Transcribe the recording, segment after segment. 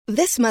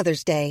This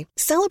Mother's Day,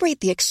 celebrate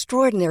the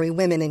extraordinary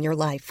women in your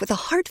life with a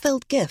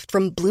heartfelt gift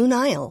from Blue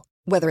Nile.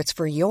 Whether it's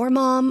for your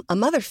mom, a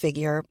mother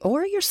figure,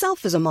 or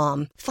yourself as a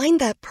mom, find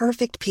that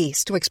perfect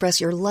piece to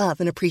express your love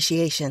and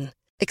appreciation.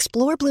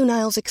 Explore Blue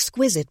Nile's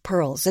exquisite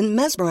pearls and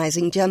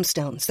mesmerizing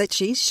gemstones that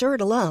she's sure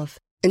to love.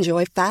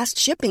 Enjoy fast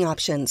shipping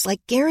options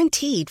like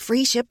guaranteed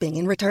free shipping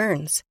and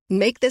returns.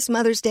 Make this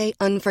Mother's Day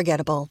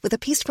unforgettable with a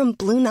piece from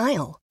Blue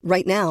Nile.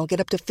 Right now, get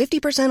up to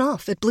 50%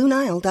 off at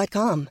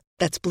BlueNile.com.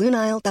 That's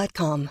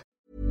BlueNile.com.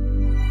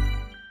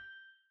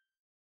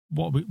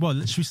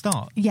 Should we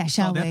start? Yeah,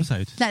 shall start the we?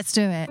 Episode? Let's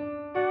do it.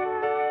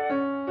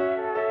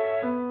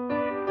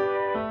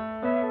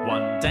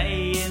 One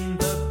day in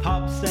the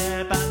pub,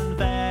 Seb and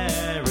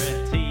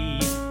Verity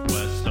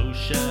were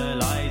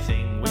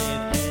socialising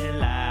with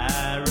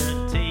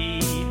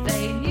hilarity.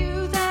 They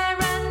knew there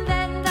and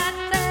then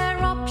that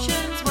their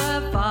options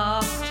were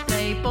vast.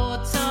 They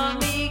bought some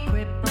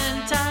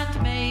equipment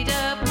and made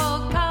a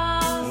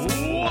podcast.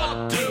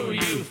 What do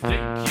you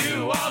think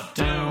you are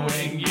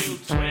doing, you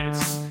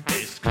twits?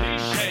 It's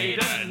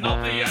cliched and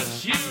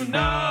obvious, you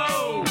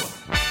know.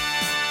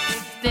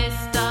 If this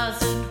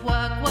doesn't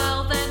work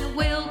well, then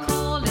we'll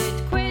call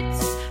it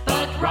quits.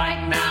 But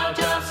right now,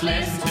 just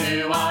listen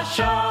to our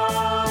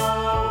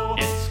show.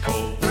 It's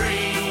called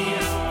Three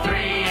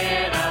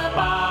in a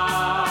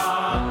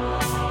Bar.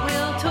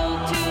 We'll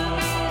talk to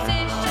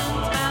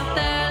musicians about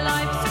their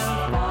lives so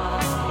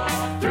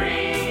far.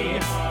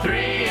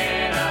 Three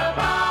in a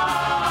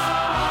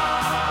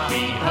bar.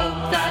 We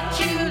hope that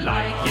you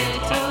like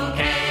it,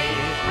 okay?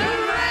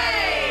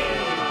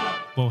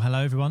 Hooray! Well,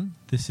 hello everyone.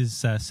 This is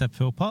Seb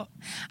Philpott,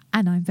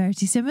 And I'm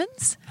Verity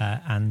Simmons.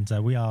 and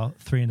we are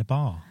Three in a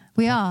Bar.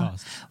 We are.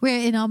 podcast. We're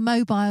in our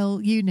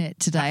mobile unit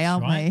today,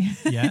 aren't Right?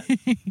 Yeah.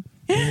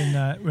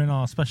 We're in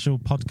our special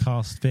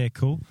podcast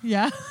vehicle, we?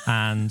 Yeah.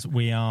 and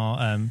we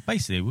are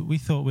basically. We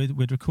thought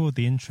we'd record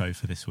the intro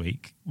for this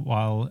week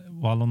while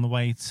on the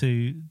way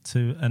to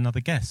another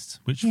guest,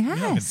 which we're not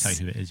going to Yes. tell you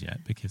who it is yet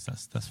because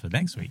that's for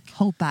next week.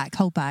 Hold back.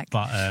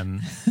 But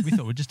we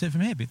thought we'd just do it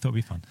from here. But thought it'd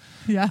be fun.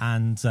 Yeah.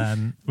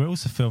 And we're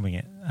also filming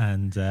it.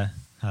 And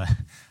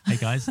hey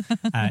guys,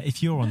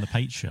 if you're on the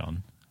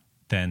Patreon,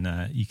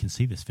 then you can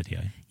see this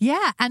video.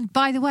 Yeah. And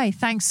by the way,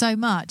 thanks so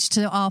much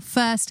to our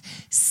first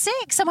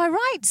 6, am I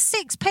right?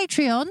 6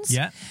 Patreons.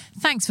 Yeah.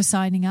 Thanks for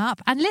signing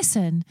up. And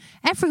listen,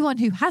 everyone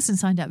who hasn't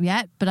signed up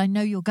yet, but I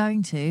know you're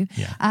going to,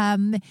 Yeah.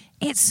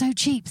 it's so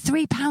cheap.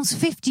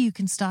 £3.50 you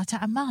can start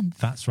at a month.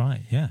 That's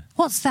right. Yeah.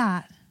 What's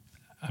that?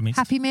 I mean,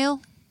 Happy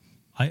Meal?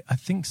 I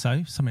think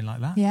so. Something like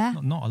that. Yeah.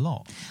 Not a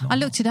lot. I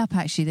looked it up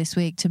actually this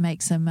week to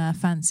make some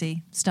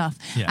fancy stuff.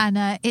 Yeah.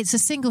 And it's a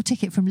single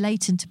ticket from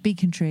Leighton to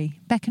Becontree.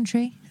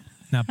 Becontree?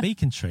 Now,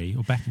 Becontree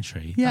or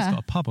Beckontree, Yeah. that's got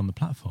a pub on the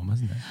platform,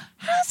 hasn't it?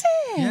 Has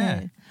it?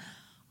 Yeah.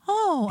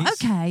 Oh, It's-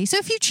 okay. So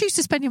if you choose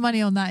to spend your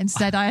money on that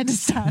instead, I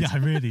understand. Yeah, I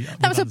really.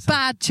 That was a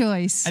bad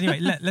choice. Anyway,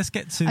 let's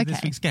get to this Okay.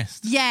 week's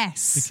guest.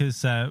 Yes.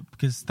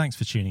 Because thanks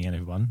for tuning in,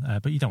 everyone.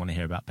 But you don't want to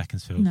hear about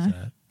Beaconsfield. No.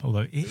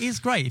 Although it is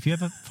great. If you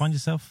ever find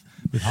yourself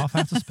with half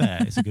hour to spare,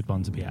 it's a good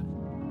one to be at.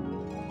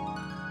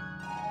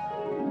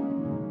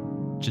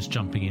 Just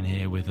jumping in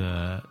here with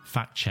a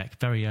fact check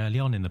very early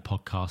on in the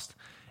podcast.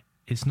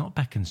 It's not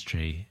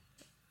Beaconstree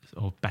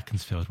or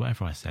Beaconsfield,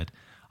 whatever I said.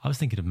 I was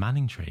thinking of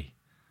Manningtree.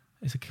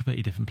 It's a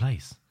completely different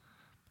place.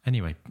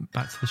 Anyway,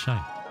 back to the show.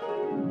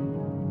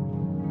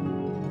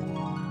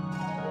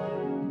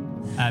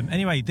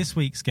 Anyway, this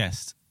week's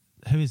guest,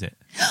 who is it?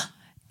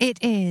 It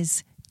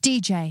is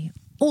DJ,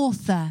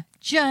 author,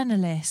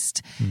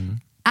 journalist,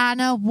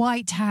 Anna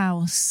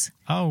Whitehouse.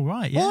 Oh,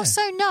 right, yeah.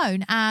 Also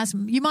known as,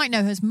 you might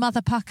know her as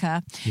Mother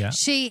Pucker. Yeah.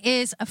 She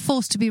is a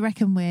force to be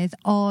reckoned with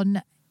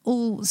on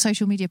all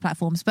social media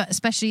platforms, but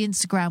especially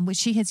Instagram, which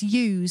she has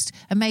used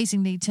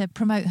amazingly to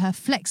promote her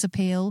Flex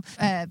Appeal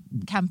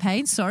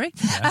campaign.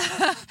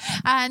 Yeah.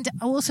 And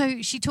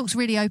also she talks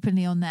really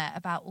openly on there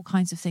about all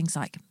kinds of things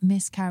like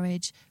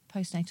miscarriage,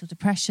 postnatal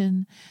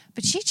depression.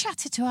 But she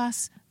chatted to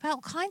us about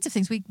all kinds of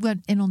things. We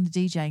went in on the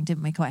DJing,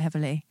 didn't we, quite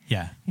heavily?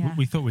 Yeah. Yeah.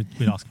 We thought we'd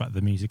ask about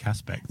the music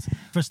aspect.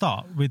 For a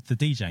start, with the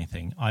DJing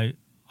thing,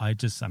 I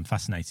just am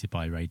fascinated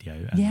by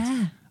radio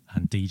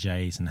and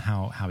DJs and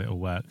how it all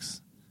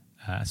works.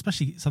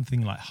 Especially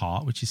something like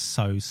Heart, which is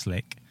so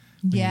slick.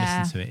 When you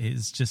listen to it,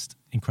 it's just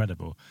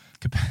incredible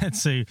compared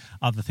to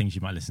other things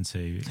you might listen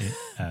to,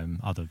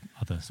 other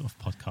sort of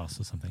podcasts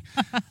or something.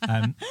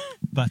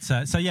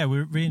 So yeah,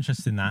 we're really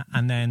interested in that.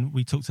 And then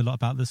we talked a lot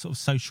about the sort of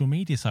social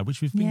media side,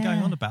 which we've been going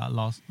on about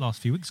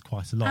last few weeks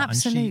quite a lot.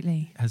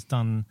 Absolutely.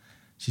 And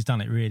she's done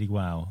it really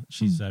well.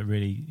 She's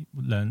really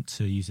learned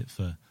to use it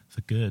for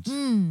good.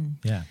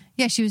 Yeah.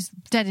 Yeah, she was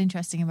dead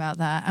interesting about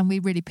that, and we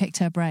really picked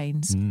her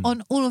brains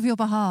on all of your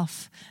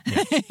behalf.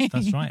 Yeah,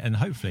 that's right. And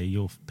hopefully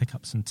you'll pick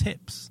up some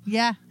tips.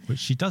 Yeah. Which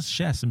she does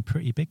share some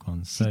pretty big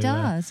ones. So, She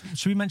does.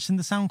 Should we mention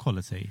the sound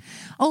quality?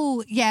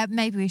 Oh, yeah,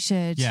 maybe we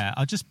should. Yeah,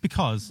 just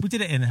because we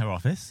did it in her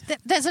office.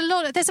 There's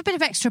a bit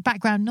of extra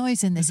background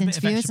noise in this There's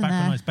a bit interview, of extra isn't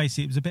background there? noise.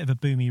 Basically, it was a bit of a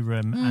boomy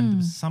room and there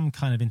was some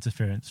kind of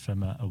interference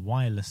from a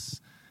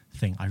wireless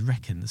thing. I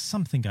reckon there's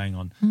something going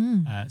on.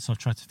 So I've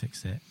tried to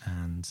fix it,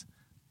 and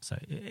so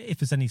if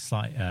there's any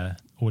slight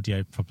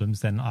audio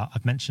problems, then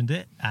I've mentioned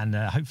it, and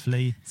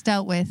hopefully It's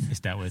dealt with.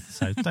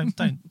 So don't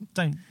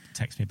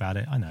text me about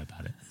it. I know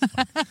about it. It's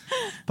fine.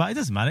 But it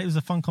doesn't matter. It was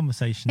a fun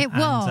conversation. It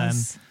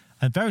was.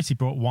 And Verity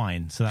brought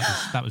wine, so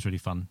that was really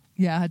fun.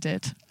 Yeah, I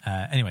did.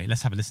 Anyway,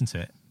 let's have a listen to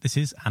it. This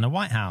is Anna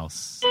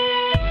Whitehouse.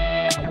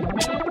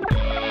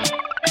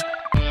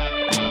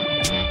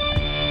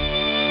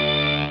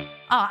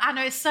 Oh,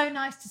 Anna, it's so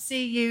nice to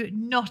see you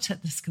not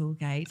at the school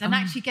gate and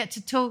actually get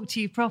to talk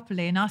to you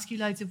properly and ask you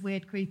loads of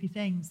weird, creepy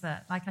things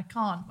that, like, I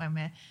can't when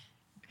we're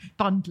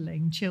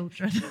bundling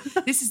children.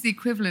 This is the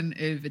equivalent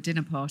of a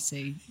dinner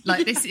party.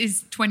 Like, this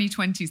is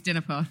 2020's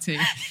dinner party.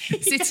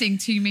 Sitting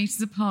 2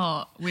 meters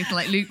apart with,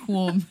 like,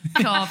 lukewarm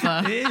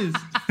kava. It is.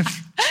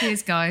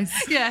 Cheers, guys.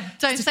 Yeah,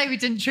 don't say we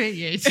didn't treat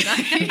you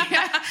today.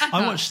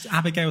 I watched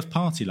Abigail's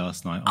Party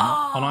last night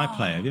on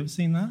iPlayer. Have you ever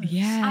seen that?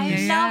 Yeah,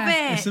 I love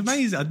it. It's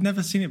amazing. I'd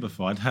never seen it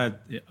before. I'd heard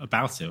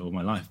about it all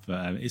my life,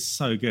 but it's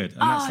so good.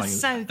 And that's like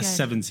so a good.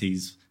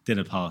 70s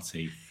dinner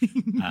party.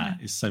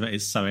 It's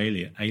so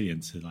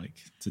alien to like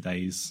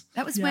today's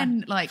That was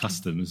when, like,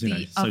 customs,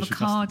 the social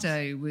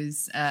avocado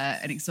was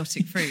an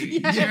exotic fruit. Do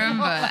you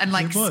remember? And,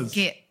 like, It was.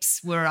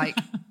 skips were, like,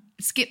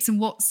 skips and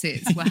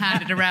Wotsits were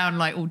handed around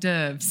like hors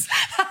d'oeuvres.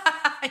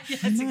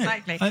 Yes,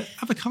 exactly.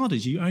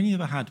 Avocados you only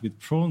ever had with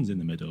prawns in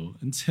the middle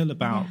until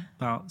about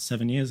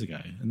 7 years ago,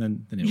 and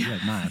then it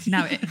went mad.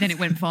 Then it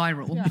went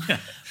viral. Yeah.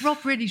 Rob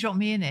really dropped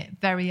me in it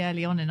very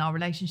early on in our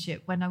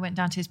relationship when I went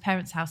down to his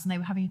parents' house and they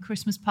were having a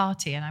Christmas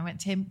party, and I went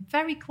to him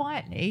very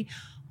quietly.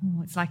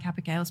 Oh, it's like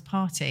Abigail's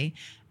Party.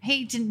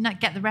 He didn't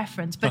get the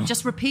reference, but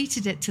just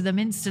repeated it to them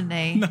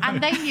instantly.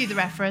 And they knew the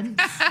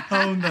reference.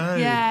 Oh, no.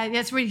 Yeah,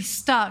 it's really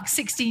stuck.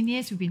 16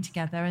 years we've been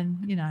together, and,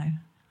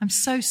 I'm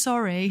so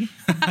sorry.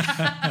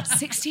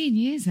 16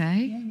 years,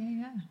 eh?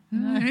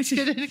 Yeah.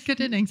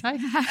 Good innings, eh?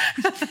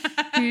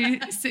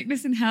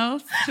 Sickness and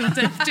health till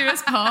death do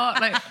us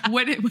part. Like,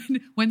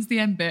 when's the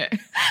end bit?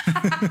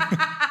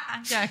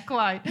 Yeah,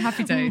 quite.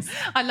 Happy days.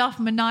 I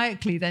laughed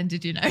maniacally then,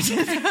 did you notice?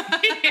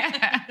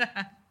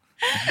 Yeah.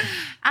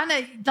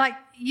 Anna, like,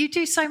 you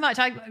do so much.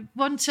 I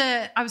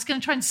was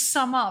going to try and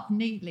sum up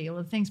neatly all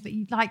the things, but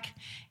you, like,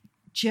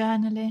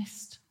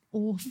 journalist,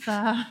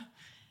 author,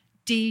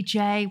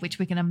 DJ, which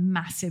we're going to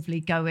massively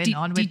go in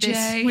on with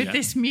DJ.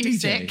 this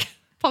music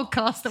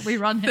podcast that we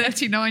run here.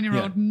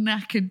 39-year-old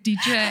knackered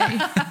DJ.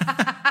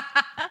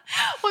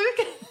 Well,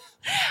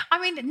 I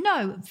mean,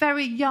 no,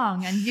 very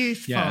young and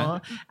youthful. Yeah.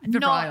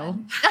 Virile.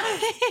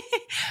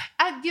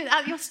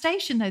 At your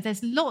station, though,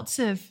 there's lots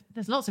of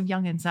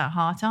young'uns at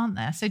heart, aren't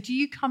there? So do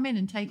you come in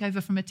and take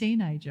over from a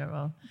teenager,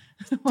 or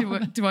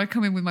do I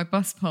come in with my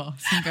bus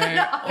pass and go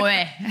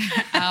oi,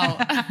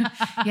 out?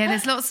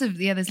 There's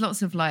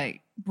lots of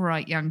like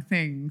bright young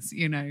things,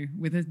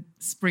 with a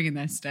spring in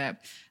their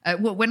step.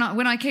 When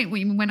I came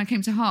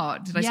to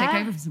Heart, did I take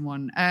over from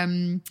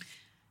someone?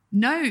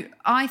 No,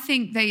 I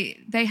think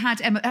they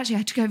had Emma. Actually,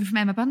 I took over from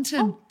Emma Bunton.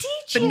 Oh,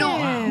 did you?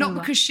 But not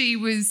because she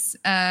was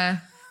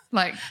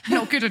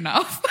not good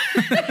enough.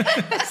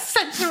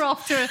 Sent her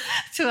off to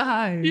a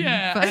home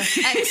for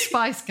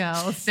ex-Spice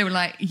Girls. They were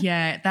like,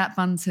 that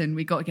Bunton,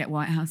 we got to get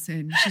Whitehouse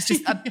in. She's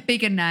just a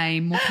bigger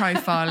name, more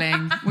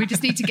profiling. We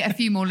just need to get a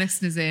few more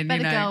listeners in.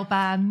 Better girl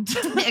band.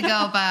 Better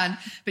girl band.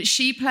 But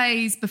she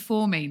plays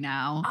before me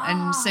now.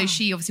 And so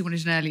she obviously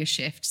wanted an earlier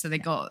shift. So they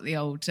got the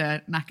old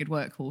knackered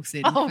workhorse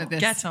in for this.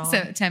 Get on. So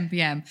at 10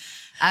 p.m.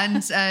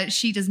 And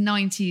she does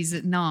 90s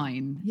at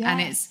 9. Yes.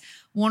 And it's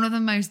one of the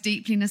most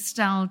deeply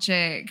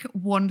nostalgic,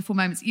 wonderful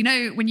moments.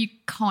 When you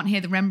can't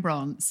hear the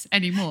Rembrandts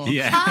anymore.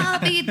 Yeah. I'll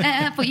be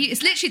there for you.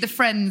 It's literally the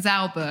Friends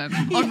album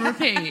on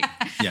repeat.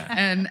 Yeah.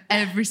 And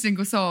every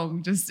single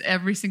song, just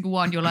every single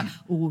one, you're like,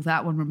 oh,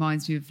 that one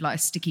reminds me of like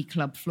a sticky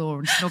club floor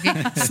and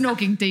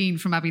snogging Dean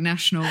from Abbey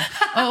National.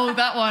 Oh,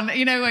 that one.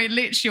 Where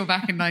literally you're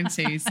back in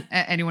 90s.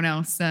 Anyone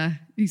else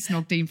who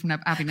snogged Dean from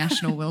Abbey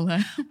National will...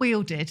 We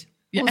all did.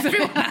 Yeah,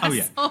 everyone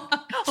has.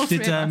 Oh,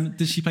 yeah.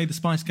 Did she play the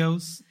Spice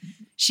Girls?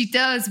 She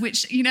does,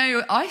 which,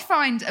 I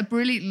find a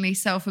brilliantly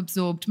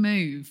self-absorbed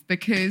move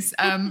because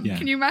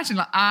can you imagine,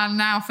 like,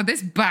 now for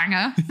this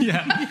banger.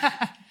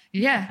 Yeah.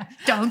 Yeah.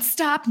 Don't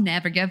stop,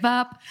 never give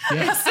up.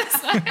 Yeah. It's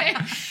just like,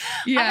 I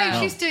think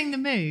she's doing the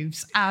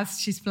moves as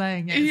she's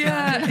playing it.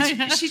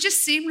 Yeah. She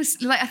just seamless.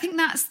 Like, I think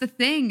that's the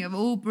thing of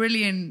all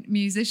brilliant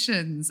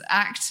musicians,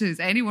 actors,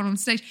 anyone on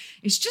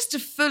stage, is just to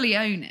fully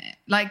own it.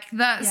 Like,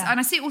 that's, and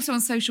I see it also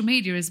on social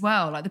media as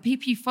well. Like, the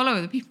people you follow,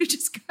 the people who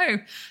just go,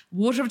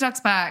 Water of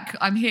Duck's back,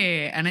 I'm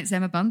here. And it's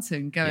Emma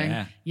Bunton going,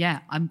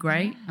 I'm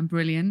great, I'm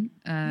brilliant.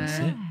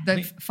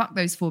 Fuck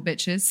those 4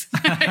 bitches.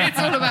 It's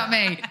all about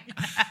me.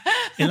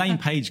 Elaine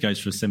Page goes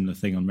for a similar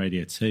thing on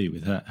Radio 2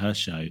 with her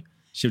show.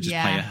 She'll just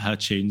play her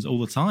tunes all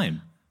the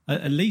time.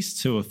 At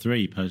least 2 or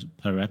 3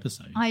 per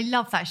episode. I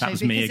love that show. That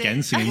was me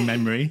again singing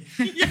Memory.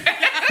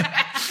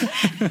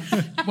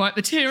 Wipe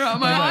the tear out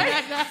of my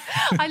eye.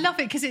 I love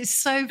it because it's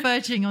so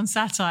verging on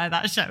satire,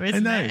 that show,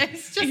 isn't it?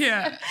 It's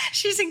just,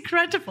 she's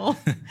incredible.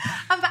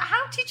 But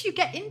how did you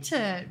get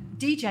into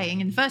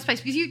DJing in the first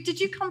place? Because did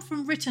you come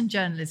from written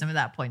journalism at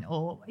that point?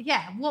 Or,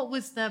 what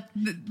was the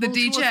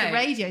DJ? The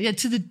radio,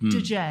 to the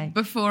DJ.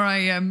 Before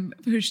I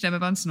pushed Emma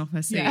Bunton off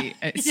her seat,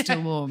 it's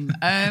still warm.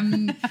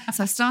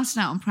 So I started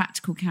out on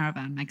Practical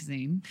Caravan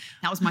magazine.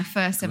 That was my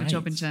first ever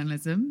job in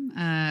journalism.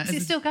 Is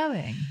it still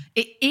going?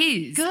 It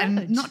is. Good.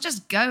 And not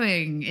just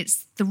going,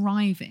 it's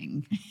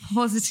thriving,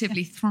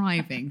 positively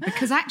thriving.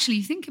 Because actually,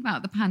 you think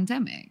about the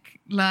pandemic,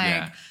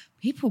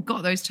 people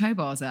got those tow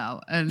bars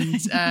out, and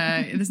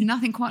there's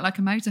nothing quite like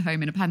a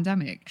motorhome in a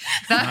pandemic.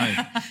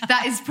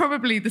 That is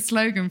probably the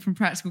slogan from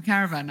Practical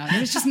Caravan now.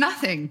 There's just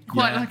nothing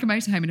quite like a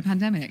motorhome in a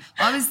pandemic.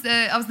 I was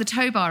the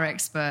tow bar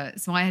expert,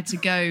 so I had to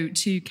go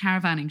to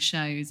caravanning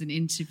shows and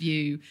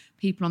interview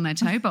people on their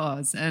tow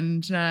bars,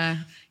 and I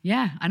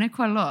know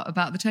quite a lot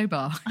about the tow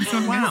bar. That's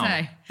what I'm going to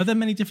say. Are there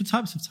many different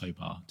types of tow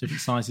bar?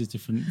 Different sizes,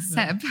 different...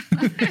 Seb,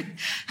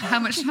 how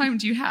much time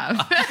do you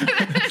have?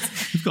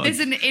 There's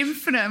an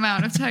infinite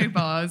amount of tow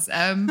bars.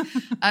 And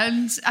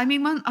I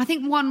mean, I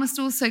think one must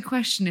also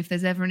question if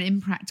there's ever an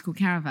impractical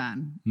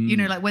caravan. You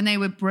know, like when they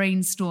were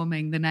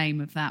brainstorming the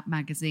name of that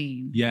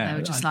magazine, they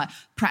were just like,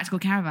 Practical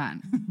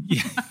Caravan.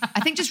 Yeah.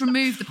 I think just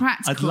remove the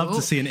practical. I'd love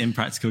to see an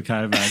impractical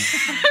caravan.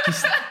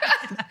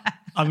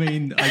 I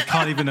mean, I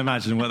can't even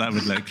imagine what that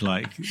would look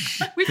like.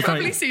 We've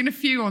probably seen a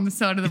few on the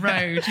side of the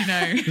road, you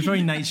know. The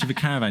very nature of a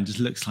caravan just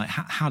looks like,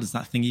 how does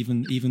that thing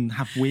even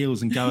have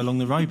wheels and go along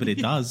the road? But it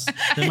does.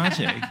 The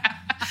magic.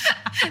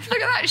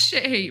 Look at that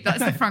shit heap.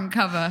 That's the front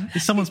cover.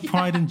 It's someone's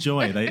pride and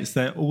joy.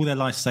 All their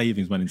life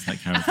savings went into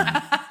that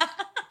caravan.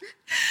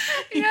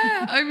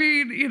 Yeah, I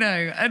mean, you know,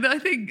 and I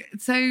think,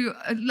 so,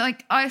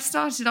 like, I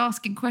started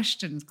asking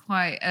questions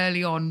quite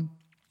early on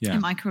in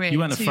my career. You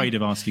weren't afraid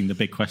of asking the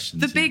big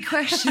questions. The big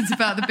questions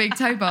about the big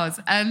tow bars.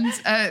 And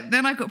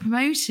then I got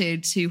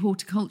promoted to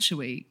Horticulture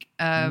Week.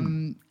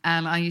 And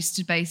I used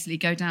to basically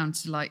go down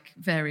to like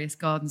various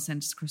garden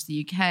centres across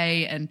the UK,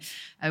 and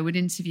I would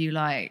interview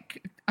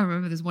I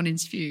remember there's one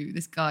interview,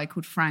 this guy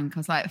called Frank. I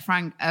was like,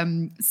 Frank,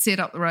 Sid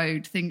up the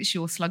road thinks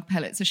your slug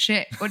pellets are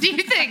shit. What do you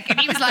think?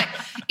 And he was like,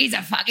 he's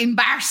a fucking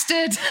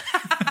bastard.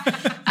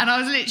 And I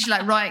was literally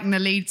like writing the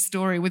lead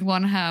story with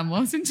one hand while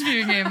I was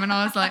interviewing him. And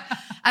I was like,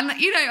 and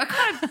you know, I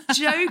kind of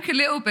joke a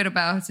little bit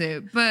about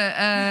it, but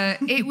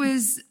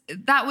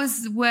that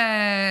was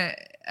where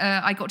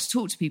I got to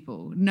talk to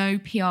people. No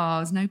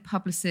PRs, no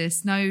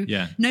publicists,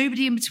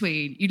 nobody in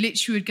between. You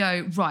literally would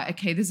go, right,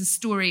 okay, there's a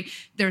story.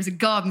 There is a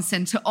garden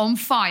centre on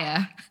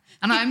fire,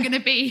 and I'm going to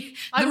be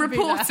the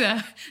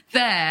reporter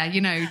there,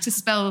 you know, to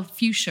spell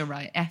fuchsia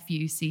right,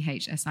 Fuchsia.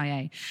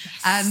 Yes.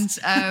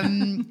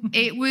 And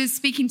it was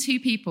speaking to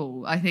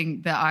people, I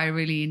think, that I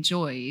really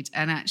enjoyed.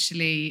 And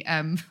actually,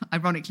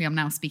 ironically, I'm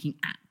now speaking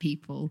at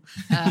people.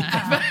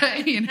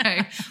 But, you know,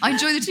 I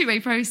enjoy the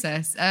two-way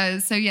process.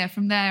 So, yeah,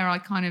 from there, I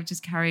kind of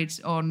just carried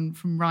on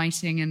from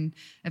writing and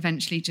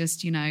eventually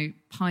just, you know,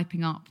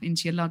 piping up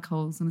into your lug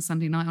holes on a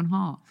Sunday night on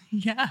Heart.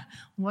 Yeah,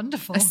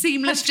 wonderful. A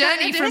seamless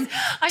journey from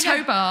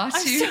tow bar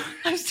to...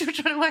 I'm still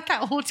trying to work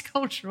out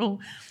horticultural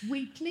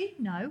weekly?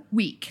 No.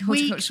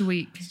 Horticulture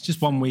week. It's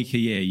just 1 week a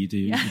year you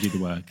do the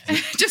work.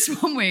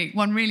 Just 1 week,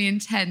 one really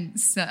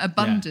intense,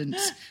 abundant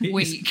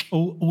week.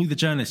 All the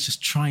journalists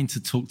just trying to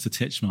talk to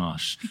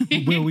Titchmarsh.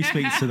 Will we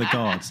speak to the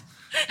gods?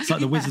 It's like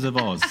the Wizard of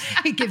Oz.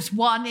 He gives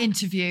one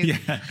interview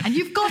and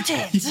you've got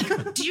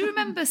it. Do you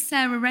remember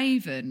Sarah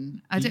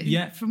Raven?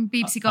 From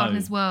BBC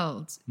Gardener's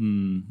World.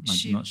 I'm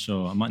not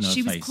sure. I might know her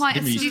face. Was quite. I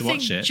didn't really used to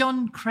watch it.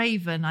 John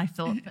Craven, I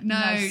thought.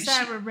 No,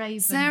 Sarah Raven.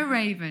 Sarah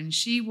Raven.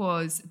 She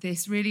was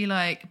this really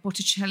like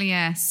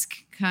Botticelli-esque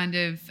kind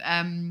of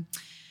a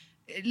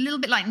little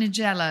bit like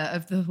Nigella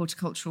of the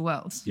horticultural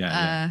world.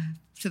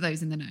 To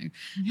those in the know.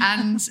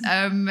 And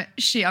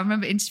I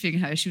remember interviewing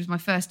her. She was my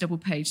first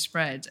double-page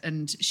spread,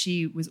 and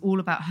she was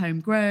all about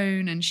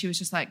homegrown, and she was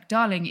just like,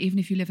 darling, even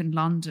if you live in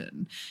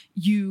London,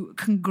 you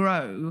can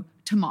grow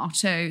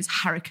tomatoes,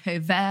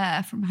 haricot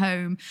vert from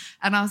home.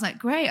 And I was like,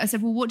 great. I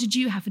said, well, what did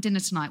you have for dinner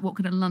tonight? What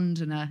could a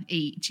Londoner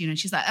eat? You know,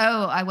 she's like,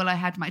 I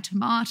had my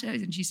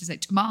tomatoes. And she used to say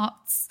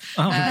tomates,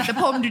 the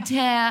pomme de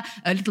terre,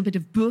 a little bit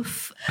of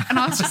boeuf. And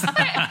I was just like,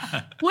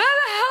 where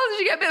the hell did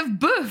you get a bit of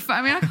boeuf?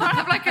 I mean, I can't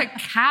have like a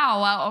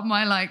cow out of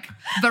my like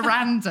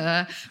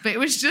veranda. But it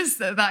was just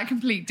that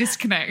complete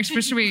disconnect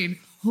between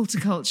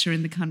horticulture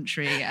in the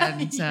country and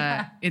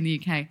in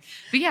the UK.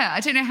 But yeah,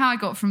 I don't know how I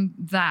got from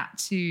that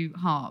to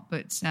Heart,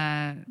 but...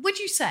 Would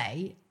you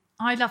say,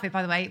 I love it,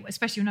 by the way,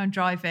 especially when I'm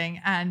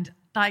driving, and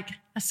like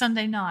a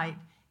Sunday night,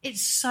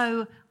 it's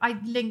so, I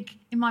link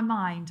in my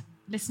mind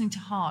listening to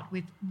Heart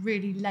with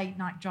really late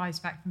night drives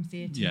back from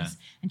theatres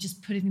and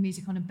just putting the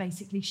music on and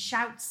basically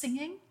shout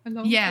singing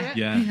along to it.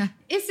 Yeah.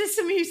 Is this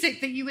a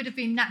music that you would have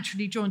been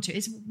naturally drawn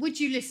to? Would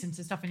you listen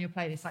to stuff in your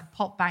playlist like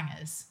pop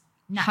bangers?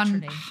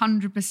 Naturally.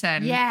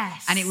 100%.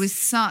 Yes. And it was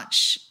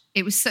such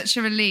it was such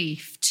a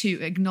relief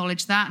to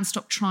acknowledge that and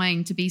stop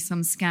trying to be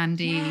some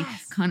Scandi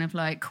kind of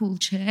like cool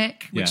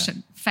chick, which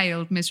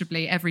failed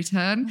miserably every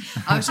turn.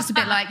 I was just a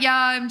bit like,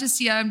 I'm just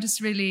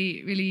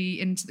really,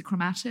 really into the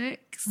chromatics.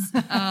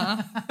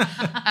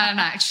 And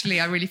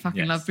actually, I really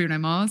fucking love Bruno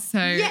Mars. So,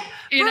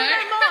 Bruno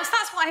Mars,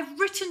 that's what I've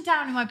written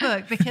down in my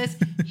book because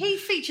he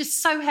features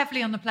so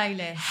heavily on the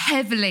playlist.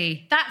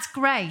 Heavily. That's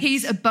great.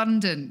 He's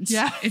abundant,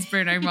 is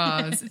Bruno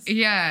Mars.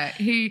 Yes.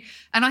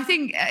 And I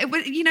think,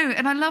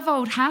 and I love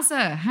old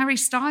Hazza, Harry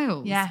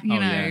Styles.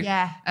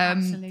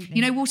 Absolutely.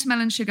 You know,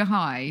 Watermelon Sugar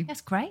High?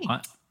 That's great.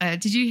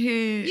 Did you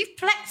hear? You've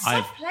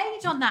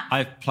played on that.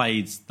 I've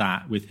played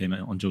that with him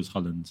on Jules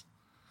Holland.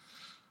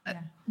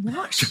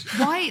 What?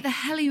 Why the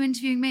hell are you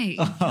interviewing me?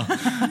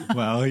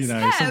 Well,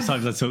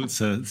 sometimes I talk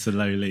to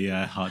lowly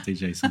heart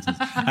DJs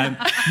sometimes.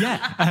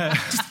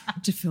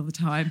 Just to fill the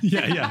time.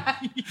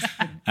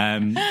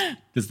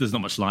 There's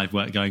not much live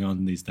work going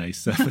on these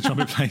days for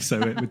Trumpet Play, so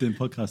we're doing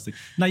podcasting.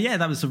 No,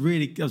 that was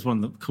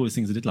one of the coolest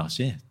things I did last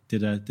year.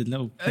 Did a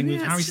little thing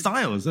with Harry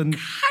Styles and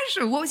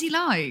casual. What was he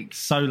like?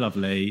 So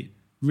lovely,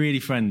 really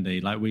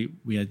friendly. Like we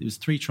had, it was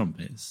 3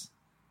 trumpets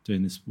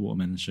doing this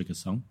Watermelon Sugar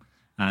song.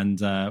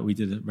 And we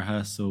did a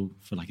rehearsal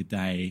for like a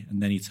day,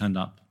 and then he turned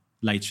up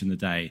later in the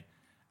day,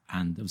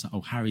 and it was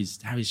like, Harry's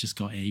just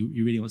got here.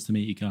 He really wants to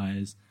meet you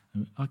guys.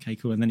 And, okay,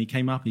 cool. And then he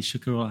came up, he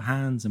shook our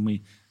hands, and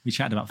we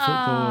chatted about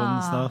football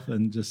and stuff,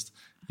 and just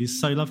he's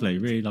so lovely,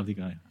 really lovely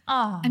guy.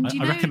 And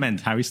I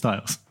recommend Harry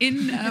Styles.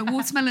 In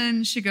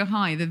Watermelon Sugar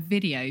High, the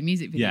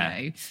music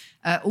video,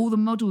 all the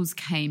models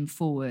came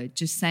forward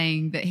just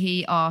saying that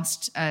he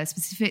asked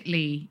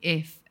specifically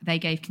if they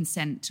gave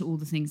consent to all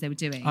the things they were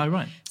doing. Oh,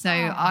 right. So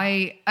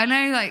I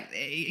know, like,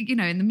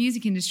 in the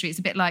music industry, it's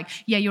a bit like,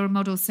 you're a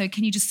model, so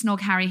can you just snog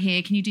Harry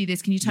here? Can you do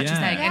this? Can you touch his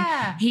leg?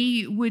 And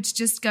he would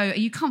just go, are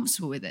you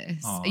comfortable with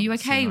this? Are you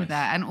okay with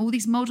that? And all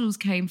these models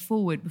came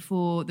forward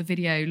before the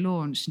video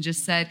launched and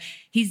just said,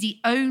 he's the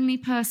only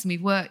person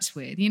we've worked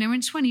with. In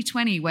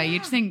 2020, where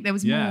you'd think there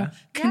was more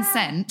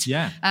consent.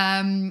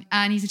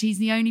 And he said, he's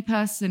the only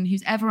person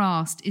who's ever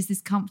asked, is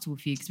this comfortable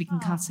for you? Because we can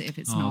cut it if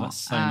it's not. That's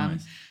so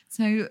nice.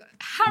 So,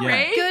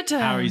 Harry. Good.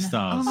 Harry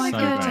Styles. Oh, my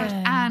God.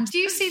 And do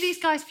you see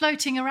these guys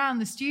floating around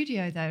the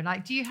studio, though?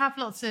 Like, do you have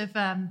lots of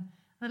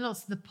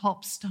the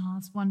pop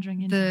stars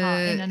wandering in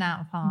and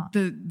out of Heart?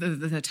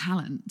 The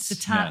talent.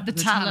 The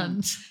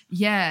talent.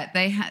 Yeah,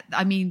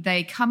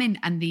 they come in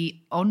and the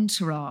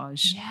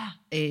entourage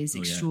is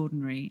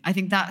extraordinary. I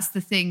think that's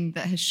the thing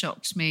that has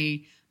shocked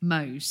me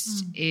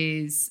most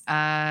is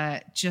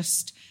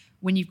just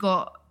when you've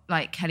got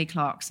like Kelly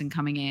Clarkson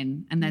coming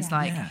in and there's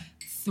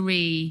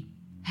 3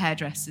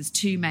 hairdressers,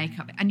 2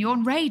 makeup, and you're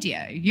on radio,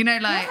 I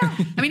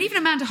mean, even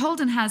Amanda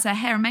Holden has her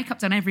hair and makeup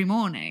done every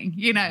morning,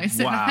 so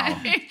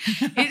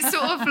it's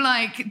sort of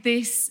like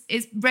this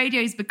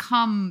radio's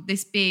become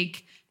this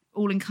big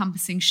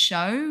all-encompassing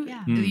show,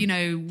 where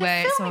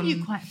They're it's filming on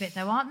you quite a bit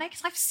though, aren't they?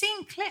 Because I've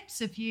seen clips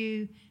of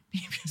you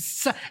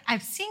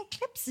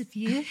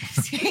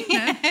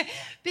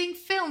being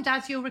filmed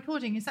as you're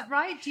recording. Is that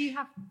right? Do you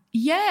have?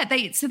 Yeah,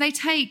 they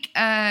take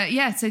and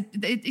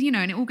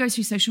it all goes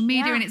through social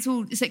media and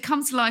so it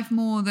comes to life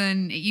more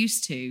than it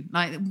used to.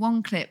 Like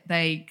one clip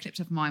they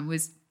clipped up of mine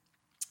was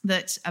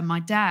that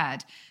my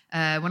dad,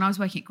 when I was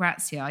working at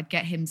Grazia, I'd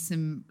get him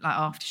some like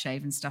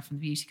aftershave and stuff from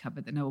the beauty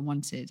cupboard that no one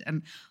wanted,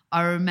 and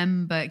I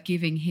remember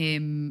giving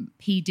him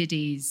P.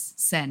 Diddy's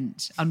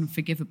scent,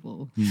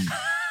 Unforgivable.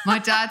 My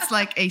dad's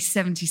like a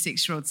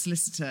 76-year-old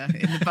solicitor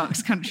in the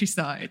Bucks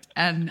countryside,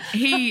 and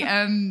he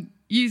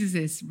uses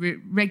this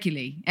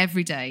regularly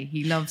every day.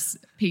 He loves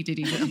P.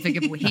 Diddy's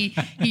Unforgivable. He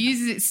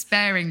uses it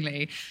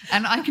sparingly,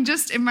 and I can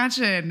just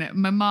imagine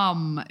my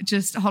mum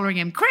just hollering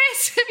him,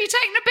 "Chris, have you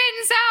taken the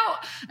bins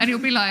out?" And he'll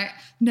be like,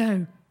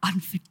 "No,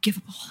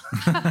 Unforgivable."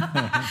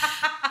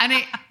 And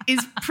it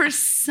is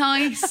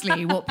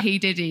precisely what P.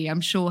 Diddy,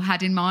 I'm sure,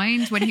 had in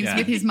mind when he was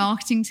with his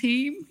marketing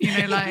team.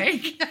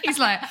 He's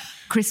like,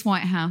 Chris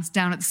Whitehouse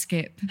down at the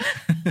Skip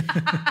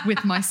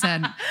with my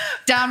scent,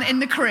 down in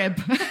the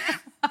crib.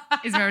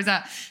 Is where it's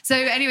at. So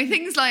anyway,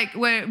 things like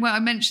where I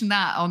mentioned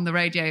that on the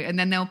radio, and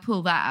then they'll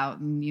pull that out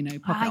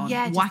and pop it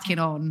on, whack it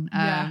on.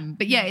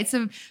 But it's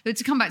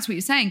to come back to what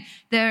you're saying.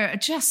 They're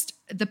just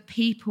the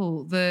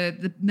people,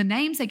 the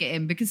names they get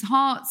in, because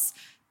Heart's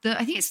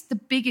I think it's the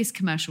biggest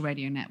commercial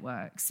radio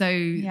network. So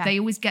they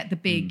always get the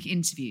big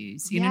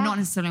interviews, not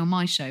necessarily on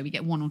my show. We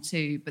get 1 or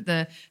 2, but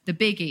the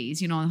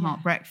biggies, on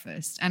Heart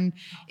Breakfast. And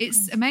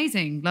it's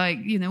amazing. Like,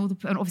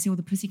 obviously all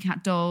the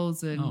Pussycat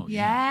Dolls and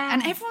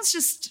and everyone's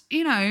just,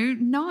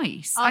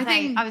 nice.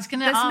 I was going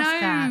to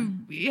ask that.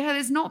 Yeah,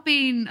 there's not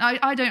been,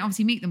 I don't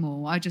obviously meet them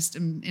all. I just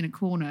am in a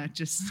corner,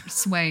 just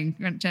swaying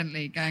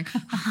gently, going,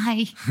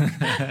 hi.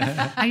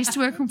 I used to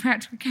work on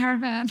Practical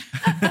Caravan.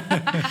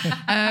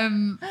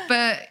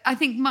 But I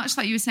think much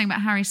like you were saying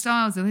about Harry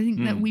Styles, I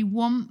think that we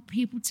want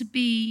people to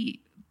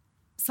be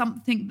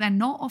something they're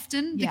not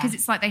often, because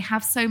it's like they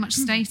have so much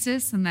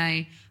status and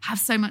they have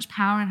so much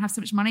power and have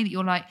so much money that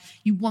you're like,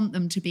 you want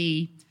them to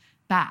be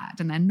bad,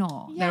 and they're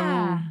not. They're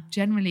all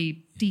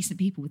generally decent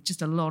people with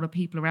just a lot of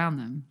people around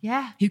them.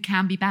 Yeah. Who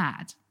can be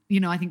bad. You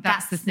know, I think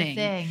that's the thing.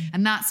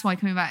 And that's why,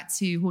 coming back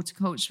to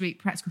Horticulture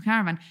Week, Practical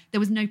Caravan, there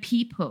was no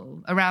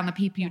people around the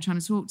people you're trying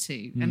to talk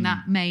to. And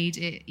that made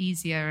it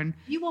easier. And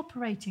You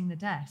operating the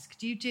desk?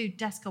 Do you do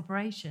desk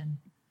operation?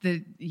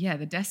 the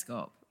desk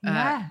op.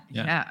 Yeah.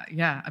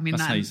 Yeah. I mean,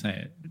 That's how you say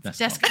it.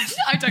 Desk.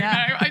 I don't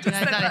know. I just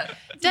said that.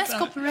 Desk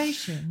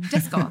operation.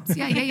 Desk ops.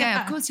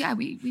 Yeah. Of course, yeah.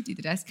 We do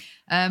the desk.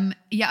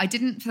 I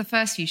didn't for the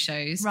first few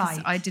shows. 'Cause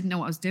Right. I didn't know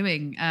what I was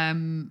doing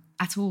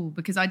at all,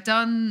 because I'd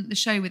done the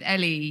show with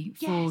Ellie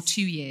for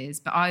 2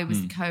 years, but I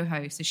was the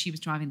co-host, so she was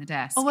driving the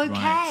desk. Oh, okay.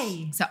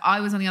 Right. So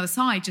I was on the other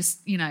side, just,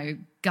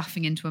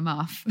 guffing into a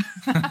muff.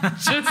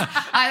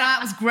 That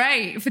was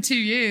great for 2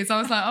 years. I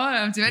was like, I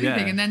don't have to do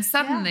anything. Yeah. And then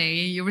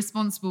suddenly you're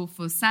responsible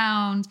for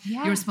sound.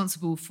 Yeah. You're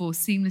responsible for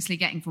seamlessly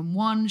getting from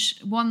one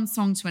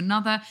song to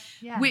another,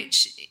 Yeah.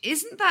 which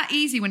isn't that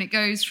easy when it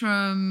goes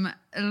from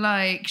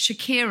like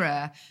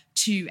Shakira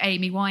to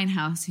Amy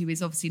Winehouse, who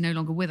is obviously no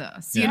longer with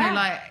us. Yeah. You know,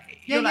 like,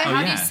 you're like, yeah. how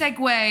Oh, do you yeah.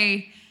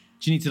 segue?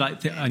 Do you need to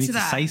I need to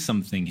that. say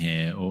something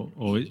here,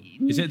 or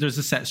is it there's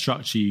a set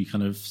structure you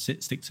kind of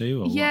stick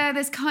to? Or Yeah,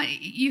 there's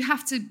you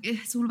have to.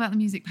 It's all about the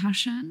music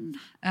passion.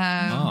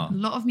 A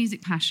lot of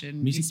music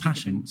passion. Music needs to be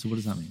passion. given. So what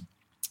does that mean?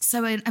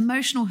 So an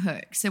emotional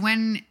hook. So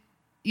when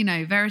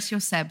Verity or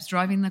Seb's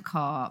driving the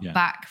car Yeah.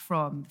 back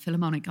from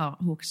Philharmonic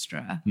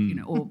Orchestra,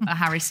 or a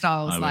Harry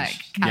Styles I like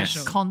wish.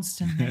 casual, Yes.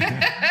 Constantly.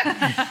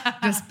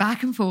 just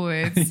back and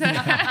forwards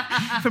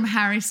from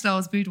Harry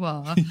Styles'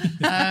 boudoir.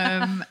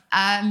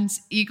 And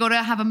you got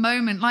to have a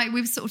moment, like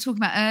we were sort of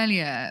talking about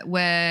earlier,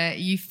 where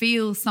you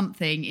feel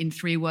something in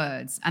 3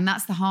 words. And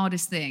that's the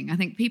hardest thing. I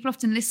think people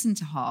often listen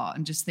to Heart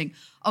and just think,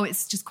 oh,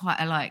 it's just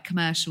quite a like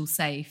commercial,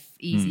 safe,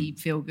 easy,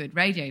 feel-good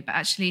radio. But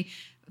actually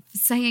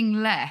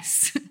saying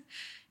less...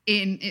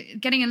 in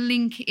getting a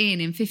link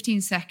in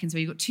 15 seconds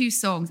where you've got 2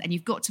 songs and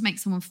you've got to make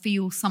someone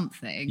feel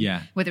something,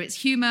 whether it's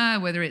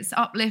humor, whether it's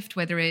uplift,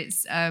 whether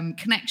it's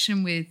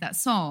connection with that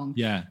song,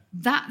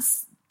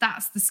 that's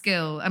the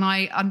skill, and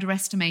I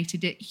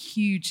underestimated it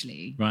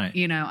hugely. Right.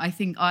 I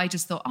think I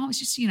just thought, it's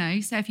just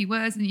you say a few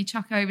words and then you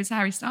chuck over to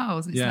Harry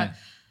Styles, and it's Yeah. like,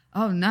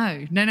 oh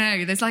no,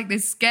 there's like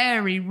this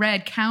scary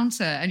red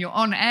counter and you're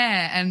on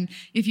air, and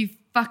if you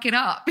fuck it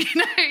up,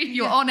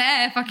 you're on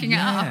air fucking it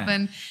up,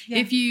 and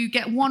if you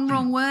get one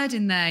wrong word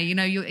in there,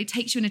 it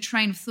takes you in a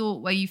train of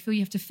thought where you feel you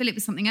have to fill it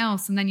with something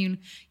else, and then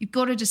you've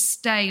got to just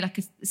stay like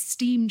a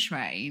steam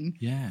train,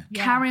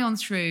 carry on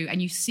through,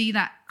 and you see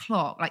that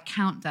clock like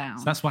countdown.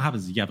 So that's what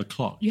happens. You have a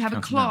clock. You have a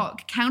counting clock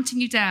down. counting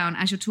you down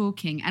as you're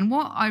talking. And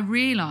what I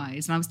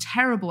realised, and I was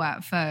terrible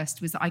at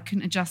first, was that I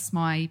couldn't adjust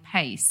my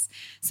pace.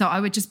 So I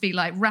would just be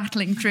like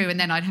rattling through, and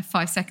then I'd have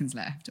 5 seconds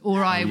left.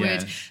 Or I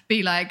would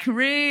be like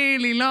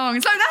really long.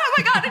 It's like, oh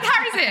my God, and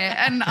Harry's here.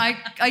 And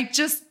I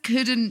just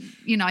couldn't,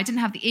 I didn't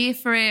have the ear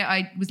for it.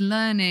 I was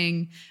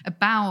learning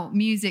about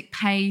music,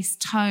 pace,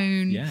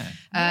 tone,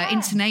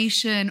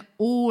 intonation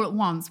all at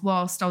once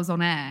whilst I was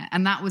on air.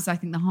 And that was, I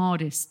think, the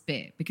hardest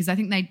bit, because I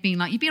think they'd been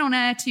like, you've been on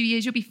air 2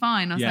 years, you'll be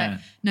fine. I was like,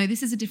 no,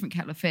 this is a different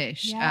kettle of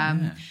fish.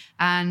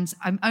 And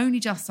I'm only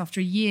just after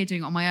a year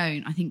doing it on my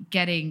own, I think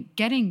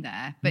getting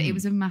there. But it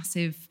was a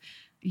massive,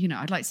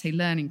 I'd like to say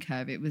learning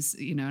curve. It was,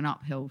 an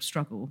uphill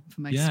struggle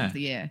for most of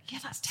the year. Yeah,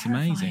 that's It's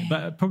terrifying. amazing.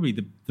 But probably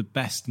the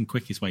best and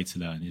quickest way to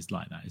learn is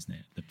like that, isn't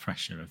it? The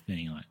pressure of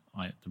being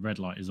like, the red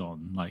light is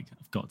on, like,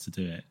 I've got to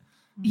do it.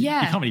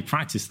 Yeah. You can't really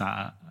practice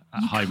that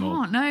at home. You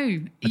can't, no.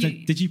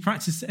 Did you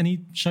practice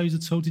any shows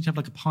at all? Did you have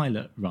like a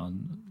pilot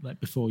run like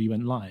before you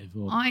went live?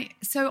 Or?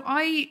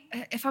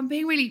 If I'm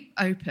being really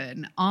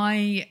open,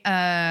 I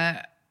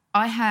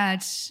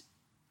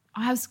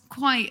was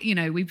quite,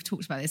 we've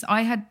talked about this.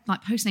 I had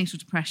like postnatal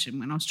depression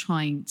when I was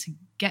trying to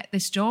get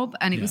this job,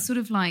 and it was sort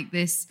of like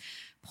this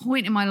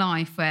point in my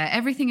life where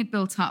everything had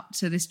built up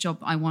to this job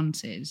that I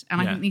wanted. And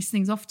I think these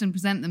things often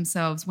present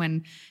themselves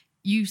when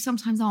you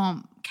sometimes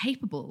aren't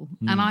capable.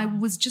 And I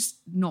was just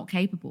not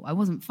capable. I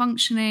wasn't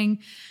functioning.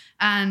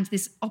 And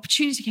this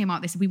opportunity came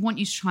out. They said, we want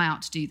you to try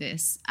out to do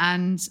this.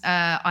 And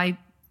I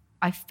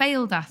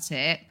failed at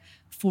it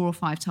 4 or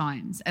 5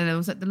 times. And it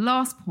was at the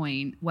last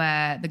point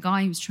where the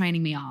guy who was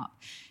training me up,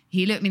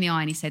 he looked me in the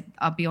eye and he said,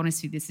 I'll be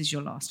honest with you, this is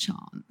your last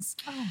chance.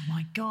 Oh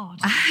my God.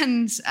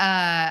 And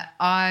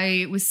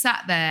I was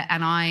sat there,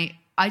 and I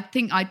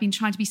think I'd been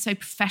trying to be so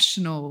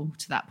professional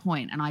to that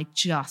point, and I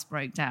just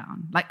broke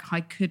down. Like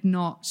I couldn't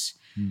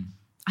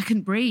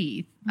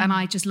breathe, and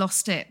I just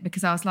lost it,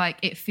 because I was like,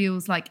 it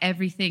feels like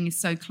everything is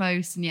so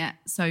close and yet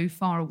so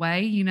far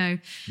away,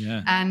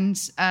 Yeah. And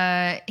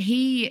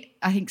he,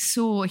 I think,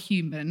 saw a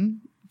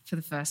human for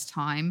the first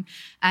time,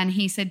 and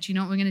he said, do you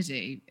know what we're going to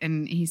do?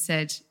 And he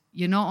said,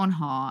 you're not on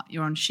Heart,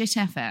 you're on Shit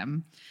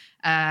FM.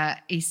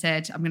 He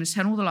said, I'm going to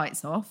turn all the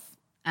lights off.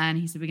 And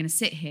he said, we're going to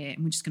sit here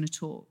and we're just going to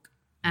talk.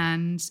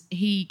 and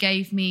he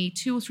gave me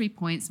 2 or 3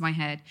 points in my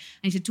head.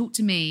 And he said, talk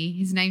to me.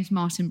 His name's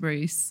Martin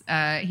Bruce.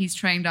 He's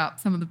trained up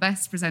some of the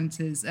best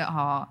presenters at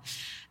Heart.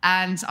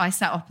 And I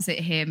sat opposite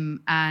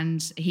him,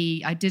 and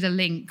I did a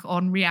link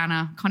on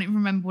Rihanna. Can't even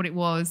remember what it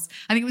was.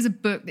 I think it was a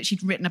book that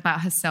she'd written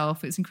about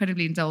herself. It was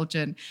incredibly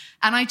indulgent.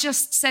 And I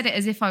just said it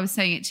as if I was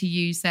saying it to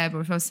you, Seb, or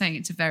if I was saying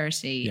it to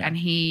Verity. Yeah. And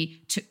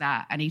he took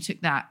that, and he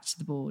took that to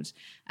the board.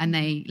 And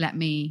they let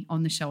me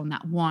on the show on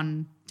that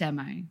one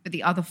demo. But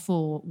the other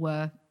 4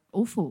 were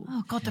awful.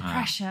 Oh God, the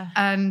pressure.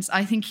 And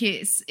I think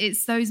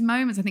it's those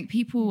moments. I think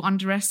people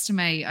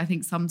underestimate, I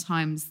think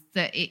sometimes,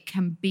 that it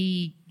can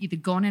be either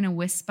gone in a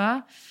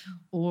whisper,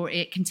 or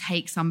it can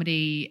take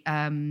somebody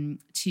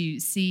to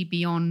see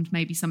beyond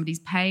maybe somebody's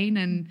pain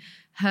and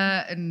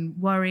hurt and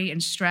worry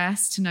and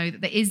stress, to know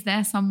that there is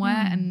there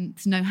somewhere, and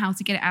to know how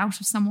to get it out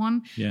of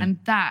someone. Yeah. And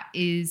that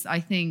is, I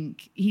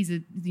think, he's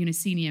a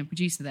senior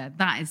producer there.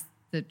 That is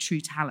the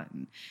true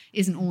talent.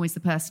 Isn't always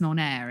the person on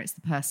air, it's the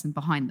person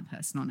behind the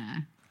person on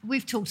air.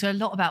 We've talked a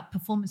lot about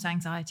performance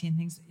anxiety and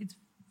things. It's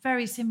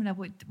very similar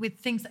with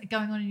things that are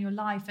going on in your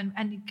life,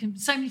 and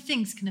so many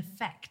things can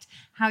affect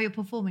how you're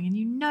performing, and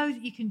you know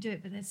that you can do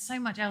it, but there's so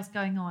much else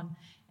going on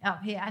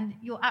up here. And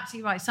you're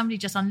absolutely right. Somebody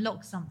just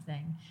unlocks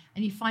something,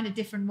 and you find a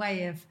different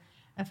way of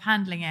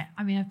handling it.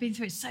 I mean, I've been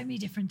through it so many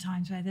different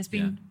times where there's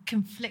been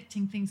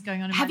conflicting things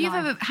going on in my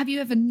life. Have you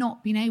ever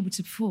not been able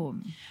to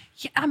perform?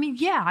 Yeah, I mean,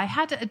 I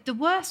had the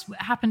worst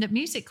happened at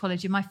music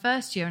college in my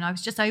first year, and I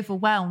was just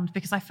overwhelmed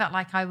because I felt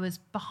like I was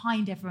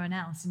behind everyone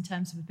else in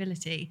terms of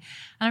ability.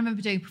 And I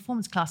remember doing a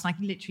performance class, and I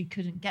literally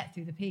couldn't get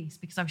through the piece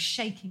because I was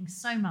shaking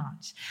so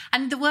much.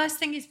 And the worst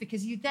thing is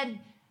because you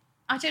then,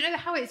 I don't know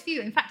how it's for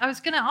you. In fact, I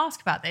was going to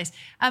ask about this.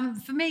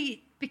 For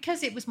me,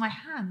 because it was my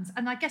hands,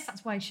 and I guess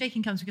that's why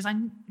shaking comes, because I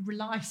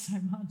rely so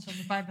much on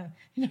the fact that,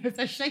 if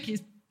they're shaking,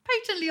 it's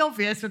patently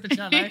obvious with the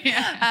cello.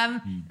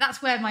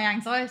 That's where my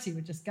anxiety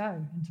would just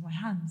go, into my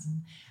hands.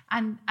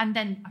 And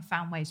then I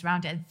found ways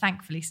around it, and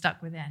thankfully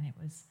stuck with it.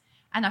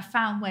 And I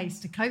found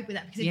ways to cope with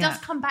that, because it does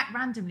come back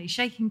randomly.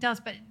 Shaking does.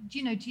 But, do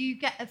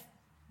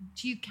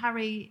you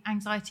carry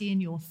anxiety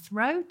in your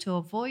throat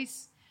or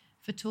voice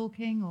for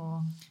talking,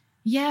 or?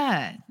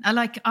 Yeah.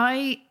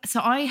 I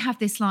have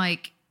this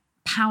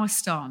power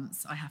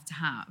stance I have to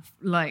have,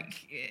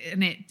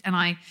 and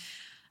I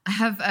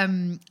have a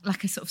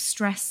sort of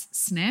stress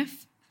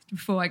sniff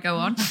before I go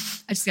on.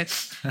 I just go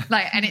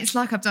and it's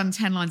like I've done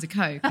 10 lines of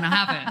coke and I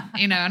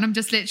haven't, and I'm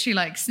just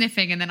literally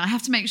sniffing, and then I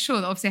have to make sure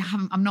that obviously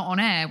I'm not on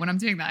air when I'm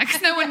doing that,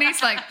 because no one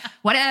needs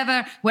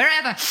whatever,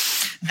 wherever.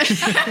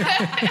 It's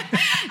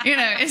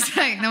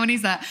no one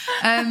needs that.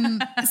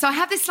 So I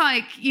have this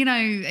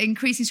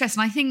increasing stress,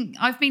 and I think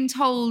I've been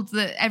told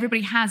that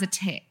everybody has a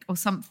tick or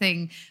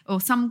something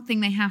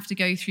they have to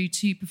go through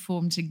to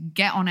perform, to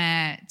get on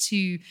air,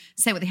 to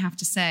say what they have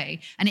to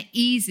say, and it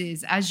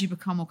eases as you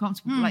become more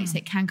comfortable. Like you say,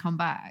 it can come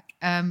back.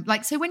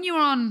 So when you were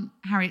on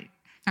Harry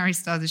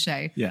Styles'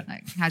 show,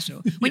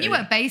 Casual, when you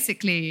were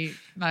basically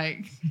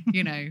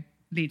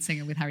lead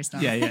singer with Harry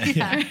Styles.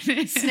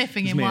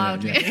 Sniffing him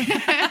wildly.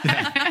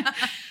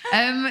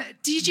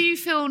 Did you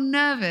feel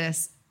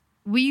nervous?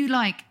 Were you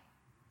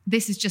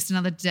this is just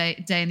another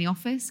day in the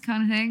office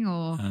kind of thing,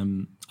 or?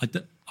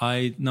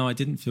 No, I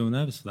didn't feel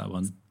nervous for that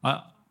one.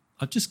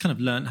 I've just kind of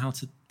learned how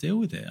to deal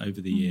with it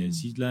over the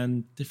years. You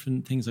learn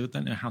different things. I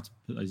don't know how to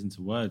put those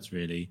into words,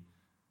 really.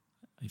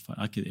 If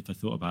I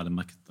thought about them,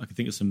 I could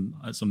think of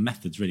some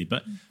methods, really.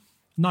 But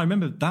no, I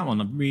remember that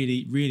one. I'm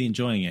really, really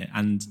enjoying it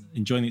and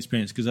enjoying the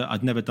experience, because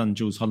I'd never done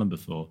Jules Holland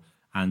before,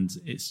 and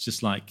it's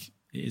just it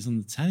is on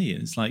the telly.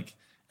 It's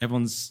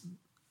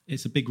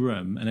it's a big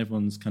room, and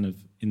everyone's kind of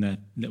in their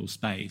little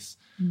space.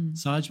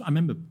 So I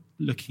remember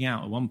looking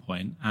out at one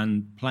point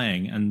and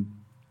playing, and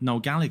Noel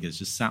Gallagher's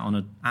just sat on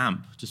an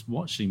amp just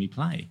watching me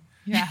play.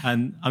 Yeah.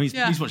 And I mean,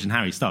 he's watching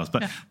Harry Styles,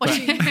 but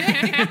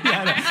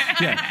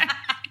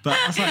But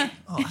I was like,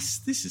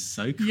 this is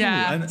so cool.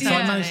 Yeah, and so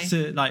I managed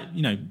to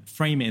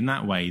frame it in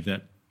that way,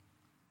 that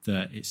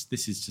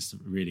this is just a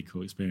really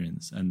cool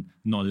experience, and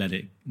not let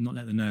the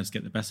nerves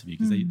get the best of you,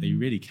 because they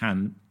really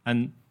can.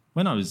 And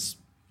when I was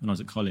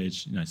at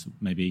college, so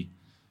maybe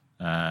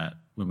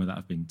when would that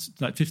have been?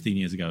 15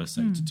 years ago or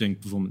so, doing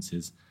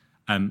performances,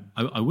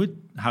 I would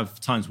have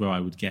times where I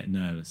would get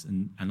nervous,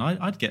 and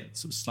I'd get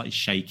sort of slightly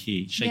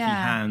shaky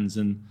hands,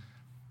 and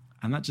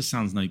that just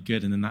sounds no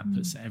good. And then that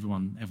puts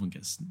everyone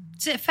gets.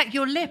 Does it affect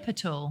your lip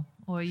at all,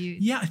 or you?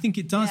 Yeah, I think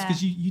it does,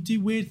 because you do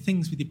weird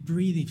things with your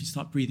breathing. If you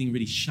start breathing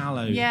really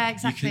shallow,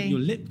 exactly, your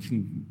lip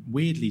can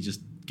weirdly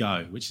just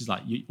go, which is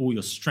all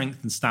your strength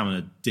and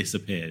stamina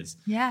disappears.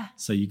 Yeah.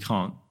 So you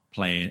can't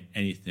play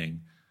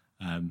anything.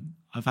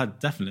 I've had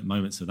definite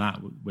moments of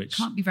that, which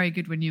can't be very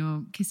good when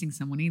you're kissing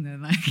someone either.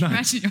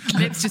 Imagine your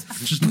lips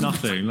just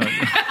nothing.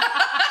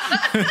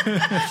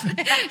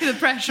 The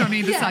pressure on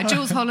either side.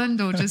 Jules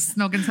Holland or just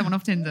snogging someone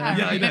off Tinder.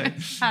 Harry. I know.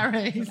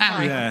 Harry.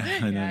 Yeah,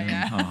 I know.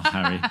 Yeah. Oh,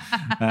 Harry.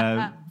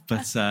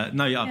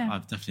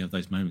 I've definitely had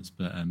those moments.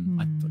 But I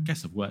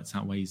guess I've worked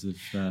out ways of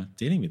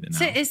dealing with it now.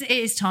 So it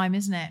is time,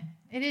 isn't it?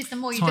 It is the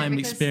more you time, do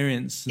because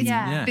experience. And,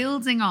 Yeah.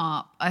 building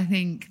up, I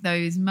think,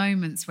 those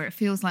moments where it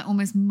feels like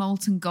almost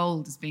molten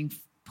gold is being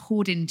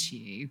poured into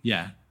you.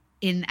 Yeah.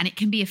 And it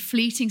can be a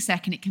fleeting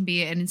second, it can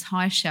be an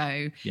entire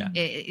show. Yeah.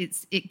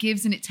 It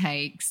gives and it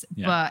takes,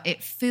 Yeah. but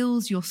it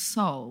fills your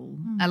soul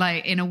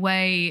like in a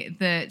way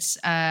that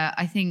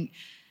I think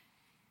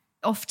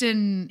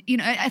often, you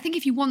know, I think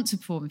if you want to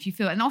perform, if you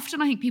feel, and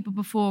often I think people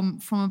perform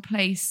from a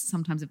place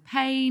sometimes of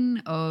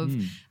pain, of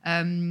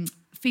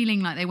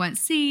feeling like they weren't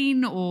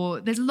seen, or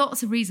there's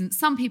lots of reasons.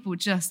 Some people are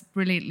just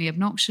brilliantly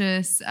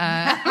obnoxious.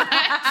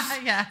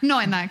 yeah.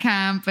 Not in that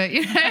camp, but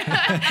you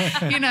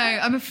know,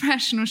 I'm a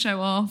professional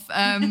show off.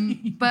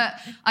 But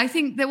I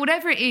think that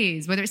whatever it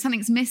is, whether it's something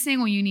that's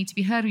missing or you need to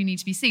be heard or you need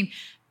to be seen,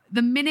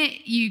 the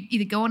minute you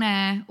either go on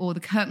air or the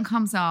curtain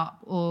comes up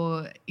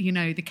or, you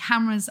know, the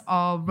cameras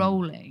are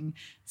rolling,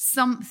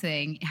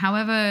 something,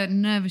 however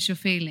nervous you're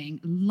feeling,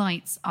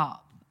 lights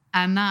up.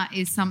 And that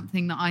is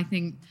something that I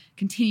think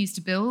continues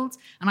to build.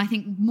 And I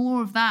think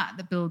more of that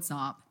builds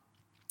up,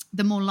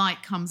 the more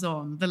light comes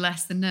on, the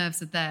less the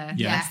nerves are there,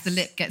 the less the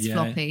lip gets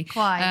floppy.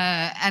 Quite.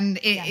 And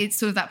it's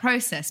sort of that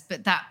process.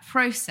 But that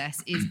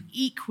process is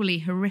equally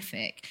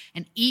horrific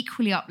and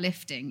equally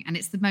uplifting. And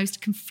it's the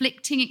most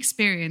conflicting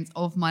experience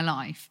of my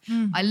life.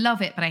 I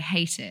love it, but I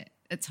hate it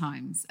at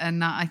times,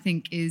 and that I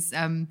think is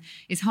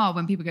hard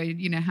when people go,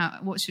 you know,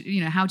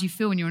 how do you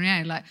feel when you're on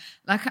air? Like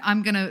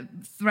I'm gonna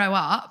throw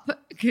up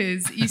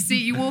because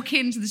you walk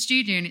into the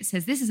studio and it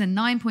says this is a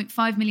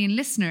 9.5 million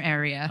listener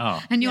area,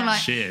 and you're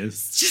like,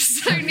 cheers.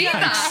 just don't need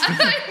that.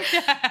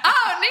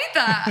 I don't need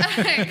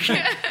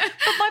that.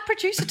 But my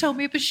producer told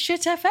me it was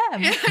shit FM. I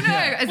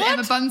know. As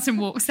Emma Bunton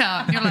walks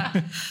out, and you're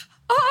like,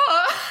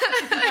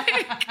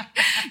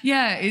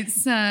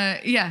 it's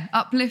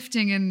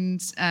uplifting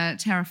and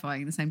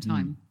terrifying at the same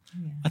time.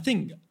 I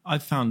think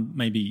I've found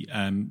maybe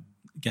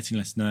getting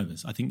less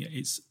nervous. I think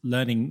it's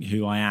learning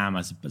who I am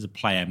as a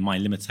player, my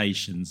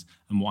limitations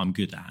and what I'm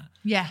good at.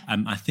 Yeah.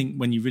 I think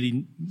when you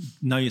really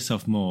know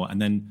yourself more,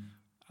 and then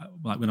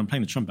like when I'm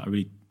playing the trumpet,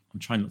 I'm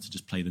trying not to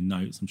just play the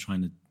notes. I'm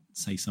trying to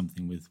say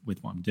something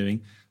with what I'm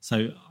doing.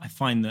 So I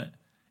find that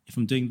if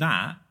I'm doing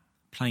that,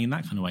 playing in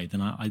that kind of way,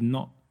 then I'm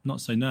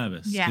not so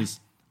nervous because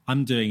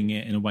I'm doing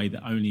it in a way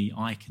that only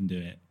I can do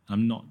it.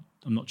 I'm not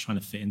trying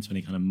to fit into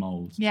any kind of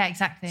mold. Yeah,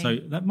 exactly. So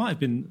that might have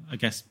been, I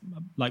guess,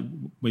 like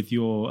with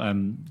your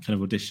kind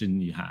of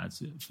audition you had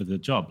for the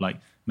job, like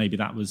maybe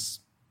that was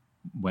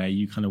where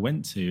you kind of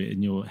went to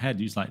in your head.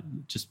 You was like,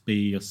 just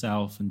be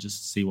yourself and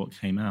just see what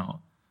came out.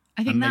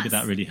 I think and maybe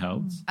that really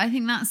helped. I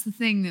think that's the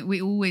thing that we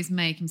always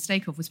make a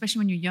mistake of, especially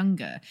when you're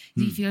younger.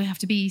 You feel you have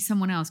to be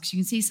someone else because you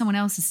can see someone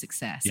else's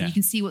success and you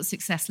can see what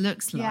success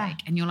looks like.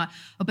 And you're like,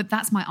 oh, but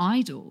that's my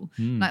idol.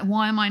 Like,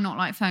 why am I not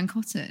like Fern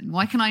Cotton?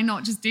 Why can I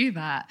not just do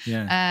that?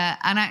 Yeah.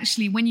 And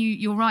actually, when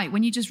you're right,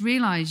 when you just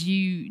realise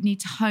you need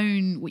to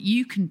hone what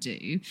you can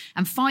do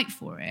and fight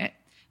for it,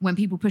 when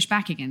people push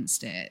back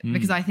against it,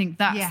 because I think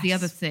that's the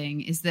other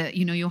thing is that,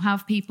 you know, you'll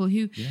have people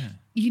who,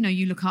 you know,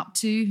 you look up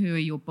to, who are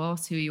your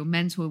boss, who are your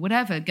mentor,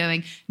 whatever,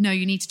 going, no,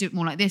 you need to do it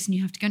more like this. And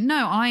you have to go,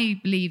 no, I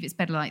believe it's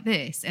better like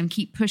this, and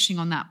keep pushing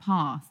on that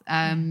path.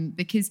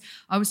 Because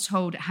I was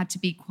told it had to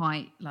be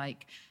quite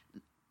like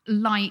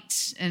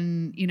light.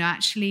 And, you know,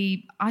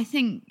 actually, I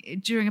think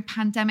during a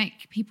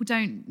pandemic, people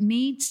don't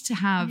need to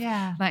have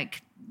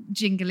like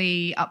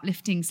jingly,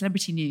 uplifting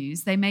celebrity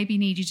news. They maybe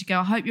need you to go,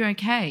 I hope you're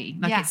okay.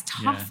 Like it's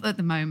tough at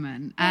the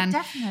moment. And,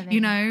 definitely.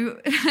 you know,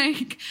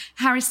 like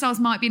Harry Styles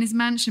might be in his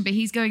mansion, but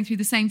he's going through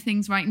the same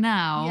things right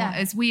now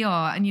as we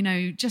are. And, you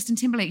know, Justin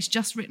Timberlake's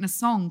just written a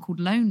song called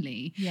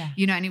Lonely,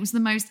 you know, and it was the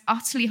most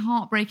utterly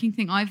heartbreaking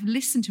thing I've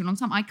listened to in a long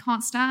time. I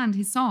can't stand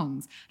his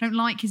songs. I don't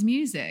like his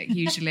music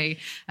usually,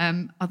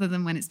 other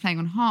than when it's playing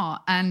on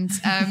Heart. And,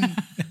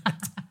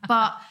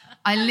 but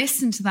I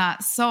listened to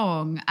that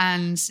song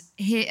and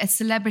hear a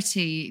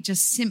celebrity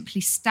just simply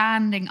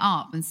standing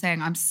up and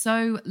saying, I'm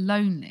so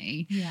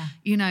lonely.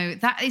 You know,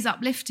 that is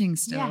uplifting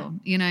still,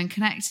 you know, and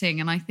connecting.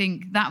 And I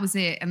think that was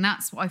it. And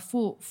that's what I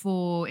fought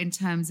for in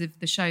terms of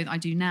the show that I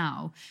do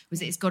now,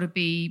 was it's got to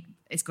be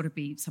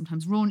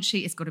sometimes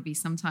raunchy. It's got to be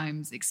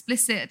sometimes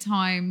explicit at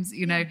times.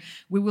 You know,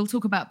 we will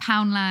talk about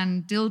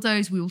Poundland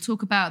dildos. We will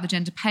talk about the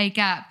gender pay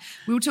gap.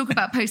 We will talk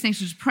about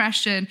postnatal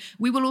depression.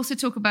 We will also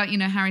talk about, you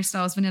know, Harry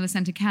Styles' vanilla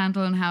scented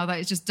candle and how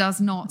that just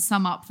does not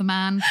sum up the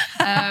man.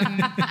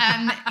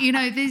 And, you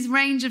know, there's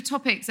range of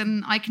topics,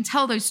 and I can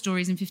tell those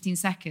stories in 15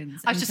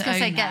 seconds. I was just going to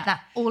say, get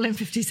that all in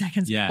 50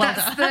 seconds. Yeah. Well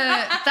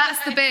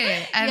That's the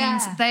bit.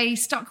 And they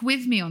stuck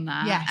with me on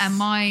that. Yes. And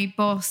my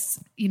boss,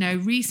 you know,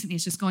 recently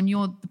has just gone,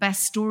 you're the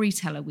best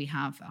storyteller we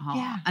have at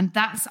Heart. And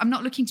I'm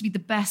not looking to be the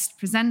best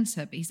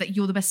presenter, but he's like,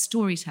 you're the best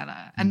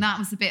storyteller. And that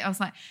was the bit I was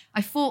like,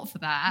 I fought for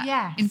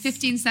that. In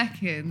 15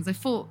 seconds. I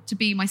fought to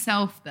be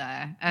myself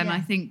there. And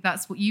I think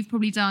that's what you've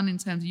probably done in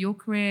terms of your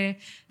career.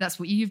 That's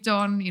what you've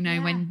done, you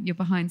know, when you're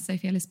behind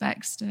Sophie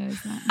Ellis-Bextor.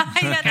 Is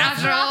that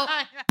casual?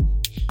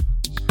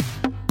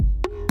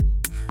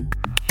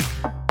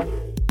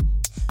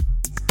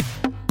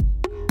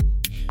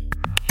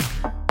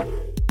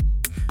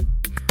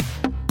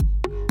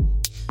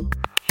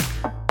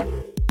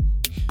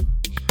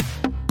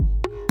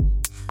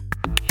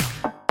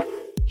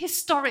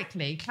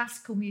 historically,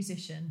 classical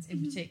musicians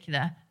in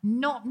particular,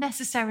 not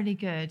necessarily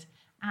good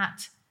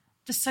at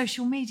the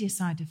social media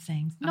side of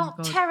things.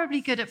 Not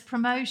terribly good at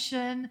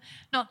promotion,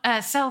 not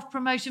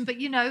self-promotion, but,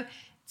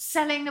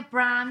 selling a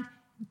brand,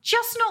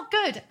 just not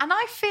good. And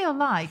I feel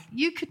like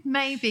you could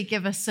maybe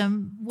give us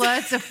some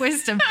words of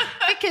wisdom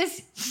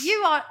because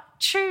you are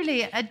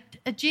truly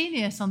a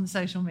genius on the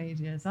social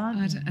medias,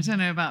 aren't you? I don't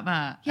know about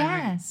that.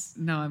 Yes.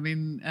 I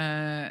mean,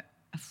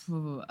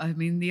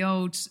 the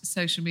old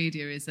social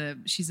media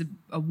she's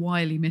a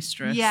wily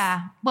mistress.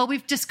 Yeah. Well,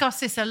 we've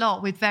discussed this a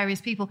lot with various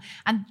people,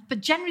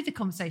 but generally the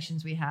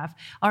conversations we have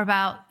are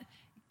about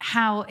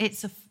how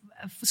it's a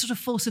sort of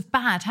force of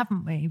bad,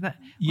 haven't we? But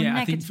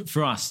I think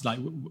for us, like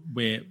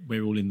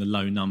we're all in the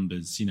low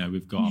numbers.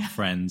 We've got our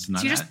friends, and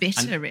so you're just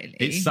bitter, really.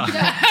 It's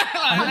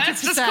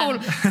let's just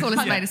call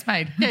a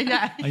spade.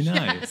 Yeah, I know.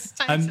 Yes,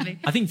 totally.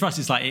 I think for us,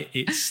 it's like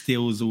it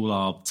steals all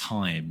our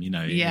time,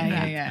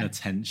 and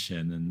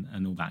attention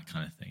and all that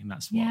kind of thing.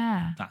 That's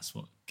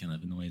what kind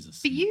of annoys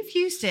us. But you've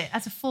used it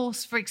as a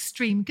force for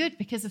extreme good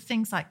because of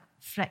things like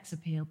flex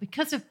appeal,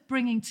 because of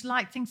bringing to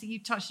light things that you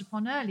touched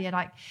upon earlier,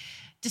 like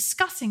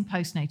discussing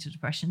postnatal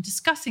depression,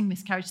 discussing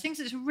miscarriage, things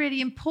that's really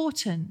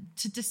important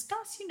to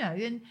discuss,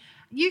 and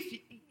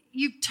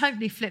you've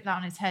totally flipped that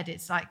on its head.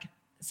 It's like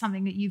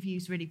something that you've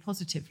used really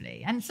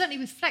positively. And certainly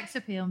with flex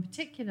appeal in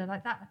particular,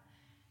 like that,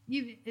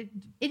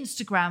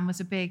 Instagram was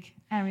a big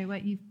area where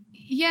you...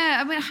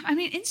 Yeah, I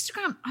mean,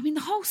 Instagram,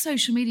 the whole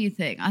social media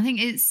thing, I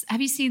think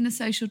have you seen The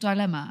Social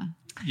Dilemma?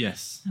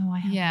 Yes. Oh, I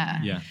have.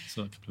 Yeah,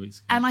 saw it a couple of weeks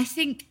ago. And I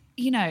think,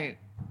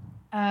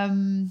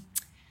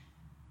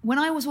 when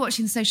I was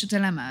watching The Social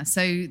Dilemma,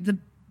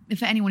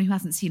 for anyone who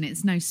hasn't seen it,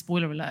 it's no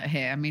spoiler alert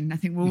here. I mean, I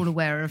think we're all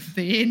aware of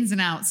the ins and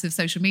outs of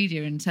social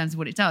media in terms of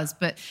what it does.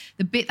 But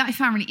the bit that I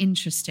found really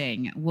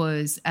interesting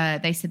was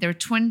they said there are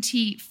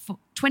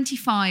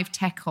 25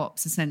 tech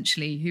ops,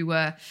 essentially, who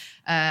were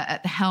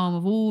at the helm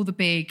of all the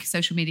big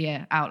social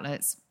media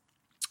outlets,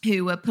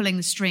 who were pulling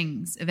the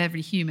strings of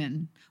every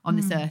human on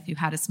this earth who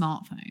had a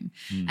smartphone.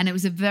 And it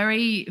was a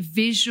very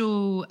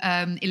visual,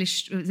 it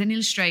was an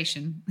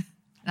illustration.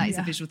 That is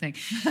a visual thing.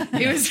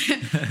 It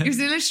was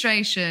an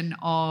illustration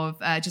of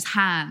just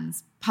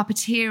hands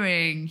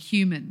puppeteering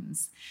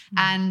humans.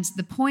 And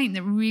the point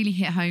that really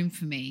hit home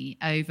for me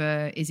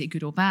over is it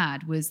good or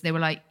bad was they were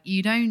like,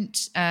 you don't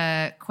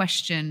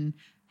question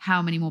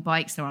how many more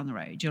bikes there are on the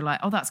road. You're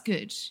like, oh, that's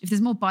good. If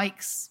there's more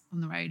bikes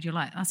on the road, you're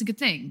like, that's a good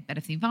thing.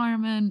 Better for the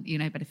environment,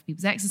 better for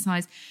people's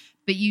exercise.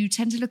 But you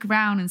tend to look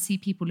around and see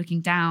people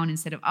looking down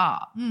instead of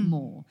up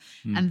more.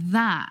 And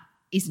that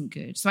isn't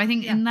good. So I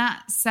think in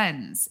that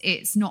sense,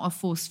 it's not a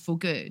force for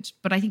good,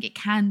 but I think it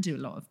can do a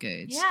lot of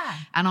good. Yeah.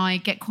 And I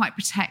get quite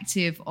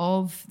protective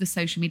of the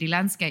social media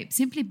landscape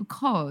simply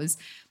because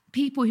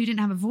people who didn't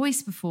have a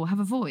voice before have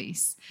a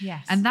voice.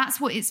 Yes. And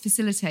that's what it's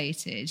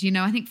facilitated.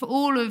 I think for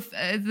all of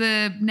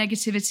the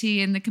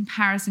negativity and the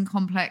comparison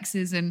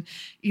complexes and,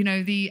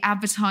 the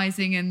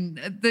advertising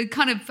and the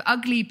kind of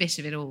ugly bit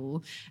of it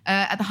all,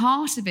 at the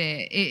heart of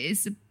it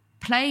is a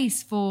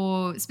place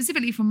for,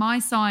 specifically from my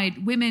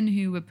side, women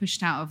who were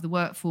pushed out of the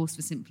workforce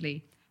for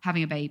simply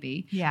having a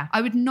baby. Yeah. I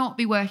would not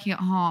be working at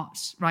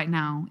Heart right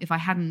now if I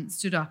hadn't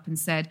stood up and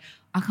said,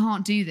 I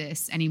can't do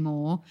this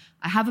anymore.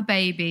 I have a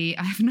baby.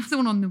 I have another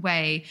one on the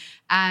way.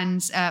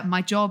 And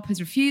my job has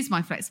refused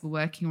my flexible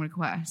working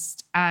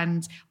request.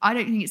 And I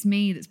don't think it's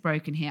me that's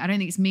broken here. I don't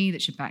think it's me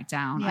that should back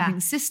down. I think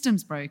the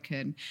system's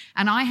broken.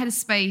 And I had a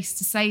space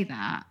to say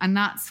that. And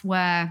that's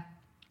where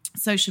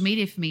social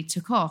media for me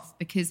took off,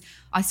 because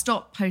I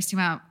stopped posting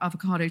about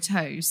avocado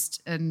toast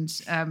and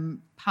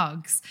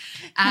pugs.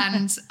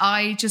 And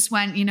I just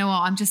went, you know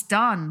what, I'm just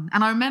done.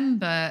 And I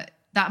remember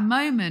that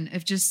moment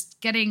of just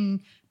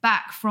getting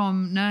back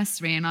from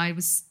nursery, and I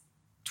was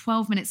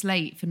 12 minutes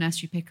late for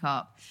nursery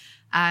pickup.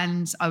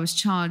 And I was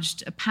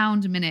charged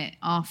 £1 a minute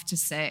after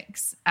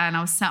 6. And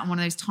I was sat on one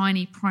of those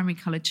tiny primary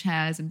coloured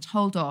chairs and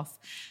told off.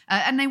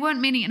 And they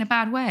weren't meaning it in a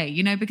bad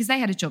way, because they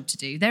had a job to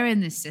do. They're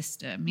in this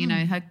system.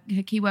 Her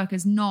key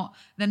workers, none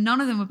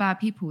of them were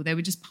bad people. They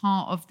were just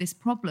part of this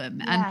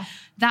problem. Yeah. And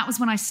that was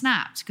when I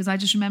snapped, because I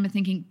just remember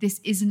thinking, this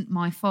isn't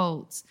my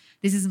fault.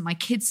 This isn't my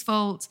kid's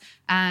fault.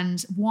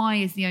 And why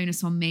is the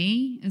onus on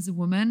me as a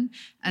woman?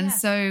 And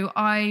so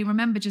I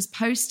remember just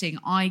posting,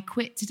 I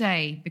quit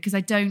today because I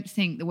don't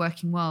think the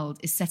working world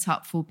is set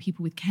up for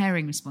people with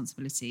caring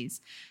responsibilities.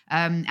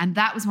 And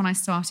that was when I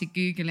started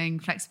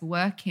Googling flexible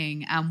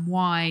working and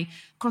why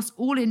across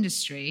all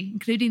industry,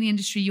 including the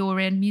industry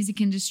you're in,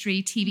 music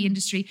industry, TV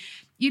industry,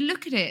 you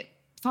look at it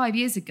 5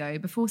 years ago,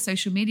 before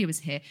social media was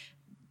here,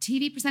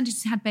 TV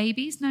presenters had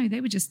babies. No,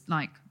 they were just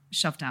like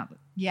shoved out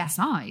the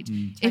side.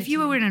 If you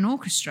were in an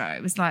orchestra,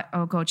 it was like,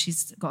 oh God,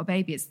 she's got a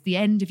baby. It's the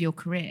end of your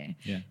career.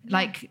 Yeah.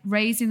 Like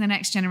raising the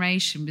next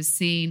generation was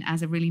seen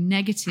as a really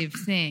negative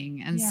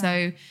thing. And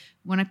so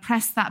when I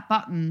pressed that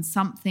button,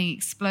 something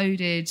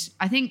exploded.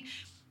 I think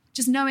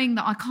just knowing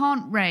that I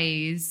can't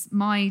raise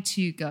my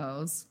 2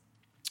 girls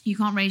you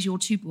can't raise your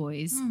 2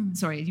 boys.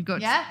 Sorry, you've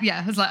got... Yeah?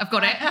 I was like, I've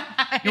got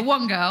it. You're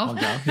one girl. One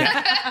girl,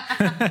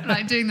 yeah.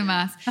 Like doing the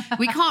math.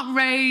 We can't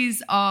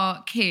raise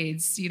our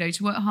kids, you know,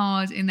 to work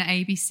hard in the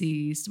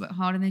ABCs, to work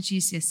hard in their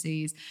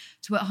GCSEs,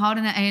 to work hard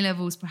in their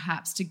A-levels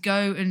perhaps, to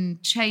go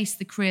and chase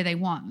the career they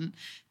want,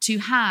 to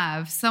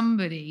have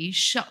somebody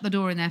shut the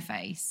door in their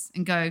face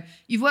and go,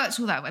 you've worked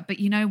all that way, but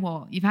you know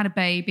what? You've had a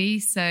baby,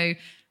 so...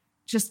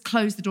 just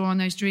close the door on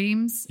those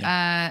dreams.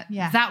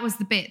 That was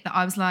the bit that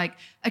I was like,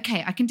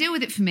 okay, I can deal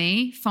with it for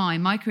me.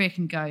 Fine, my career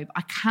can go, but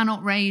I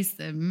cannot raise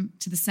them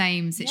to the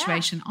same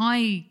situation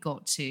I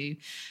got to.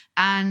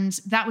 And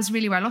that was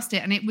really where I lost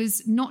it. And it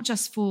was not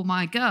just for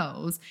my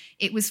girls.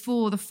 It was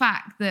for the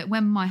fact that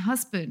when my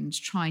husband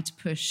tried to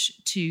push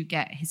to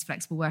get his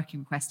flexible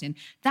working request in,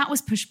 that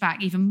was pushed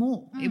back even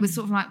more. It was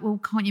sort of like, well,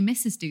 can't your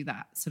missus do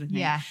that sort of thing?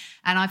 Yeah.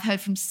 And I've heard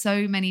from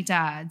so many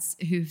dads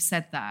who've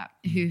said that,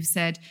 who've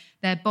said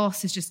their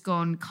boss has just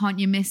gone, can't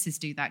your missus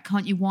do that?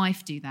 Can't your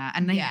wife do that?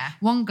 And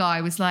one guy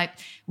was like,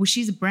 well,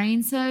 she's a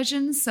brain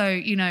surgeon. So,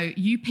 you know,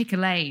 you pick a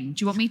lane.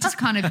 Do you want me to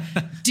kind of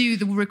do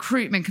the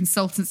recruitment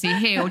consultancy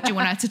here? Or do you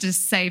want her to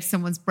just save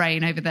someone's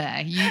brain over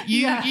there?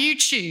 You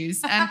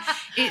choose. And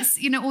it's,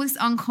 you know, all this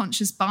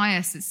unconscious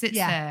bias that sits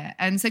there.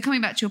 And so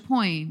coming back to your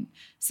point,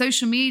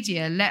 social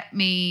media let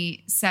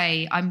me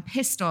say, I'm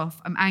pissed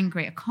off, I'm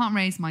angry, I can't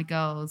raise my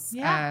girls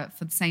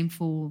for the same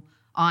fall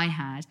I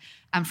had.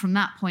 And from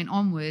that point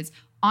onwards,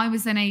 I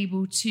was then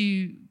able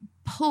to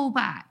pull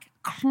back,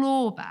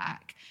 claw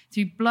back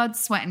through blood,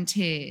 sweat and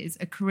tears,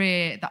 a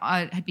career that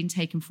had been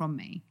taken from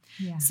me.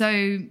 Yeah.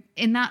 So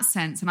in that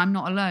sense, and I'm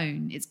not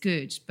alone, it's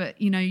good.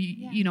 But, you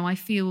know, I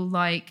feel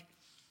like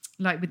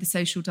with the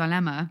social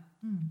dilemma,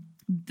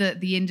 that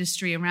the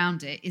industry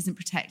around it isn't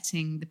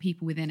protecting the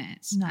people within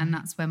it. No. And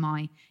that's where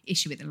my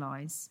issue with it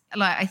lies.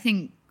 Like, I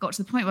think got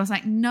to the point where I was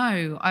like,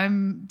 no,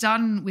 I'm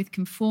done with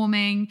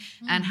conforming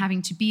and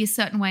having to be a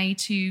certain way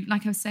to,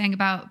 like I was saying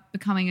about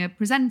becoming a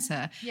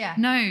presenter. Yeah.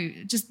 No,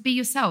 just be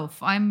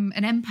yourself. I'm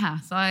an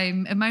empath.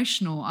 I'm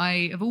emotional.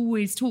 I have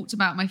always talked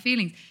about my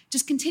feelings.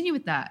 Just continue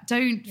with that.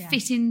 Don't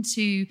fit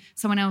into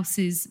someone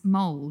else's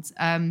mold.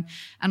 And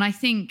I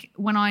think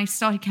when I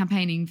started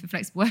campaigning for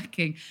flexible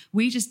working,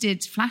 we just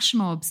did flash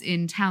mobs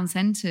in town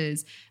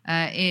centres,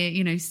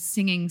 you know,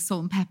 singing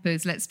Salt and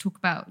Pepper's Let's Talk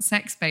About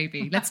Sex,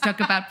 Baby. Let's talk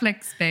about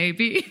flex,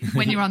 baby.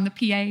 When you're on the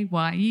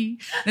PAYE.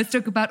 Let's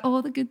talk about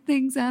all the good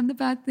things and the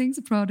bad things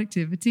of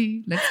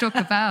productivity. Let's talk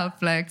about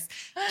flex.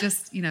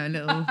 Just, you know, a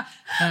little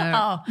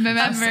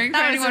remembering.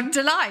 That was a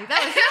delight.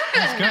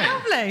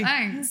 That was lovely.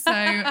 Thanks.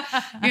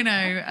 So, you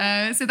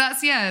know, so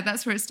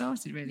that's where it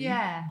started, really.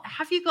 Yeah.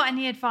 Have you got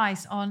any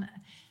advice on,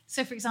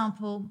 so for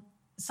example,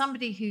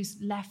 somebody who's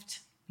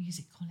left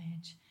music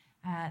college,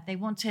 they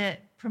want to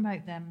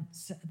promote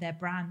their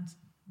brand,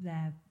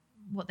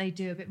 what they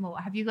do a bit more.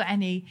 Have you got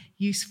any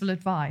useful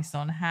advice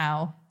on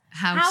how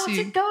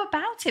to go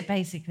about it,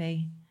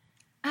 basically?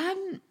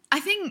 I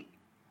think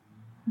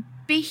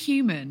be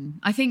human.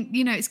 I think,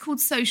 you know, it's called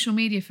social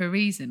media for a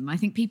reason. I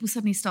think people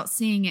suddenly start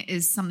seeing it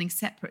as something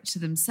separate to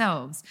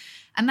themselves.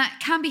 And that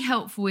can be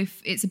helpful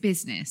if it's a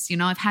business. You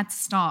know, I've had to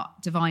start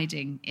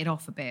dividing it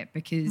off a bit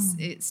because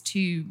it's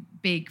too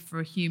big for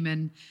a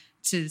human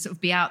to sort of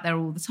be out there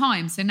all the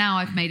time. So now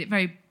I've made it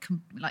very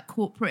like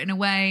corporate in a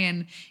way,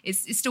 and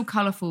it's still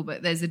colourful,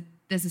 but there's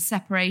a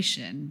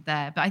separation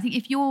there. But I think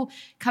if you're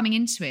coming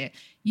into it,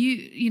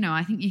 you know,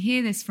 I think you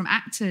hear this from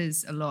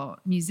actors a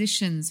lot,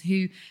 musicians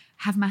who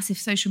have massive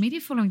social media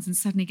followings and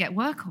suddenly get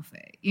work off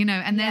it, you know,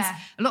 and there's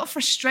a lot of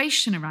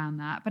frustration around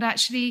that. But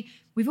actually,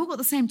 we've all got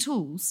the same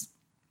tools.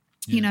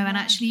 You know, and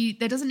actually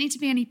there doesn't need to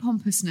be any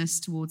pompousness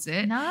towards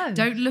it. No.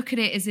 Don't look at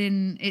it as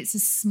in it's a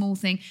small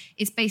thing.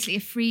 It's basically a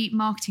free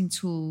marketing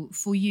tool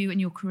for you and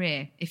your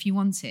career if you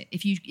want it,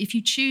 if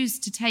you choose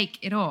to take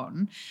it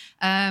on.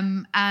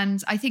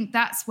 And I think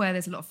that's where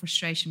there's a lot of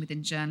frustration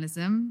within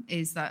journalism,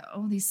 is that,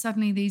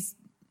 these,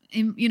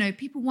 you know,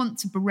 people want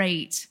to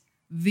berate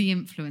the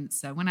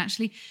influencer when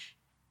actually...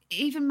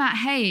 Even Matt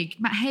Haig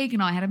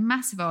and I had a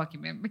massive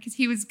argument because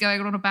he was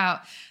going on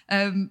about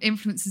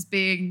influencers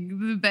being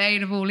the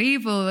bane of all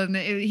evil and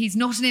he's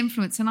not an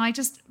influencer. And I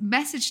just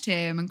messaged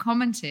him and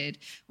commented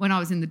when I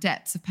was in the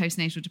depths of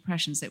postnatal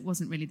depression, so it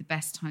wasn't really the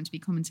best time to be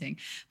commenting.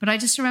 But I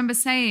just remember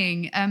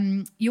saying,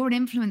 you're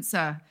an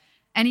influencer.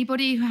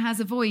 Anybody who has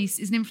a voice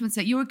is an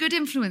influencer. You're a good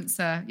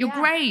influencer. You're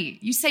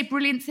great. You say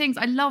brilliant things.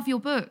 I love your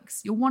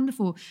books. You're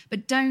wonderful.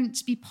 But don't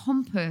be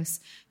pompous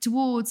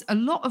towards a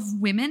lot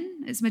of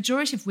women. It's a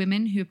majority of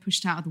women who are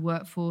pushed out of the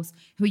workforce,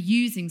 who are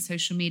using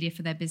social media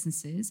for their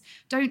businesses.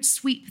 Don't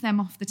sweep them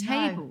off the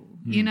table.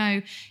 No. You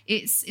know,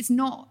 it's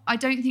not, I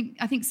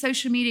think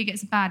social media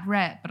gets a bad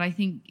rep, but I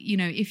think, you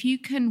know, if you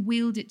can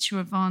wield it to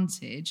your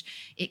advantage,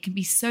 it can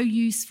be so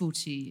useful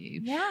to you.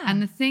 Yeah. And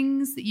the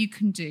things that you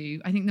can do,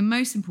 I think the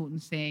most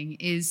important thing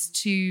is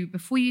to,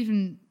 before you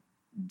even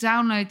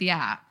download the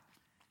app,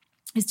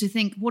 is to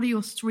think, what are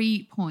your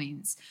 3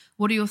 points?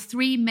 What are your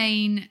 3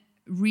 main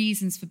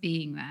reasons for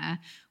being there?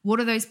 What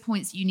are those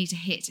points that you need to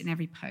hit in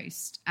every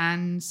post?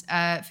 And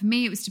for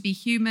me, it was to be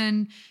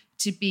human,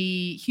 to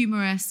be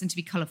humorous and to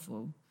be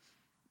colourful.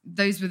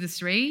 Those were the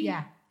three.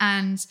 Yeah.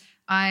 And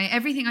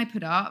everything I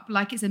put up,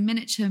 like it's a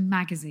miniature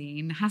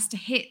magazine, has to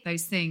hit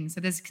those things.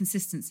 So there's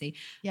consistency.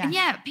 Yeah. And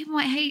yeah, people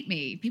might hate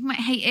me. People might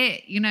hate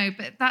it,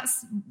 but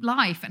that's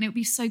life. And it would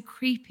be so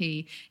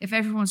creepy if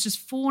everyone's just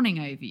fawning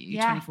over you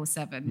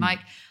 24/7. Like,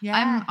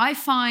 I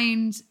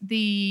find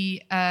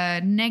the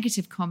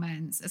negative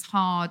comments as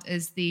hard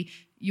as the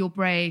you're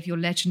brave, you're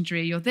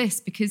legendary, you're this,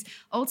 because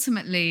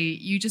ultimately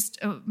you just,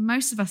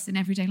 most of us in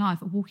everyday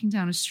life are walking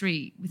down a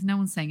street with no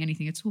one saying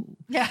anything at all.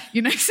 Yeah.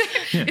 So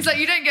it's like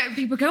you don't get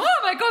people go, oh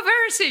my God,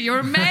 Verity, you're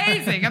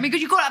amazing. I mean,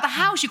 because you got out of the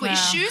house, you got your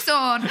shoes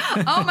on.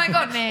 Oh my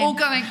God. Or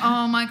going,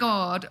 oh my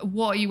God,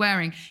 what are you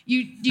wearing?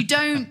 You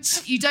don't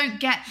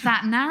get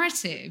that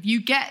narrative.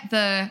 You get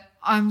the,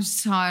 I'm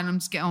just tired, I'm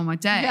just getting on my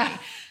day. Yeah.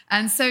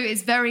 And so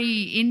it's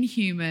very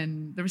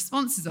inhuman, the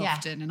responses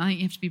often, and I think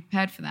you have to be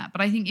prepared for that. But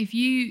I think if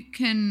you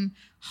can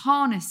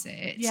harness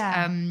it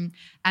and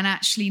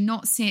actually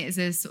not see it as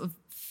a sort of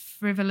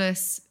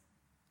frivolous,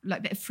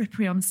 like bit of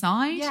frippery on the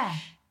side,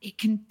 it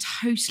can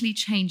totally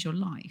change your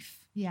life.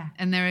 Yeah.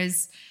 And there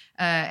is,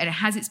 and it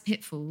has its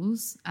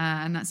pitfalls,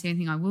 and that's the only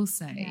thing I will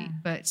say. Yeah.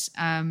 But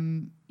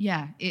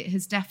it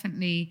has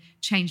definitely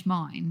changed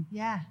mine.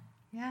 Yeah,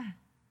 yeah.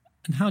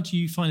 And how do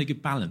you find a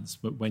good balance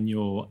when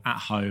you're at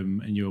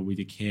home and you're with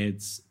your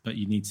kids, but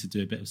you need to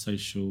do a bit of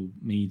social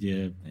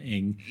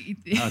media-ing?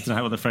 I don't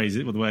know what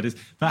the word is.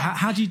 But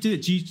how do you do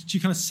it? Do you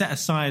kind of set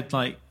aside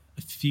like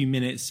a few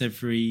minutes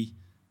every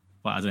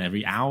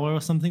hour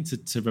or something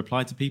to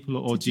reply to people?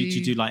 Or do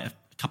you do like a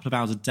couple of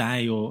hours a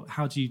day? Or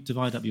how do you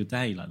divide up your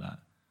day like that?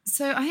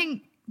 So I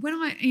think when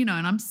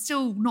and I'm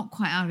still not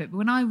quite out of it, but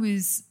when I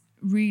was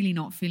really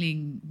not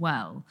feeling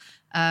well,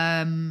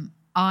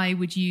 I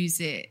would use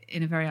it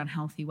in a very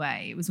unhealthy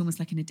way. It was almost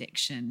like an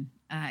addiction.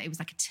 It was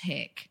like a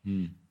tick.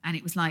 And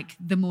it was like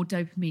the more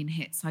dopamine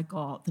hits I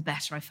got, the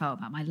better I felt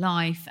about my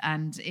life.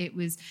 And it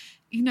was,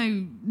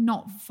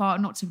 not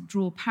to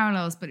draw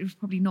parallels, but it was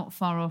probably not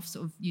far off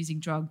sort of using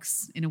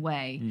drugs in a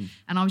way.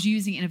 And I was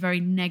using it in a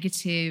very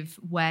negative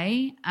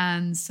way.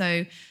 And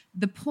so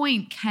the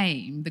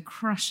the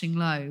crushing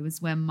low was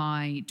when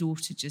my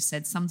daughter just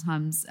said,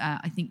 sometimes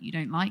I think you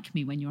don't like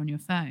me when you're on your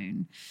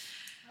phone.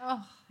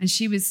 Oh. And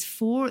she was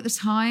 4 at the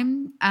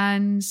time,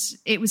 and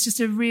it was just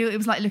it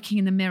was like looking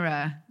in the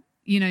mirror,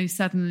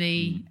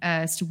 suddenly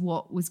as to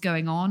what was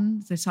going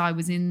on, that I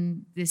was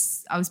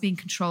being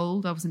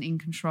controlled, I wasn't in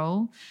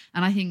control.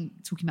 And I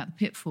think talking about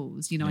the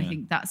pitfalls, I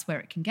think that's where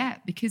it can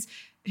get, because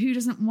who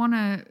doesn't want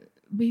to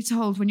be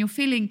told when you're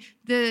feeling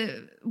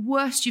the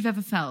worst you've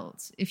ever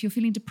felt, if you're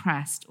feeling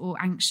depressed or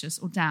anxious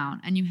or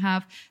down, and you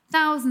have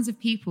thousands of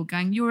people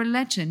going, you're a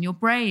legend, you're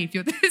brave,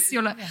 you're this,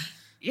 you're like...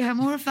 Yeah,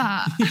 more of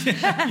that. More of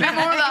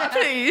that,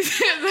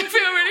 please. I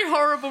feel really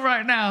horrible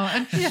right now.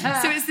 And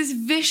so it's this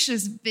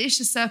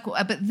vicious circle.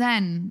 But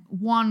then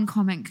one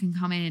comment can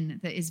come in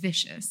that is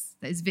vicious,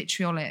 that is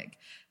vitriolic,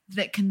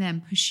 that can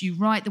then push you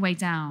right the way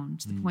down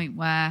to the point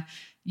where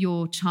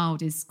your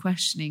child is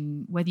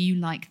questioning whether you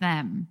like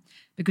them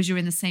because you're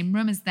in the same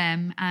room as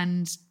them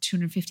and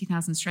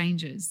 250,000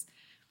 strangers.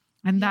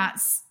 And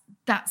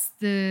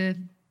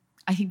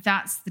I think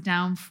that's the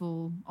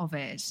downfall of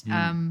it.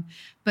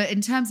 But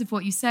in terms of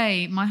what you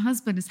say, my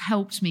husband has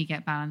helped me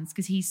get balance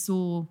because he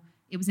saw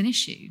it was an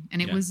issue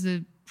and it was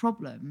a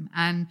problem.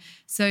 And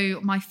so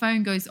my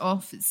phone goes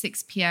off at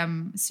 6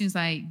 p.m. as soon as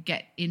I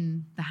get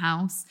in the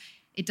house.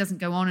 It doesn't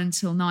go on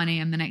until 9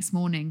 a.m. the next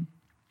morning.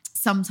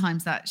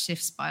 Sometimes that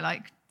shifts by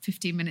like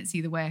 15 minutes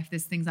either way if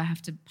there's things I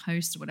have to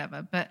post or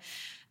whatever.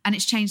 And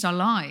it's changed our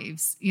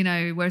lives,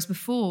 whereas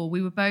before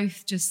we were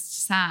both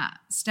just sat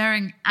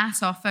staring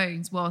at our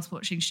phones whilst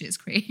watching Schitt's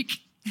Creek.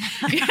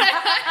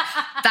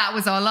 That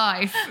was our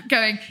life,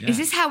 going, is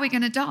this how we're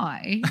going to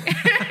die?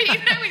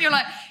 When you're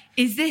like,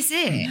 is this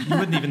it? You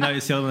wouldn't even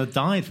notice the other one had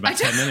died for about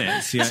 10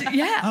 minutes.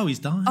 Yeah. Oh, he's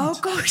died. Oh,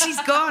 gosh,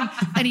 he's gone.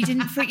 And he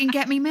didn't freaking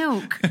get me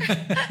milk.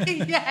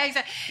 Yeah,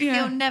 exactly.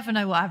 Yeah. You'll never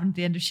know what happened at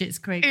the end of Schitt's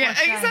Creek. Yeah,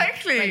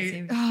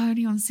 exactly. Oh,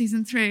 only on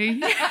season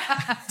 3.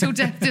 Till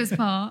death do us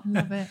part.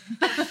 Love it.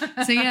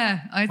 So,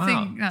 yeah, I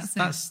think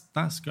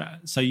that's great.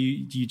 So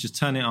you just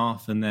turn it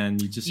off and then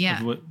you just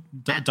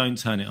don't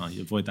turn it on.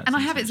 You avoid that. And I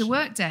have it as a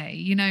work day.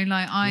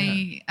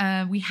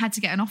 We had to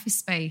get an office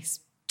space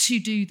to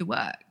do the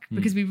work.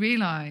 Because we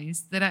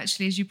realised that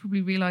actually, as you probably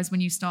realise when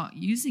you start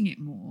using it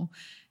more,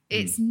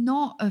 it's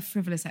not a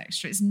frivolous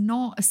extra. It's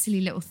not a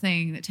silly little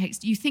thing that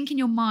takes... You think in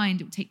your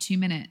mind it would take 2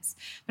 minutes.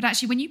 But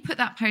actually, when you put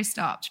that post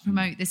up to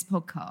promote this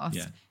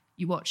podcast,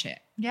 you watch it.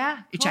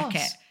 Yeah, you check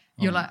it.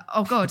 You're like,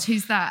 oh, God,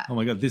 who's that? Oh,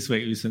 my God, this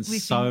week we spent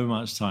so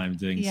much time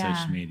doing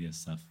social media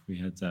stuff. We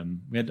had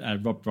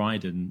Rob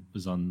Brydon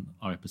was on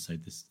our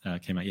episode. This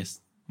came out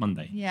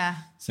Monday. Yeah.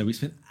 So we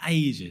spent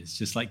ages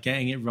just like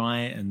getting it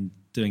right and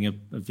doing a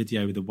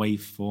video with a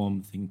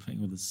waveform thing,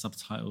 putting all the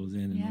subtitles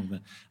in and all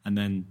that, and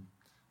then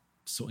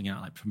sorting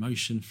out like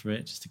promotion for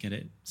it just to get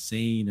it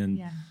seen.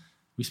 And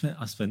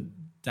I spent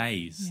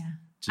days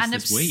and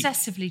this week.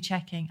 obsessively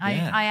checking.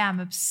 Yeah. I am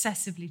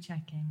obsessively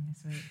checking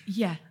this week.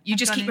 Yeah, you I've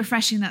just gone keep in-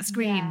 refreshing that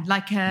screen Yeah.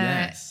 like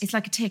it's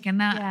like a tick, and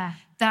that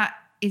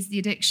is the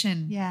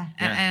addiction. Yeah.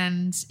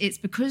 And it's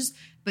because,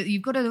 but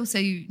you've got to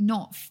also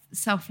not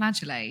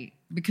self-flagellate,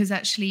 because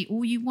actually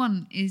all you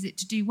want is it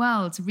to do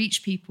well, to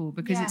reach people,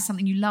 because Yeah. it's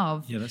something you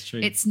love. Yeah, that's true.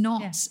 It's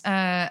not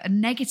a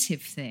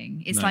negative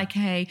thing. It's like,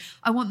 hey,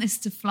 I want this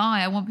to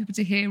fly. I want people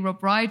to hear Rob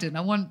Brydon. I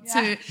want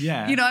to,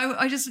 Yeah. you know,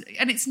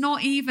 and it's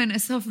not even a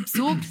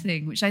self-absorbed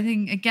thing, which I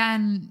think,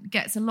 again,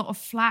 gets a lot of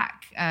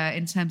flack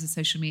in terms of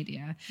social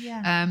media.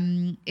 Yeah.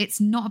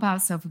 It's not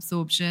about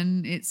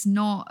self-absorption. It's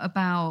not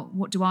about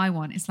what do I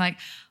want. It's like,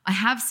 I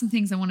have some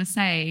things I want to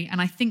say,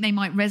 and I think they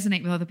might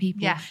resonate with other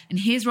people. Yeah. And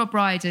here's Rob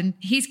Brydon.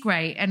 He's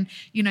great. And,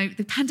 you know,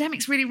 the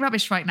pandemic's really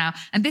rubbish right now.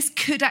 And this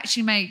could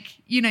actually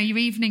make, you know, your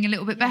evening a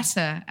little bit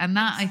better. And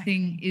that, I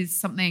think, is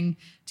something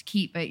to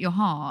keep at your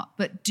heart.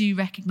 But do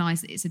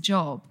recognise that it's a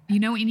job. You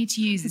know what you need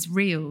to use is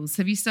Reels.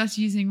 Have you started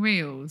using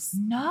Reels?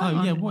 No.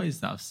 Oh, yeah. What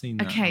is that? I've seen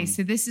that. Okay,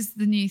 so this is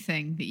the new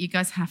thing that you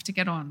guys have to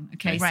get on.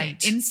 Okay, Right.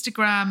 so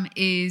Instagram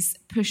is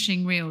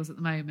pushing Reels at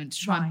the moment to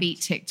try and Right. beat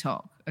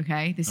TikTok.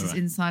 Okay, this is All right.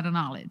 insider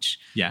knowledge.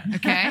 Yeah.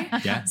 Okay.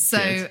 Yeah, So,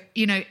 good.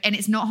 you know, and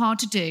it's not hard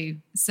to do.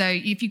 So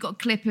if you've got a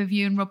clip of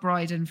you and Rob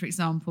Brydon, for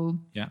example,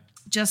 Yeah.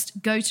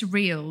 just go to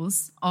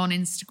Reels on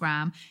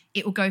Instagram.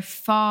 It will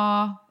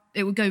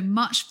go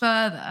much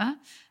further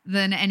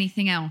than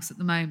anything else at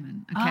the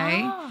moment.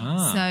 Okay.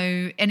 Ah.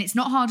 So, and it's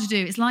not hard to do.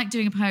 It's like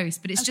doing a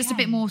post, but it's just a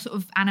Okay. bit more sort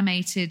of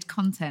animated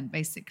content,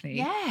 basically.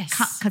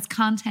 Yes. Because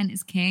content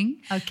is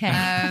king. Okay.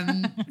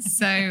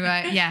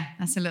 Yeah,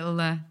 that's a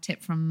little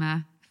tip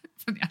from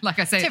like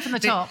I say, Tip from the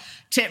top.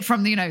 Tip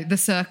from the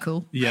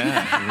circle.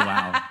 Yeah.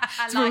 Wow.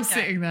 We're all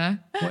sitting there.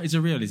 What is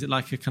a reel? Is it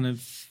like a kind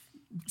of...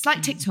 It's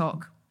like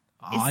TikTok.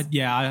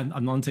 I'm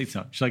not on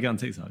TikTok. Should I get on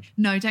TikTok?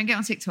 No, don't get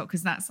on TikTok,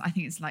 because I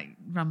think it's like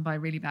run by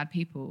really bad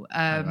people.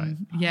 right.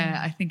 Yeah,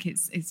 I think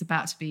it's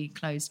about to be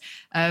closed.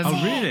 Oh,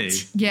 really?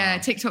 Yeah,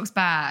 Wow. TikTok's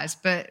bad,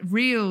 but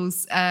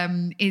Reels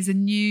is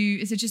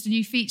just a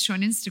new feature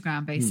on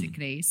Instagram,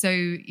 basically. So,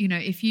 you know,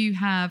 if you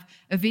have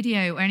a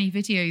video or any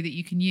video that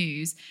you can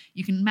use,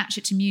 you can match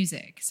it to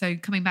music. So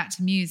coming back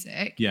to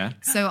music. Yeah.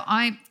 So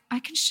I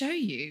can show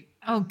you.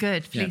 Oh,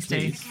 good. Yeah, Please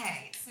please.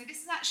 Okay, so this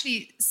is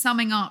actually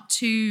summing up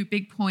 2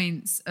 big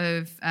points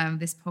of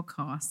this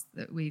podcast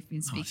that we've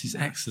been speaking This is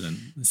about. excellent.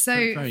 This is So,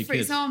 very for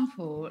good.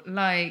 example,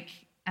 like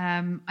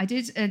I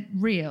did a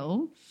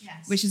reel,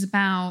 Yes. which is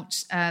about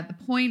the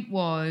point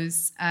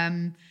was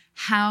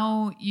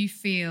how you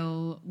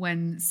feel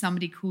when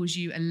somebody calls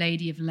you a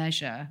lady of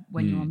leisure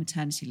when you're on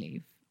maternity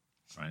leave.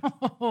 Right.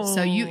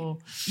 So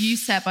you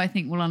Seb, I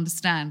think will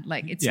understand.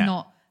 Like it's Yeah.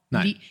 not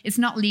No. it's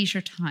not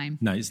leisure time.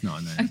 No, it's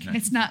not. No, Okay, no.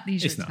 it's not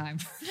leisure It's not. time.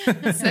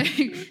 So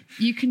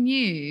you can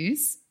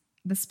use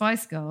the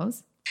Spice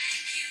Girls.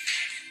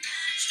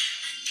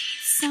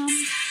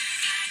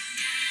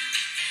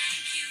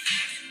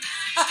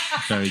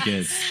 Very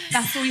good.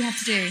 That's all you have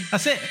to do.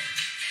 That's it.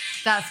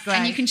 That's great.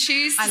 And you can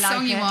choose the I like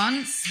song you it.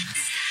 want.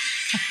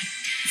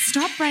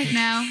 Stop right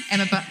now,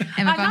 Emma I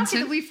like it Bunton.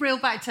 that we've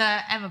reeled back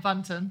to Emma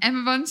Bunton.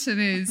 Emma Bunton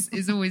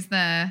is always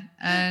there,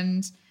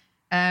 and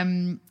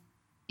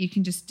you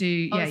can just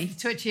do Oh, it's the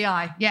twitchy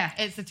eye. Yeah.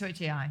 It's the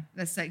twitchy eye.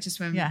 That's like just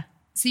when Yeah.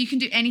 So you can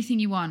do anything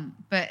you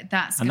want, but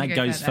that's And gonna that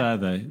go goes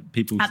further.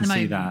 People At can the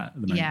see moment, that at the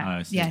moment. yeah, Oh,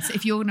 I see. yeah. So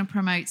if you're going to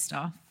promote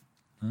stuff,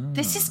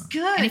 This is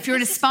good. and if you're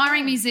an This is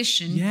aspiring good.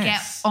 musician,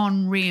 Yes. get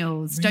on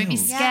Reels. Don't be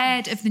Reels.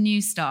 scared of the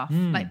new stuff.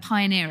 Like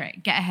pioneer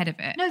it. Get ahead of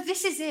it. No,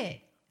 this is it.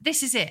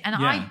 This is it. And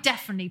Yeah. I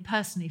definitely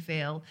personally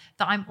feel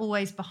that I'm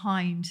always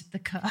behind the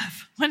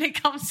curve when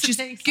it comes to Just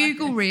things like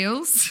Google this.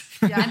 Reels,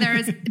 Yeah. and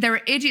there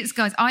are idiots,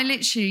 guys. I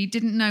literally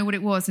didn't know what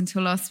it was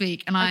until last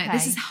week, and Okay.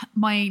 this is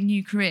my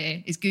new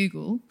career is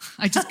Google.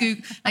 I just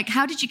Google like,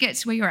 how did you get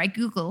to where you are? I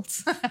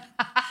Googled.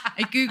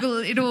 I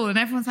Googled it all, and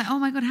everyone's like, "Oh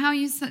my god, how are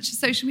you such a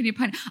social media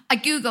pioneer?" I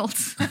Googled,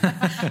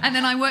 and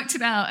then I worked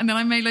it out, and then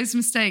I made loads of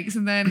mistakes,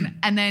 and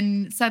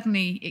then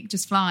suddenly it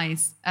just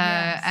flies.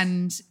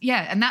 Yes.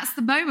 And that's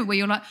the moment where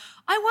you're like,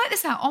 I worked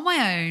this out on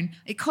my own.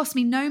 It cost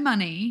me no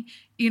money,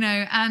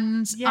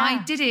 and Yeah.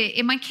 I did it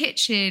in my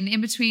kitchen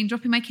in between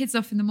dropping my kids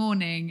off in the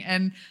morning,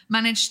 and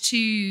managed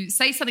to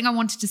say something I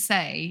wanted to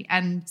say,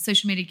 and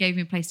social media gave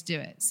me a place to do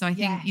it. So I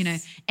think,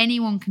 Yes.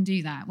 anyone can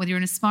do that, whether you're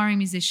an aspiring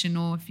musician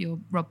or if you're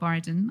Rob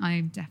Brydon.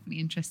 I'm definitely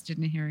interested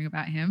in hearing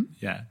about him.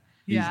 Yeah.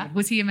 Yeah.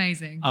 Was he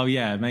amazing? Oh,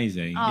 yeah.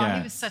 Amazing. Oh, yeah.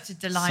 he was such a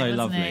delight, So wasn't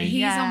lovely. he? He's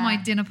Yeah. on my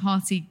dinner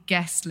party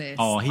guest list.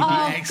 Oh, he'd be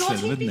excellent, God,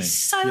 he'd wouldn't be he?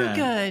 so Yeah.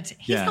 good.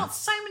 He's Yeah. got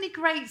so many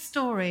great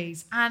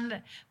stories,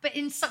 but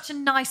in such a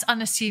nice,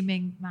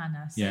 unassuming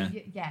manner. So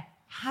Yeah.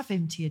 have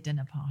him to your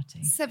dinner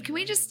party. Seb, can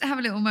we just have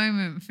a little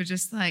moment for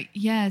just like,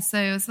 so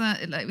I was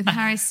like with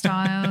Harry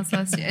Styles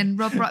last year and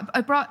Rob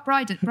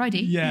Brydon.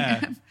 Yeah.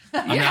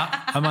 I mean,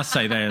 I must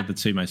say they are the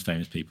 2 most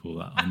famous people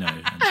that I know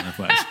and I've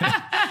worked with.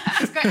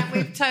 That's great. And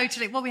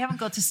we've we haven't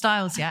got to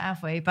Styles yet,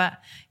 have we? But,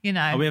 you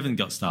know. Oh, we haven't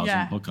got Styles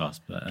Yeah. on the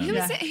podcast, but Who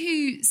is it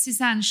who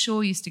Suzanne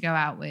Shaw used to go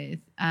out with?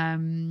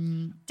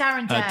 Darren Day.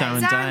 Darren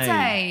Darren Day.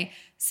 Day.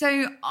 So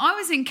I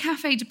was in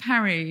Café de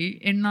Paris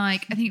in I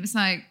think it was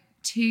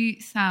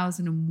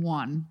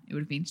 2001. It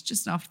would have been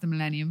just after the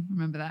millennium.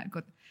 Remember that?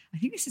 God, I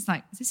think this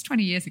is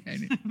 20 years ago?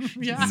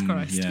 Jesus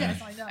Christ. Yeah.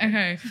 Yes, I know.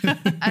 Okay.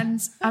 And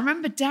I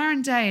remember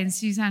Darren Day and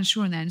Suzanne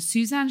Shaw in there. And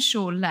Suzanne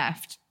Shaw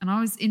left, and I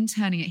was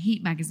interning at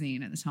Heat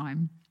magazine at the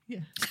time.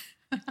 Yeah.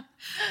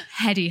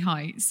 Heady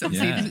heights.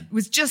 Obviously, Yeah.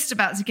 was just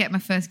about to get my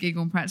first gig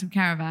on Practical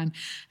Caravan.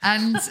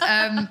 And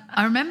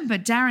I remember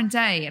Darren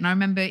Day, and I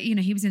remember,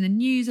 he was in the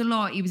news a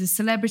lot. He was a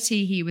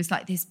celebrity. He was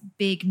like this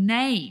big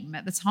name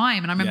at the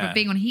time. And I remember Yeah.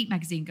 being on Heat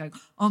magazine going,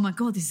 oh my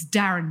God, this is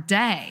Darren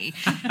Day.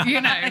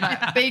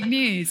 Like big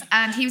news.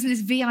 And he was in this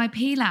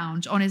VIP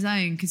lounge on his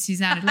own because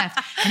Suzanne had left.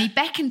 And he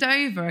beckoned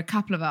over a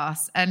couple of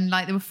us. And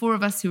there were 4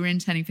 of us who were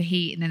interning for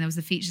Heat. And then there was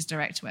the features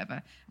director, whatever.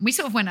 And we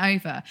sort of went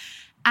over.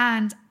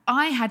 And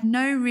I had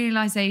no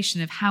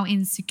realization of how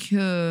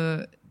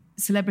insecure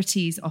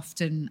celebrities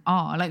often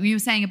are. Like we were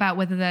saying about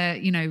whether they're,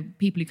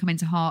 people who come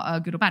into Heart are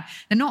good or bad.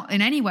 They're not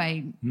in any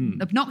way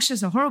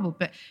obnoxious or horrible,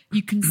 but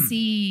you can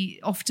see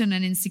often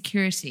an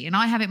insecurity. And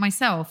I have it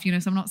myself, so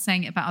I'm not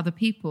saying it about other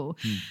people.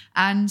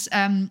 And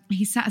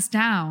he sat us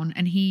down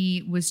and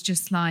he was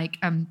just like,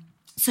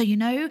 so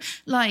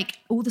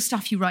all the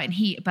stuff you write in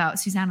Heat about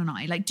Suzanne and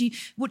I, do you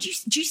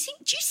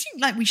think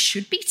like we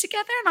should be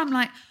together? And I'm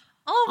like,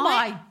 Oh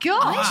my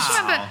God.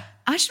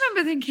 I just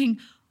remember thinking,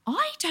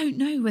 I don't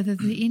know whether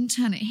the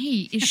intern at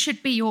Heat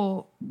should be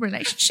your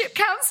relationship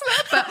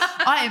counsellor, but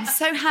I am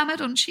so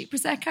hammered on cheap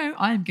Prosecco,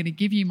 I am going to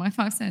give you my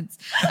 5 cents.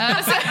 So I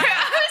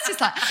was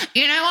just like,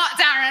 you know what,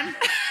 Darren?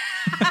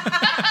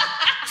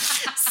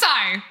 So,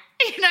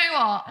 you know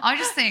what? I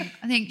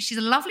think she's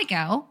a lovely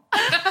girl.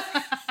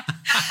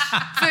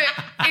 But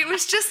it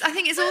was just, I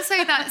think it's also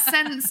that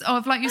sense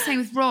of, like you're saying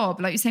with Rob,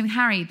 like you're saying with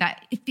Harry,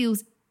 that it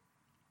feels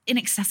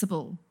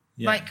inaccessible.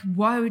 Yeah. Like,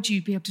 why would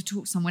you be able to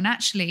talk to someone?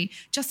 Actually,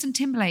 Justin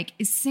Timberlake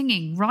is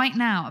singing right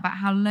now about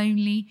how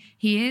lonely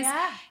he is.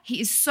 Yeah.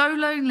 He is so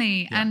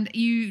lonely. Yeah. And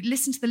you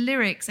listen to the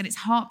lyrics and it's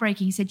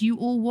heartbreaking. He said, you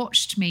all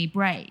watched me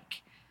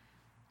break.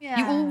 Yeah.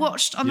 You all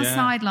watched on the Yeah.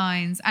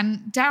 sidelines.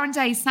 And Darren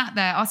Day sat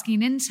there asking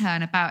an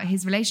intern about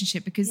his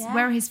relationship because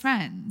where are his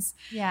friends?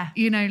 Yeah.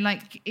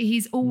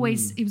 He's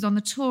always, he was on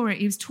the tour,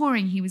 he was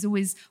touring, he was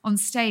always on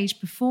stage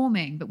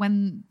performing. But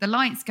when the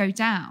lights go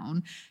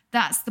down,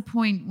 that's the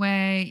point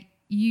where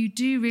you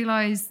do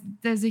realise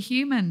there's a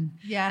human.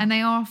 Yeah. And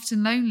they are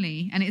often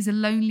lonely. And it is a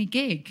lonely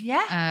gig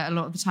a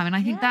lot of the time. And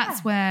I think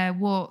that's where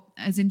what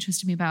has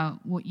interested me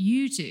about what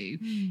you do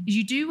is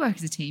you do work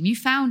as a team. You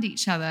found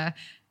each other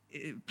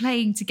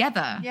playing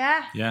together.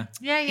 Yeah. Yeah.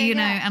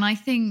 And I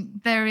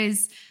think there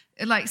is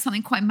like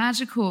something quite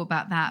magical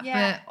about that.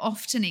 Yeah. But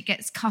often it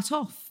gets cut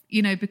off,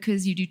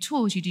 because you do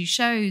tours, you do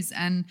shows,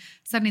 and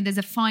suddenly there's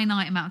a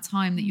finite amount of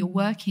time that you're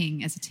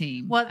working as a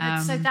team. Well,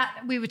 so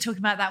that we were talking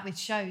about that with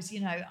shows, I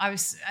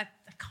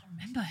can't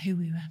remember who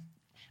we were.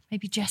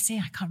 Maybe Jessie,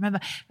 I can't remember.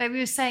 But we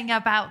were saying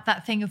about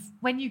that thing of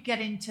when you get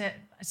into,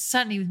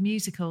 certainly with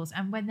musicals,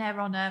 and when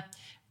they're on a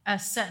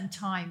certain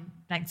time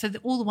length. So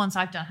all the ones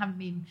I've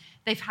done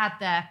they've had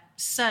their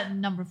certain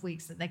number of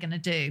weeks that they're going to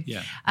do.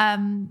 Yeah.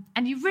 And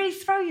you really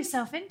throw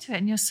yourself into it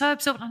and you're so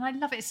absorbed. And I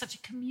love it. It's such a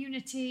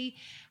community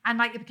and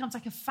it becomes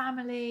like a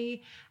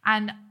family.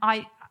 And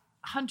I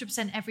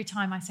 100% every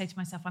time I say to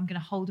myself, I'm going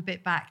to hold a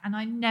bit back. And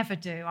I never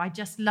do. I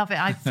just love it.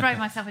 I throw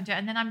myself into it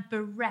and then I'm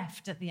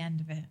bereft at the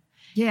end of it.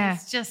 Yeah.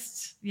 It's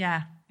just,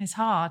 it's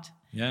hard.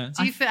 Yeah.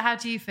 How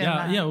do you feel? Yeah,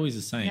 about it? yeah, always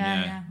the same.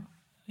 Yeah.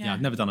 Yeah,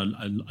 I've never done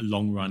a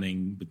long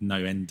running with no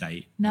end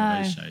date.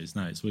 No. Those shows.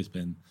 No, it's always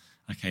been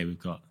okay. We've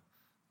got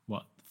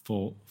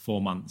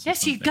 4 months. or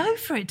Yes, you something. go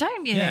for it,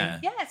 don't you? Yeah.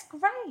 Yeah, it's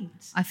great.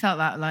 I felt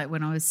that like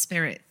when I was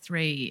Spirit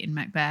 3 in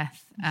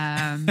Macbeth.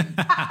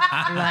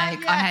 I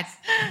had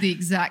the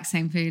exact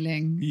same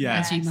feeling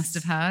as you must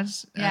have had.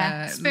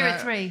 Yeah, Spirit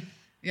 3.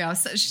 Yeah, I was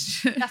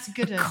such That's a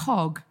good a one.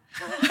 cog.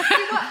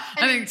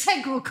 An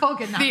integral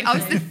cog in that. I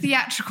was the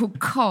theatrical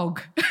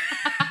cog.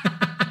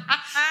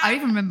 I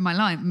even remember my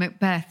line,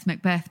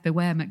 Macbeth,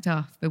 beware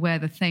Macduff, beware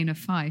the Thane of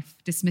Fife,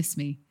 dismiss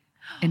me,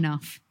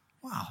 enough.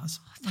 Wow,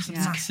 that's a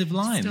massive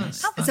line.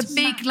 It's a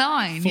big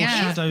line,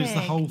 Foreshadows the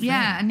whole thing.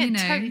 Yeah, and It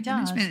totally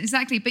does.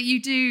 exactly. But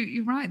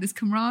you're right, there's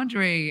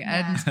camaraderie.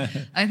 And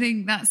I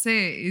think that's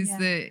it, is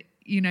that,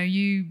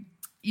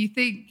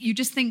 you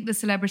just think the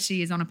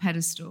celebrity is on a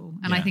pedestal.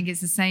 And I think it's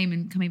the same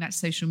in coming back to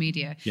social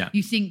media. Yeah.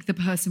 You think the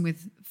person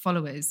with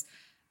followers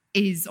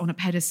is on a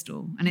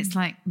pedestal. And it's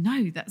like,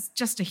 no, that's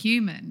just a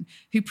human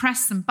who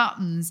pressed some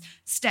buttons,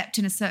 stepped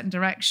in a certain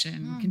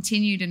direction,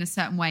 continued in a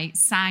certain way,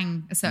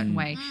 sang a certain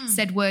way,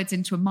 said words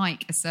into a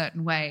mic a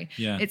certain way.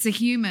 Yeah. It's a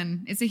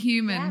human. Yes.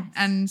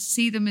 And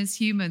see them as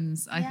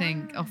humans, I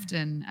think,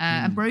 often.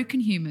 And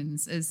broken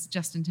humans, as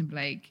Justin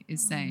Timberlake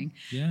is saying.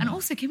 Yeah. And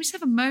also, can we just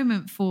have a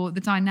moment for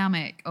the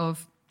dynamic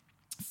of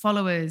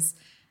followers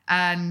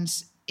and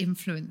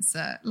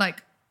influencer?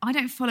 Like, I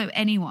don't follow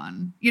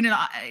anyone. You know,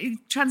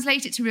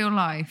 translate it to real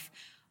life.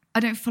 I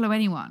don't follow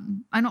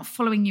anyone. I'm not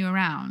following you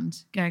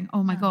around going,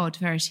 oh my God,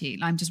 Verity,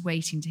 I'm just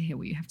waiting to hear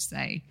what you have to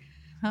say.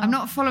 I'm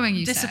not following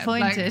you,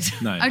 disappointed.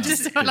 Seb. No, I'm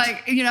just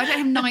like, you know, I don't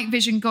have night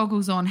vision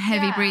goggles on,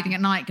 heavy breathing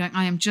at night going,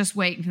 I am just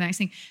waiting for the next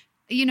thing.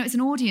 You know, it's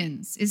an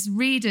audience, it's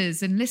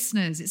readers and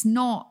listeners. It's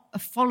not a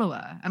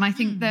follower. And I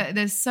think that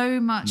there's so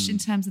much in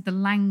terms of the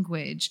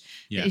language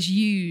that is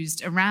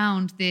used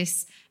around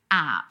this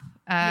app,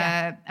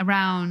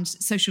 around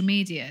social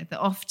media, that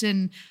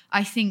often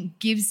I think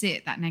gives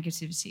it that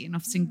negativity and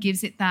often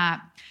gives it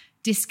that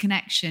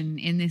disconnection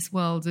in this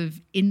world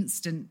of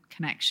instant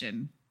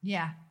connection.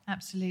 Yeah,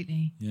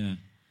 absolutely. Yeah.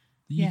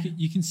 Yeah.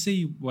 You can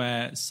see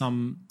where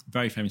some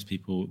very famous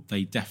people,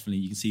 you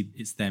can see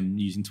it's them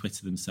using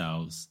Twitter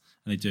themselves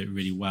and they do it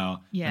really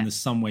well. Yeah. And there's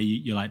some way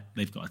you're like,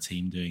 they've got a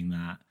team doing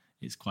that.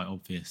 It's quite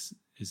obvious,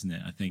 isn't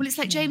it? I think. Well, it's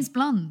like James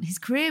Blunt. His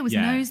career was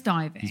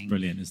nosediving. He's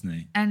brilliant, isn't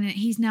he? And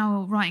he's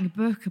now writing a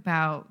book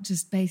about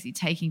just basically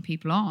taking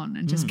people on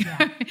and just go.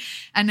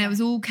 And it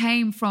all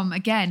came from,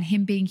 again,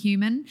 him being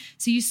human.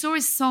 So you saw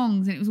his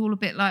songs and it was all a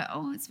bit like,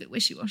 oh, it's a bit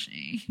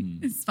wishy-washy.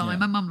 It's fine. Yeah.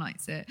 My mum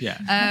likes it.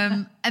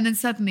 Yeah. And then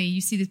suddenly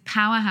you see this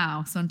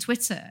powerhouse on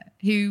Twitter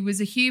who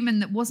was a human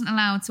that wasn't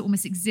allowed to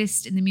almost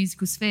exist in the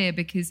musical sphere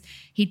because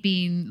he'd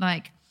been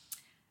like,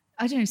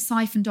 I don't know,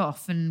 siphoned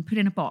off and put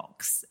in a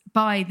box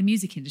by the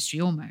music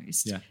industry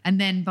almost. Yeah. And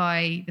then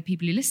by the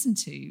people who listen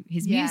to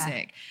his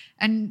music.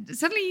 And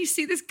suddenly you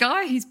see this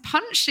guy who's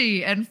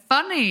punchy and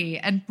funny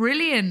and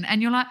brilliant.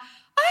 And you're like,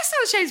 oh, that's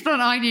not the James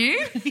Blunt I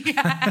knew.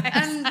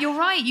 And you're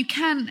right, you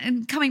can.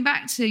 And coming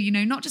back to, you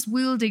know, not just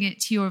wielding it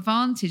to your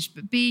advantage,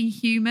 but being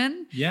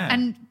human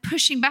and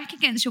pushing back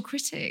against your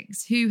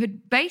critics who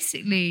had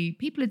basically,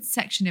 people had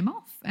sectioned him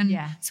off and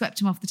swept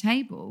him off the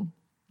table.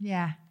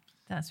 Yeah.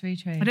 That's really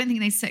true. I don't think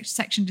they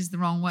sectioned is the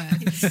wrong word.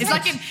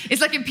 It's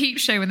like in Peep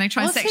Show when they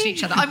try and section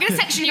each other. I'm going to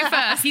section you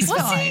first. He's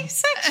fine. He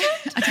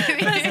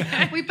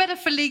sectioned? We better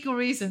for legal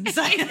reasons.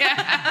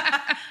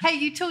 Hey,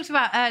 you talked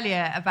about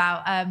earlier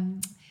about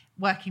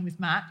working with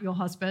Matt, your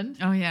husband.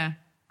 Oh yeah.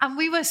 And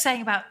we were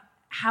saying about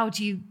how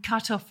do you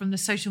cut off from the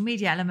social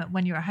media element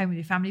when you're at home with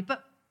your family?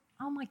 But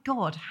oh my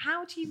God,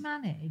 how do you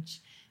manage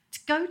to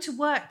go to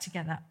work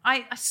together?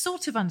 I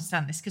sort of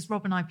understand this because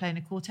Rob and I play in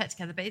a quartet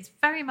together, but it's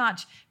very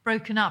much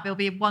broken up. It'll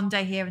be one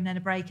day here and then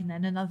a break and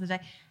then another day.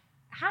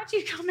 How do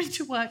you come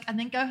into work and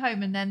then go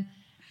home and then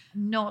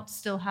not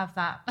still have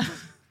that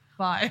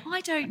vibe?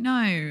 I don't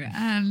know.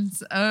 And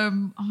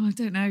I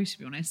don't know, to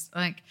be honest.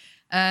 Like,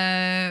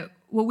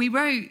 well, we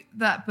wrote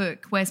that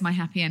book, Where's My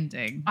Happy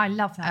Ending? I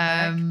love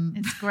that book.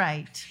 It's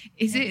great.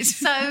 It's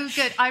so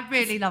good. I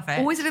really love it.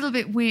 Always a little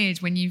bit weird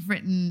when you've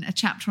written a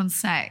chapter on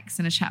sex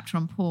and a chapter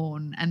on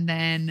porn and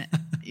then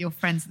your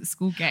friends at the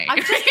school gate. I'm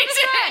just gonna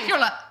say, you're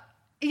like,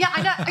 yeah,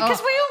 I know,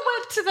 because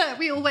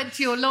we all went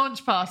to your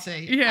launch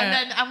party,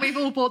 and we've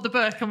all bought the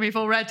book and we've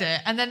all read it,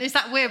 and then is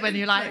that weird when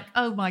you're like,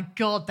 oh my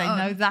God, they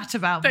know that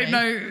about me? They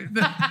know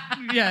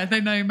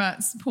they know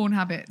Matt's porn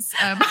habits.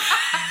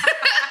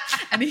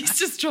 And he's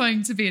just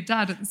trying to be a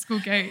dad at the school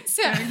gates.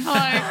 Going,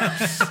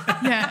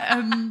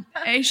 hi.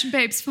 Asian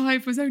Babes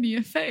 5 was only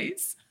a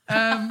phase.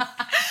 It's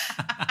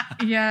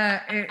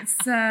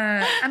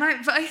and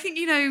I think,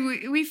 you know,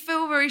 we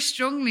feel very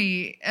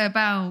strongly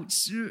about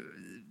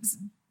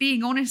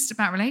being honest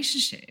about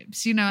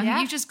relationships. You know, I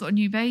think you've just got a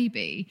new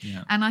baby.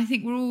 Yeah. And I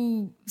think we're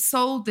all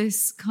sold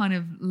this kind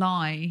of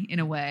lie in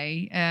a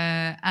way.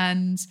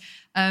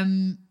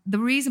 The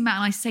reason Matt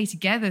and I stay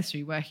together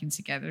through working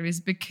together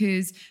is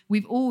because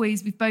we've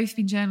both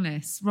been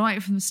journalists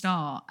right from the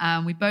start.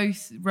 And we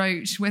both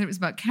wrote, whether it was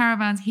about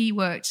caravans, he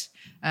worked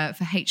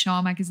for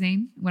HR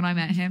magazine when I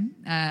met him.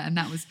 And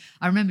that was,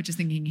 I remember just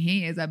thinking,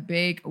 he is a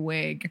big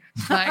wig.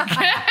 Like,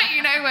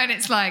 you know, when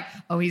it's like,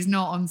 oh, he's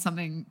not on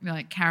something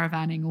like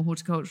caravanning or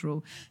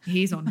horticultural.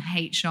 He's on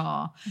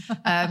HR.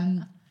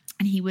 And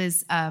he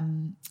was, I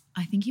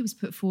think he was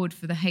put forward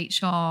for the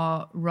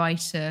HR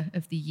Writer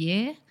of the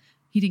Year.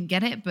 He didn't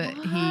get it, but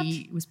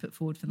he was put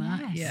forward for that.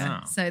 Yes. Yeah.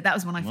 Wow. So that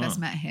was when I first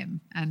met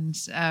him. And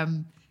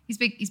he's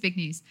big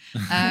news.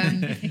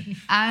 And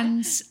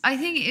I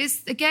think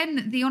it's,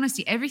 again, the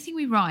honesty. Everything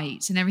we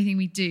write and everything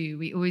we do,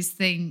 we always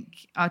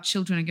think our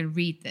children are going to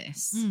read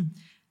this.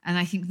 And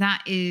I think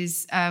that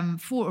is,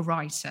 for a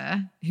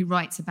writer who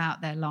writes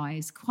about their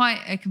lives,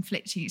 quite a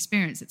conflicting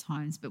experience at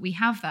times. But we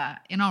have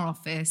that in our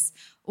office,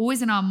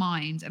 always in our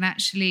mind. And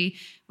actually,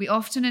 we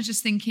often are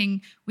just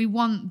thinking we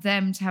want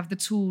them to have the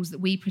tools that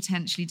we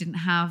potentially didn't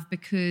have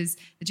because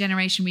the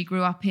generation we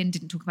grew up in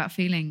didn't talk about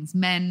feelings.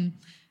 Men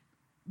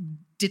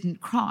didn't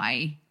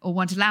cry or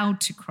weren't allowed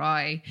to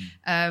cry.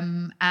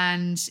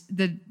 And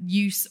the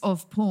use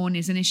of porn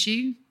is an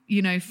issue,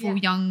 you know, for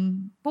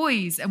young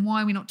boys. And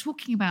why are we not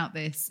talking about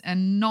this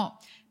and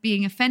not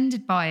being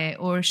offended by it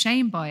or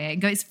ashamed by it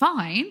and go, it's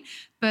fine,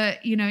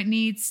 but, you know,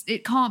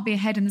 it can't be a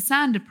head in the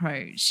sand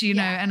approach, you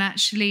know, and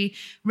actually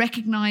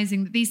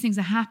recognizing that these things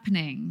are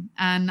happening.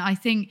 And I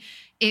think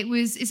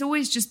it's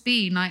always just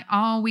been like,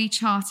 are we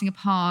charting a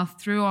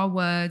path through our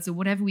words or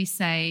whatever we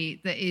say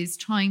that is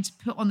trying to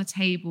put on the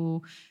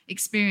table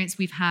experience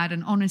we've had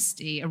and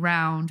honesty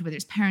around, whether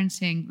it's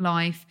parenting,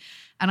 life.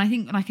 And I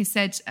think, like I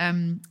said,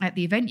 at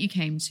the event you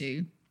came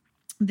to,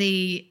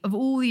 of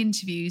all the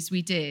interviews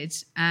we did,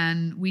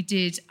 and we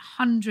did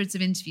hundreds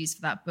of interviews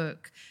for that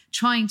book,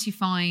 trying to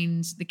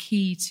find the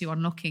key to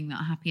unlocking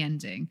that happy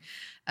ending,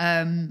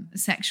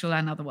 sexual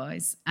and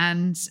otherwise.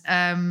 And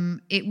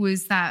it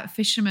was that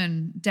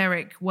fisherman,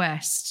 Derek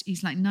West,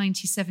 he's like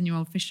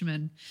 97-year-old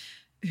fisherman,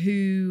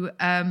 who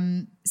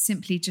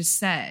simply just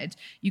said,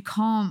 you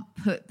can't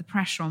put the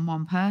pressure on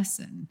one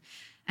person.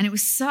 And it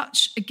was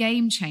such a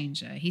game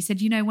changer. He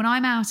said, when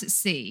I'm out at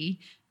sea,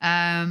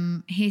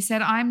 he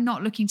said, I'm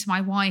not looking to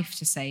my wife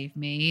to save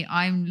me.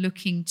 I'm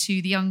looking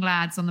to the young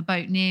lads on the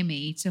boat near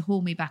me to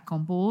haul me back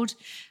on board.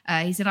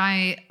 He said,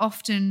 I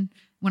often,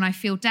 when I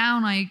feel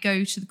down, I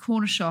go to the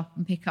corner shop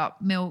and pick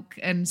up milk,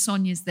 and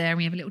Sonia's there and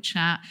we have a little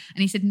chat.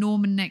 And he said,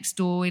 Norman next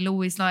door, he'll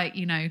always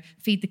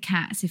feed the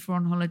cats if we're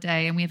on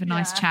holiday and we have a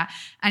nice chat.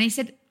 And he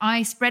said,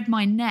 I spread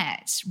my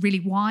net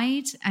really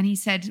wide. And he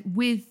said,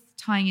 with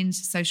tying into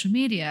social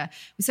media.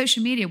 With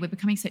social media, we're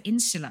becoming so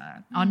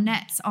insular. Our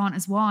nets aren't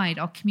as wide.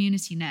 Our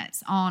community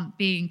nets aren't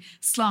being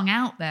slung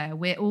out there.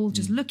 We're all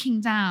just looking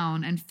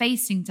down and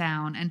facing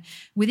down, and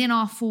within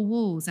our four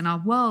walls, and our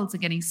worlds are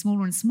getting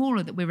smaller and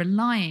smaller, that we're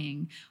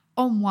relying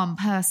on one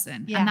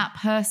person. And that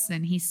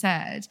person, he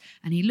said,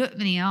 and he looked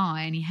me in the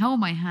eye and he held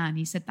my hand,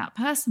 he said, that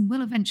person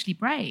will eventually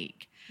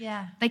break.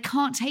 Yeah. They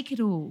can't take it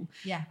all.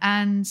 Yeah.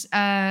 And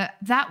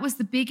that was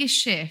the biggest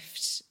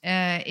shift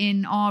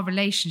in our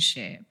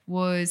relationship.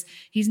 Was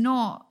he's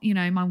not,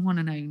 my one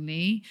and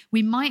only.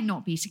 We might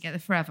not be together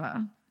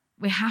forever.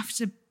 We have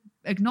to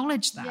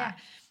acknowledge that. Yeah.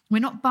 We're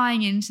not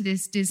buying into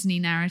this Disney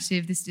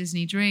narrative, this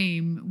Disney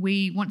dream.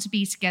 We want to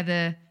be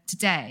together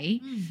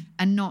today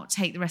and not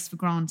take the rest for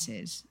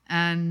granted.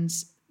 And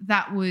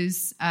that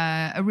was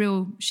a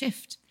real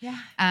shift. Yeah.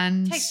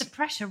 And takes the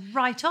pressure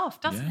right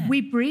off, doesn't it?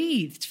 We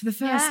breathed for the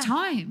first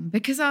time,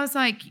 because I was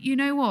like, you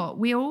know what?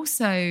 We are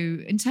also,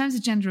 in terms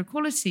of gender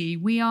equality,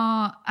 we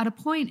are at a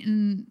point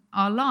in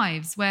our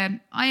lives where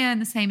I earn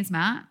the same as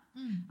Matt.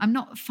 I'm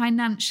not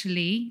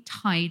financially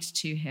tied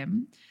to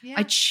him. Yeah.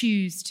 I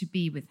choose to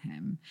be with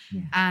him.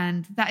 Yeah.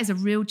 And that is a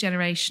real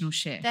generational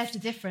shift. There's the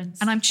difference.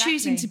 And I'm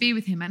choosing to be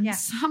with him. And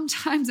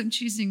sometimes I'm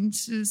choosing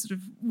to sort of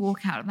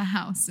walk out of the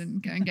house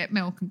and go and get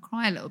milk and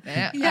cry a little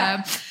bit.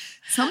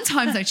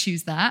 Sometimes I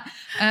choose that.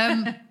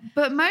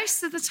 But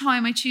most of the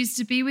time I choose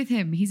to be with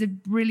him. He's a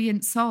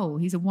brilliant soul.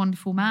 He's a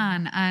wonderful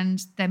man.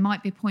 And there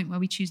might be a point where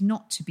we choose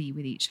not to be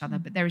with each other,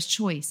 but there is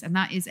choice. And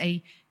that is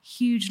a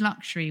huge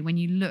luxury when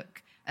you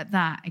look at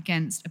that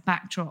against a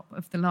backdrop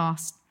of the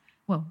last,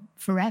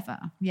 forever.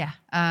 Yeah.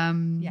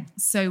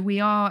 So we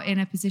are in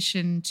a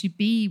position to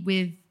be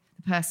with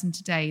the person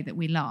today that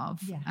we love.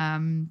 Yeah.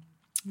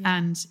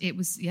 And it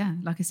was,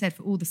 like I said,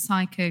 for all the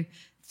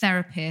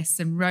psychotherapists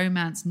and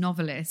romance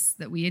novelists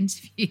that we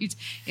interviewed,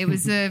 it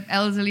was an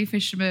elderly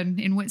fisherman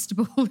in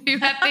Whitstable who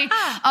had the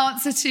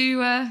answer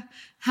to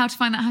how to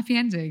find that happy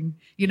ending,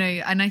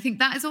 and I think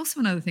that is also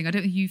another thing. I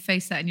don't think you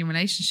face that in your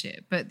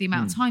relationship, but the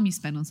amount of time you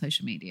spend on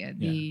social media,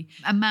 the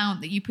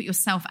amount that you put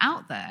yourself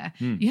out there,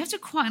 you have to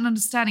have quite an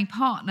understanding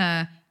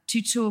partner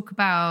to talk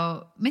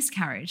about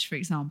miscarriage, for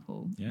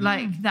example. Yeah.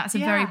 Like that's a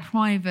very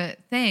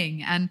private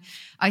thing. And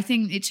I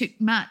think it took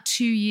Matt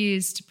 2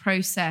 years to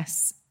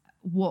process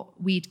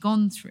what we'd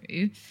gone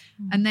through.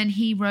 And then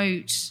he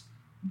wrote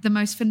the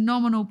most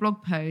phenomenal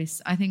blog post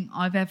I think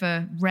I've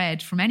ever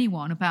read from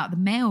anyone about the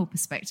male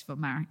perspective of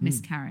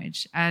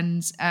miscarriage.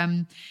 And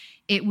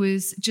it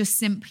was just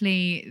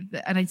simply,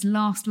 and his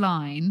last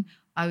line,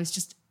 I was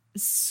just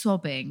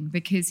sobbing,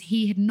 because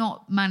he had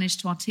not managed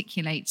to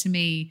articulate to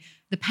me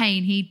the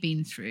pain he'd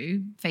been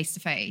through face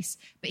to face,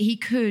 but he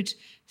could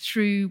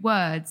through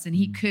words, and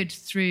he could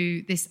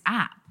through this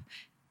app.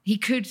 He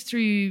could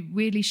through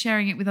really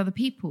sharing it with other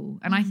people.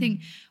 And I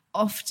think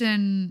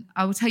often,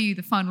 I will tell you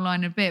the final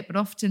line in a bit, but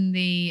often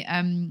the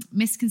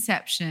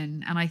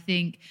misconception, and I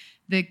think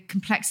the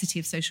complexity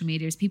of social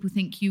media, is people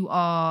think you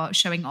are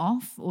showing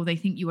off, or they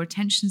think you are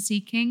attention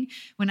seeking,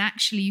 when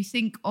actually you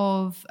think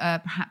of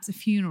perhaps a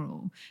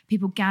funeral.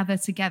 People gather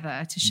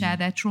together to share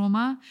their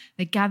trauma.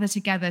 They gather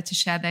together to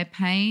share their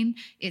pain.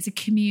 It's a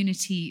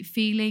community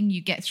feeling. You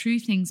get through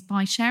things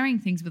by sharing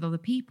things with other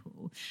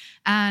people.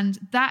 And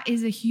that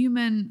is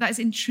that is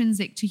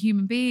intrinsic to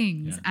human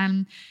beings. Yeah.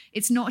 And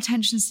it's not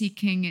attention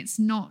seeking. It's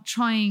not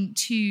trying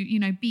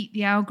to, beat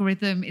the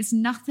algorithm. It's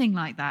nothing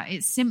like that.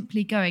 It's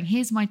simply going,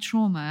 here's my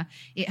trauma.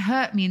 It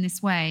hurt me in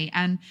this way.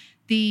 And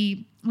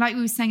like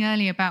we were saying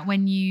earlier about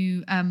when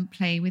you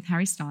play with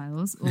Harry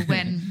Styles, or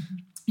when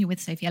you're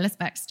with Sophie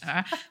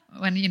Ellis-Bextor,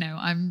 when,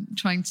 I'm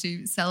trying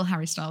to sell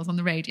Harry Styles on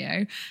the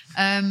radio.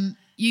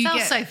 Tell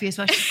Sophie as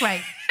well. She's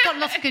great. Got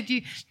lots of good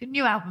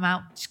new album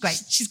out. She's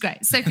great. She's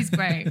great. Sophie's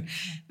great.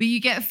 But you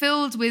get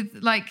filled with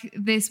like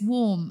this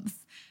warmth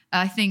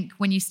I think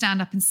when you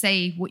stand up and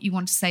say what you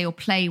want to say or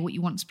play what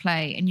you want to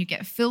play, and you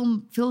get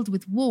filled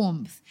with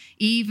warmth,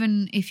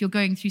 even if you're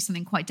going through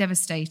something quite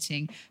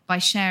devastating, by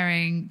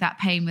sharing that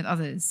pain with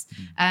others.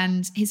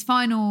 And his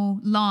final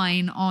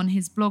line on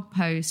his blog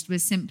post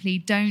was simply,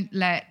 "Don't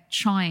let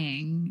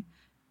trying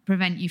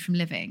prevent you from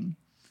living."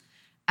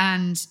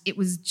 And it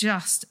was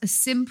just a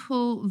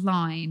simple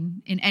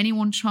line in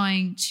anyone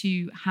trying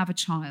to have a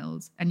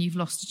child, and you've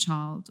lost a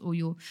child, or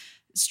you're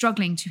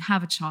struggling to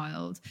have a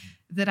child,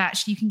 that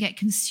actually you can get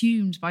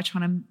consumed by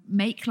trying to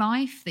make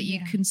life, that you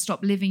can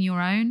stop living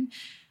your own.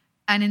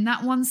 And in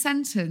that one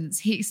sentence,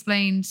 he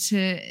explained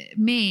to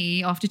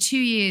me, after 2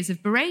 years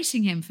of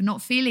berating him for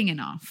not feeling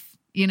enough,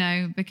 you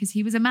know, because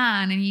he was a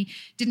man and he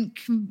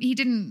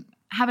didn't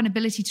have an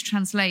ability to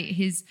translate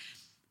his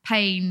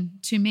pain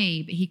to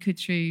me, but he could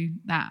through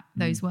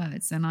those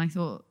words. And I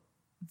thought,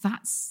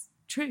 that's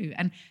true.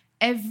 And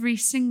every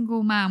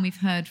single man we've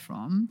heard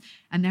from,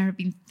 and there have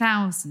been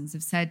thousands,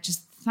 have said,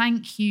 just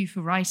thank you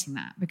for writing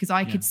that, because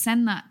I could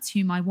send that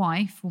to my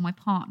wife or my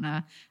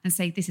partner and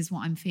say, this is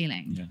what I'm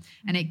feeling. Yeah.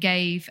 And it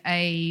gave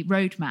a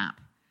roadmap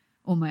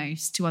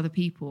almost to other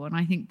people. And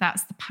I think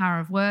that's the power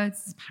of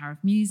words, it's the power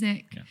of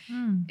music,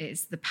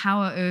 it's the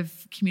power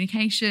of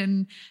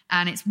communication.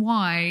 And it's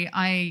why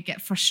I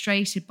get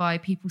frustrated by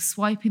people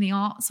swiping the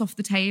arts off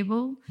the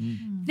table.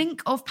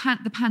 Think of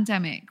the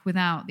pandemic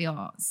without the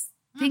arts.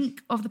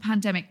 Think of the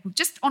pandemic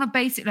just on a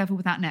basic level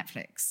without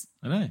Netflix.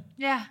 I know.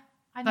 Yeah,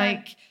 I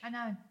know. I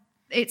know.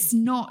 It's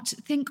not,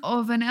 think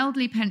of an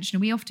elderly pensioner.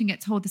 We often get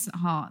told this at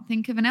Heart.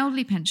 Think of an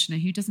elderly pensioner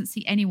who doesn't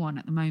see anyone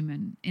at the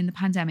moment in the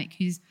pandemic,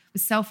 who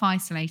was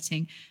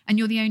self-isolating, and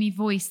you're the only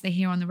voice they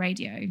hear on the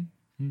radio.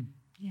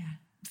 Yeah.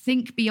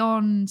 Think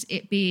beyond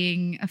it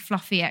being a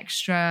fluffy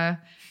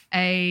extra,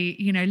 a,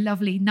 you know,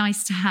 lovely,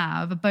 nice to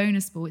have, a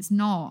bonus ball. It's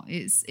not.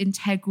 It's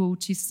integral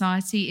to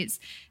society.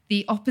 It's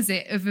the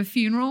opposite of a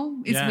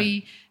funeral, is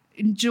we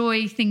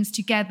enjoy things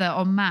together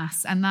en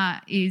masse, and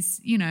that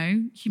is, you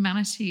know,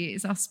 humanity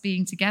is us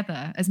being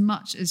together as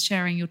much as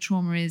sharing your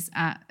trauma is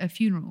at a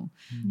funeral.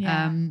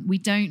 We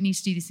don't need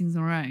to do these things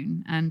on our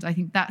own, and I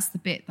think that's the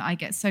bit that I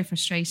get so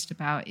frustrated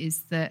about,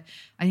 is that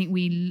I think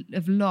we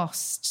have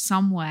lost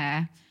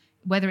somewhere,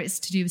 whether it's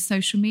to do with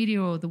social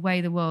media or the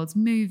way the world's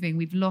moving,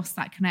 we've lost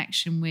that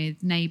connection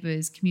with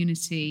neighbours,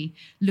 community,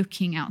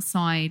 looking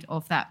outside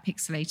of that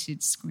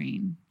pixelated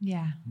screen.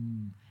 Yeah,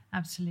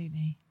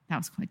 absolutely. That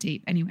was quite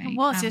deep. Anyway, It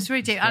was. It's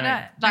really deep. I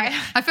know. Like,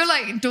 I feel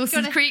like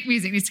Dawson's Creek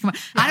music needs to come on.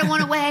 I don't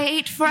want to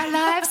wait for our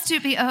lives to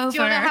be over. Do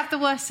you want to have the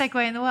worst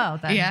segue in the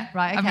world then? Yeah.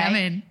 Right, okay. I'm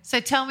in. So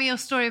tell me your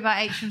story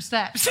about Atrium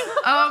Steps.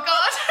 Oh,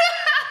 God.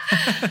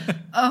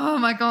 Oh,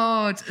 my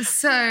God.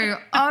 So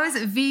I was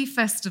at V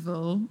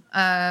Festival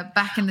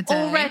back in the day.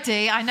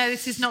 Already, I know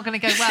this is not going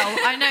to go well.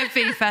 I know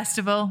V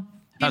Festival.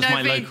 That's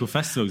my local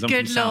festival, because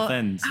I'm from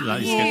Southend.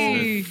 Like,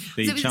 the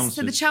Chelmsford.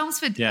 So the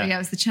Chelmsford, it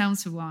was the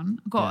Chelmsford one.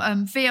 I got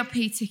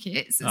VIP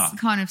tickets. It's the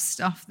kind of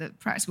stuff that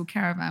Practical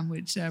Caravan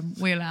would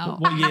wheel out.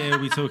 What year are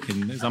we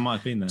talking? Because I might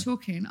have been there.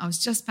 I was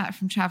just back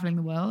from travelling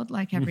the world,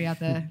 like every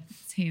other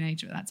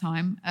teenager at that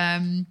time.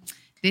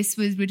 This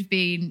would have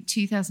been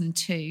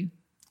 2002.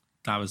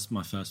 That was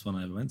my first one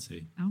I ever went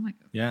to. Oh, my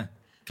God. Yeah.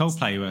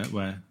 Coldplay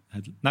were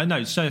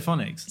no,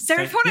 Stereophonics.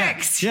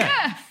 Stereophonics,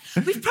 yeah.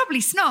 We've probably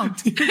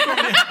snogged.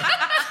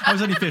 I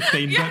was only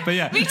 15, but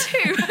yeah. Me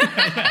too.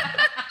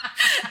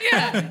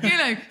 Yeah, you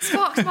know,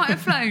 sparks might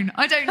have flown.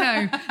 I don't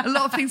know. A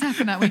lot of things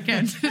happened that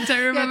weekend. Don't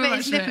remember but much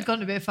his of lip it. had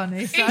gone a bit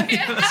funny. So.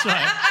 That's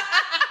right.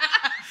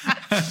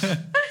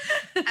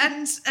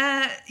 And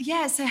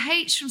so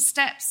H from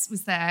Steps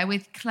was there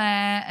with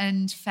Claire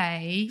and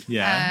Faye,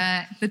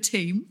 the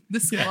team, the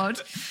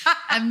squad.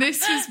 And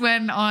this was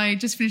when I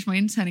just finished my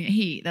interning at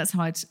Heat. That's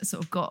how I'd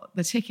sort of got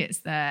the tickets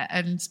there.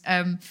 And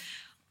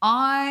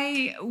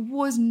I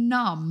was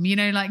numb, you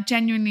know, like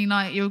genuinely,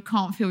 like you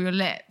can't feel your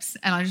lips.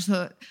 And I just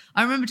thought,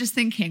 I remember just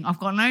thinking, I've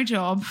got no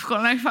job, I've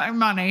got no fucking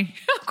money,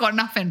 I've got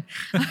nothing.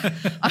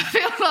 I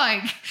feel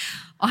like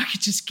I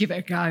could just give it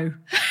a go.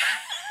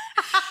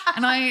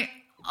 And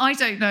I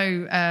don't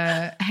know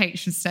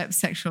H and Steps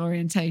sexual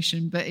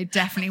orientation, but it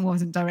definitely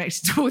wasn't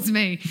directed towards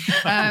me.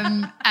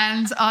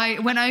 And I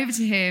went over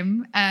to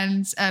him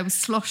and was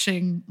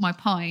sloshing my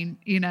pint,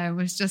 you know,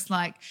 was just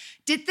like,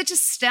 did the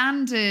just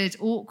standard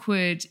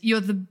awkward, you're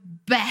the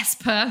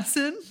best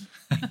person,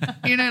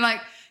 you know,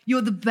 like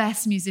you're the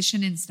best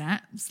musician in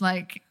Steps.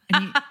 Like,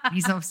 and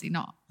he's obviously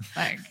not.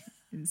 Like,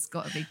 it's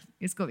got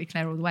to be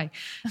Claire all the way.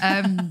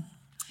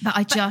 But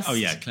I just... Oh,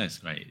 yeah, Claire's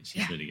great.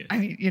 She's really good. I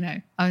mean, you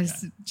know, I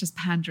was just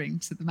pandering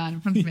to the man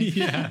in front of me.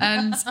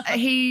 And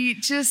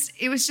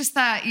it was just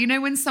that, you know,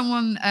 when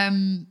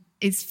someone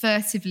is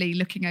furtively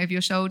looking over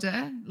your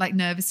shoulder, like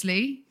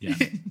nervously,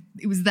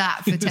 it was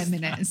that for 10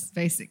 minutes,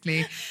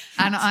 basically.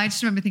 And I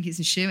just remember thinking it's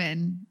a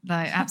shoo-in,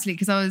 like,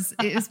 absolutely, because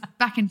it was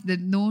back into the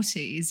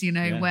noughties, you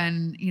know,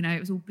 when, you know, it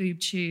was all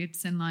boob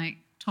tubes and, like,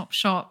 top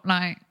shop,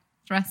 like,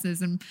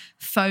 dresses and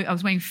I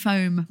was wearing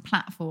foam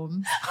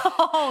platforms.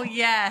 Oh,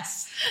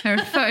 yes. There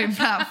are foam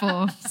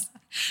platforms.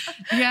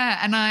 Yeah,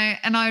 and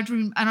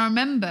I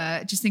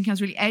remember just thinking I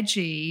was really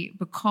edgy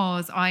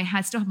because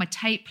I still had my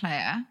tape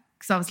player.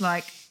 Because I was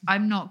like,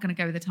 I'm not going to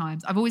go with the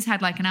times. I've always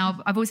had like an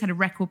album. I've always had a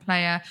record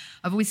player.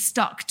 I've always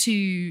stuck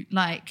to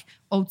like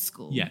old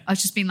school. Yeah. I've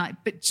just been like,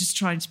 but just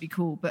trying to be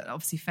cool, but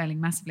obviously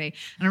failing massively.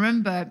 And I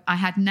remember I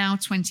had Now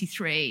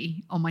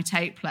 23 on my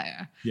tape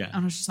player. Yeah. And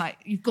I was just like,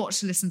 you've got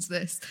to listen to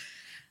this.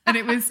 And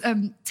it was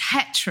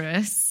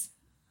Tetris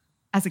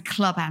as a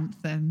club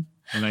anthem.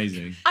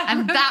 Amazing.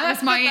 And that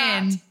was my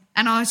in.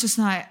 And I was just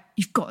like,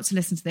 you've got to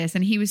listen to this.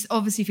 And he was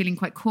obviously feeling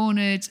quite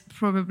cornered.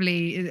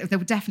 Probably, there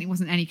definitely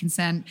wasn't any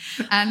consent.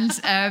 And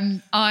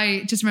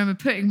I just remember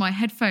putting my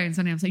headphones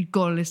on him. I was like, you've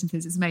got to listen to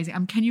this. It's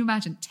amazing. Can you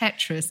imagine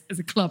Tetris as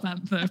a club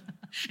anthem?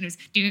 And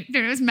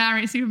it was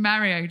Mario, Super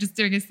Mario just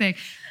doing his thing.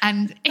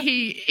 And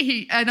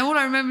he and all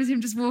I remember is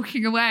him just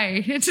walking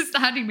away and just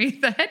handing me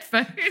the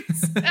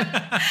headphones.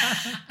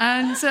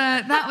 And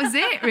that was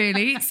it,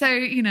 really. So,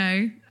 you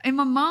know, in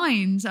my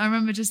mind, I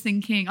remember just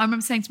thinking, I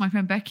remember saying to my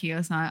friend Becky, I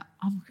was like,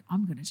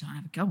 I'm going to try and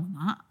have a go on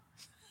that.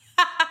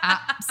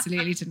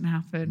 Absolutely didn't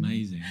happen.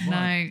 Amazing.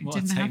 What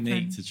didn't a technique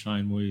happen. to try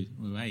and woo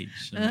H.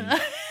 I mean,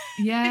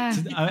 Yeah.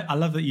 I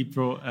love that you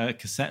brought a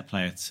cassette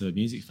player to a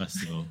music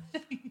festival.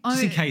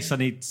 Just in case I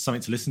need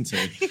something to listen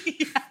to.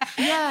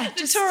 Yeah.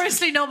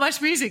 Notoriously not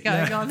much music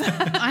going on.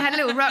 I had a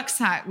little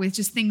rucksack with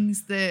just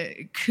things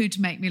that could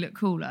make me look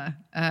cooler.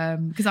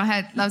 Because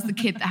I was the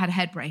kid that had a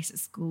head brace at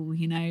school,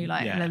 you know,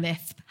 like Yeah. a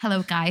lisp.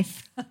 Hello,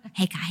 guys.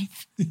 Hey,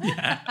 guys.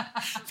 Yeah.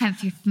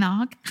 Fancy a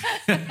snog.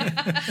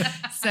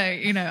 So,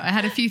 you know, I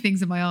had a few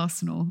things in my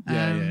arsenal.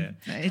 Yeah.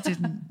 But it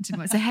didn't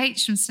work. So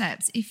H from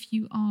Steps, if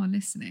you are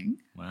listening,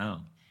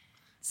 Wow.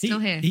 still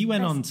here. He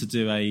went on to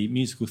do a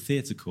musical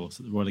theatre course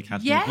at the Royal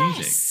Academy of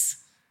Music. Yes.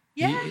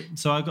 Yeah.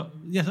 So I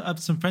had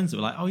some friends that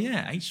were like, oh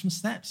yeah, H from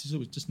Steps. He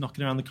was just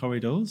knocking around the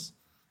corridors,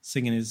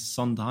 singing his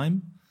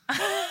Sondheim,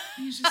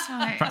 You're just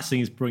like, practicing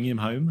his Bring Him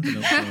Home. I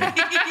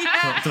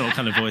don't know what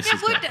kind of voice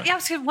he's got. I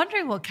was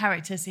wondering what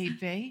characters he'd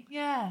be.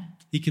 Yeah.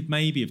 He could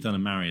maybe have done a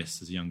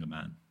Marius as a younger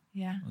man,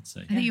 Yeah. I'd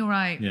say. I think you're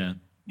right. Yeah.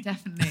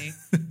 Definitely.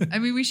 I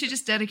mean, we should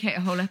just dedicate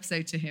a whole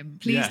episode to him.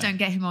 Please Yeah. don't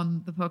get him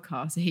on the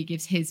podcast so he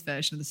gives his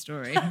version of the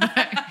story.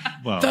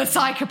 Well, The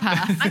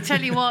psychopath. I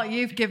tell you what,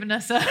 you've given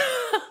us a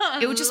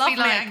It would just be lovely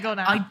like, angle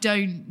now. I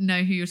don't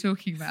know who you're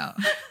talking about.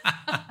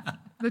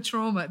 The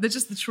trauma. They're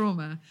just the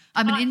trauma.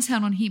 I'm an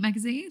intern on Heat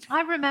magazine.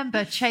 I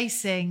remember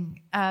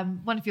chasing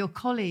one of your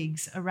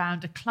colleagues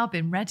around a club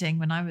in Reading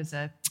when I was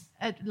a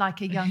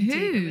young Who?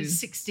 teen. It was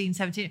 16,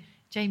 17.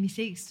 Jamie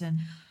Theakston.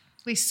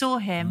 We saw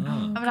him.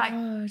 I'm like,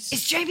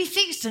 it's Jamie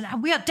Theakston,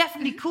 and we are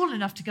definitely cool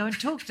enough to go and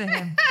talk to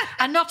him.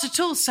 And not at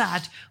all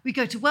sad. We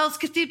go to Wells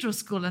Cathedral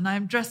School, and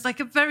I'm dressed like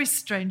a very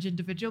strange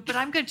individual, but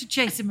I'm going to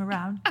chase him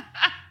around.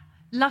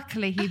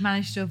 Luckily, he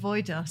managed to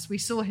avoid us. We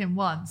saw him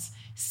once,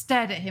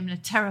 stared at him in a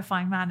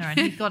terrifying manner, and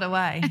he got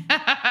away.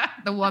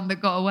 The one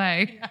that got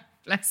away.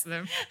 Bless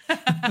him.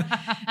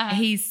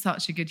 He's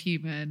such a good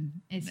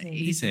human. Is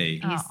he? Is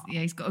he?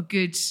 He's got a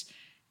good.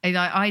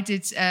 I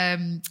did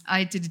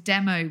a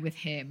demo with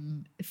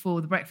him for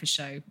the breakfast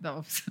show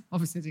that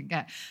obviously I didn't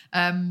get.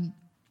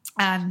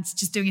 And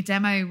just doing a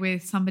demo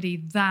with somebody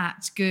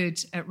that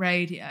good at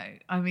radio.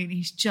 I mean,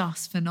 he's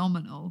just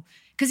phenomenal.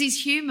 Because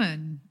he's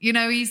human, you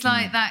know, he's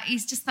like that.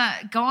 He's just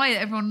that guy that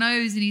everyone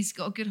knows, and he's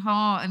got a good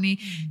heart. And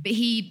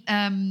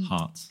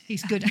Heart.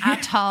 He's good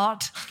at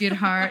heart. good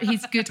heart.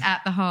 He's good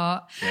at the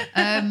heart.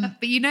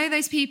 But you know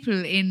those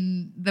people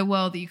in the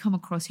world that you come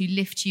across who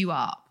lift you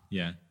up,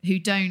 Yeah. who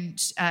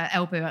don't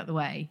elbow out the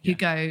way, who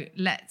go,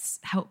 let's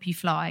help you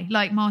fly.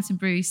 Like Martin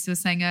Bruce was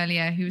saying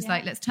earlier, who was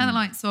like, let's turn the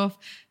lights off.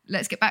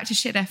 Let's get back to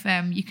Shit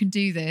FM. You can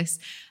do this.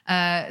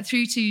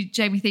 Through to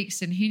Jamie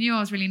Theakston, who knew I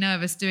was really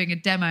nervous doing a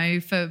demo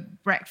for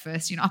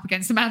breakfast, you know, up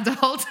against Amanda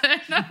Holden.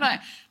 I'm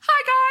like,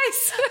 hi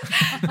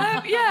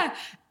guys. Yeah.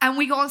 And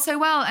we got on so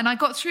well. And I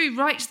got through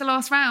right to the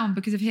last round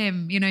because of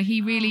him. You know,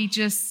 he really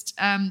just,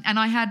 and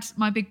I had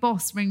my big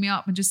boss ring me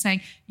up and just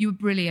saying, you were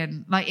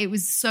brilliant. Like, it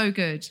was so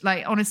good.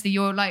 Like, honestly,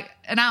 you're like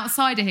an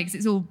outsider here because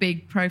it's all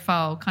big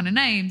profile kind of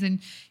names. And,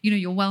 you know,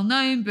 you're well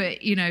known,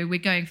 but, you know, we're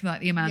going for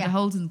like the Amanda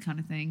Holden kind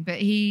of thing. But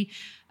he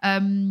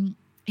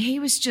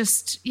was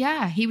just,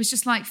 he was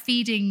just like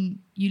feeding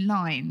you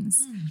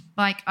lines.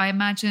 Like, I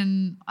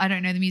imagine, I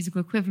don't know the musical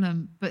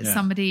equivalent, but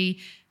somebody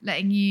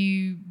letting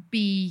you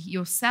be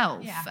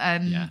yourself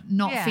and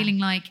not feeling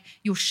like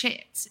you're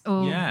shit,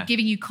 or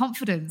giving you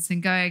confidence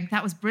and going,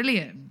 that was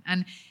brilliant.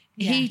 And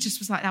he just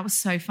was like, that was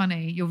so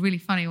funny. You're really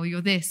funny, or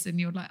you're this. And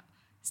you're like,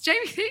 it's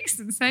Jamie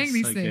Theakston saying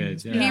these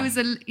things. Good,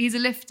 yeah. He's a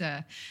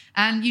lifter,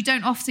 and you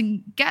don't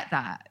often get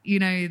that. You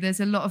know,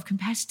 there's a lot of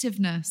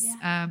competitiveness,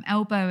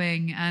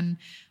 elbowing, and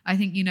I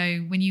think, you know,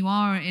 when you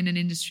are in an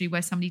industry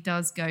where somebody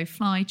does go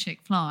fly, chick,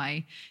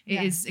 fly,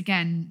 it is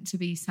again to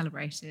be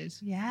celebrated.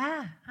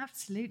 Yeah,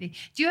 absolutely.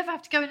 Do you ever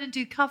have to go in and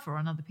do cover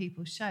on other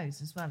people's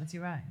shows as well as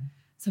your own?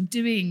 So I'm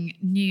doing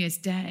New Year's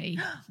Day.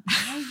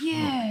 Oh,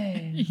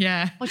 yeah.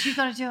 Yeah. What do you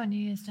got to do on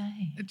New Year's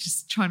Day?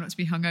 Just try not to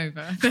be hungover,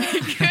 I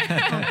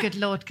think. Oh, good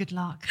Lord, good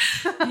luck.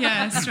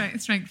 Yeah,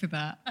 strength for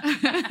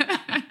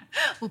that.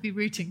 We'll be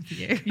rooting for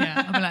you.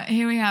 Yeah, I'll be like,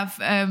 here we have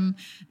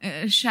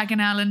Shag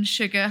and Alan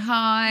Sugar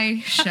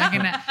High, Shag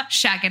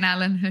and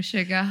Alan her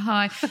Sugar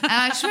High. And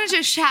I just want to do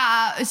a shout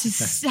out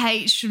to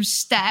H from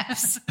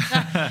Steps.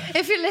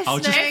 If you're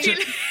listening,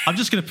 I'm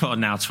just going to put on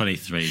Now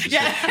 23.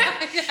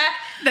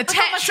 The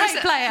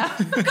Tetris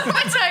player. Got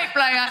my tape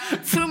player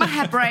through my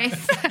hair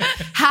brace.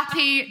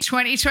 Happy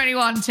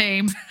 2021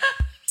 team.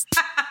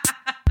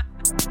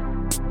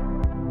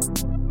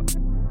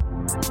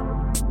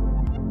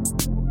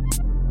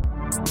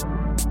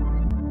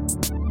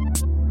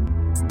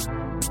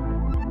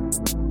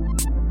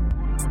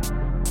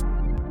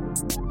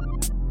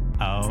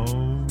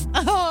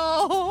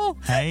 Oh,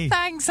 Hey.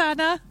 Thanks,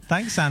 Anna.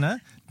 Thanks,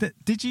 Anna.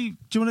 Do you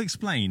want to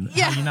explain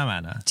how you know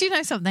Anna? Do you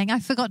know something? I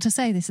forgot to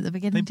say this at the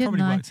beginning, They didn't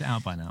probably I? worked it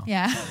out by now.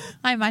 Yeah,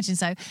 I imagine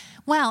so.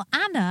 Well,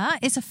 Anna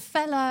is a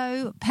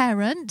fellow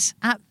parent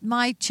at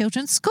my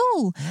children's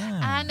school.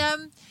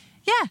 And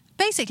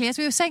basically, as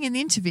we were saying in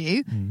the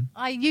interview,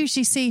 I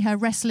usually see her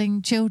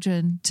wrestling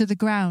children to the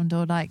ground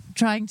or like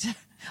trying to...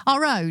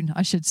 Our own,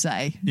 I should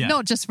say. Yeah.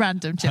 Not just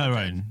random children. Her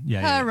own.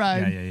 Yeah, Her yeah,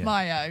 own, yeah.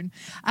 my own.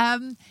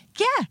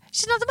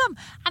 She's another mum.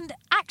 And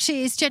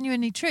actually, it's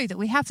genuinely true that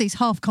we have these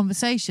half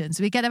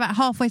conversations. We get about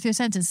halfway through a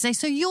sentence and say,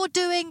 so you're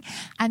doing,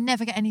 and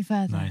never get any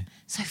further. No.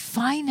 So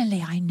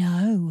finally, I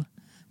know.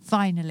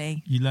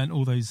 Finally. You learnt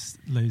all those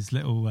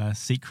little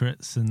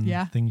secrets and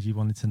things you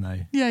wanted to know.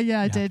 Yeah, I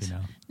You're did.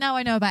 happy Now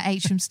I know about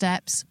H from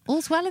Steps.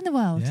 All's well in the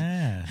world.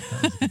 Yeah,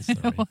 that was a good story.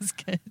 It was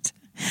good.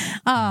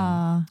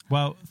 Ah.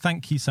 Well,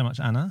 thank you so much,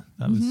 Anna.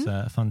 That was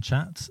a fun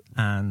chat.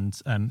 And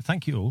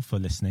thank you all for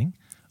listening.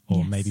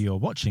 Or maybe you're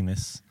watching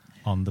this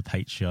on the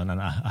Patreon. And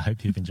I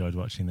hope you've enjoyed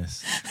watching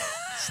this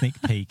sneak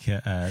peek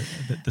at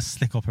the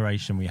slick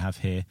operation we have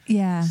here.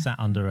 Yeah. Sat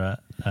under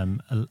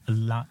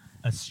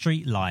a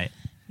street light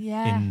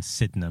in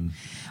Sydenham.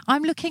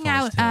 I'm looking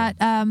Forest out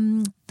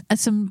at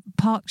some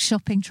park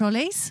shopping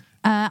trolleys.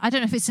 I don't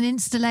know if it's an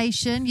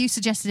installation. You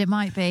suggested it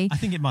might be. I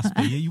think it must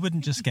be. You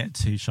wouldn't just get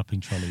 2 shopping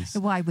trolleys.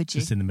 Why would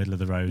you? Just in the middle of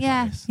the road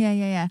Yeah, like this.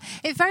 yeah.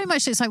 It very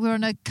much looks like we're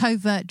on a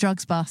covert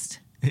drugs bust.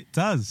 It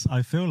does.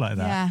 I feel like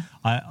that.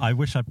 Yeah. I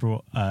wish I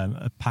brought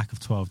a pack of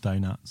 12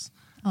 donuts.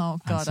 Oh,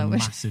 God, and some I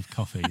wish. massive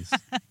coffees.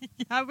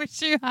 I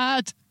wish you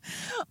had.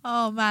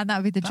 Oh, man, that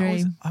would be the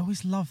dream. I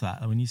always love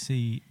that when you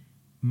see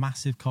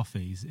massive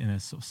coffees in a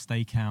sort of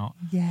stakeout.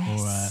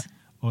 Yes.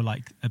 Or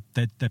like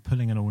they're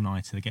pulling an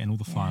all-nighter, they're getting all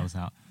the files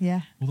out.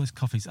 Yeah. All those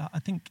coffees. I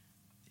think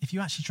if you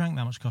actually drank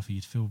that much coffee,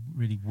 you'd feel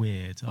really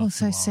weird. Oh,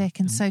 so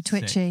sick and so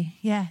twitchy.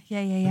 Yeah.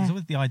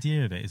 Because the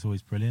idea of it is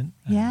always brilliant.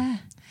 Yeah.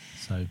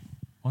 So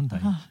one day,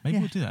 maybe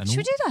we'll do that. Should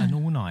we do that? An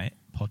all-night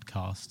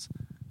podcast.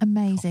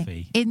 Amazing.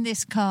 Coffee. In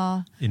this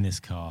car.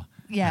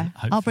 Yeah,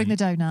 And I'll bring the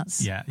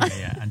donuts. Yeah.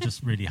 And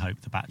just really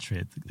hope the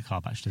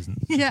car battery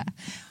doesn't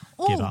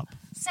give up.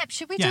 Seb,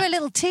 should we do a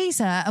little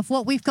teaser of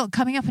what we've got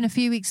coming up in a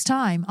few weeks'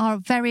 time? Our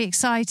very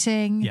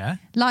exciting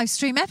live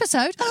stream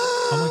episode.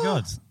 Oh my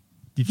God.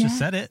 You've just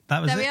said it.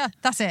 That was there it. we are.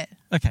 That's it.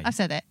 Okay. I've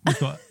said it. We've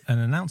got an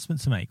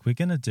announcement to make. We're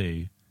going to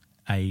do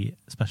a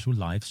special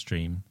live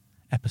stream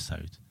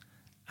episode.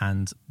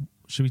 And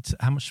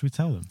how much should we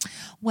tell them?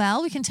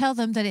 Well, we can tell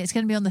them that it's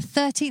going to be on the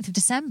 13th of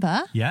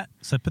December. Yeah.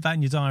 So put that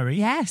in your diary.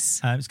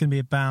 Yes. It's going to be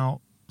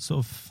about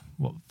sort of,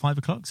 5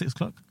 o'clock, 6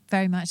 o'clock?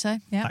 Very much so.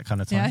 Yeah. That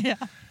kind of time. Yeah.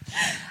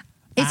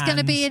 It's going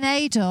to be in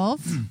aid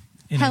of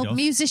Help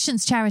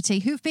Musicians Charity,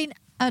 who've been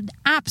an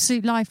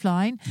absolute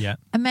lifeline. Yeah.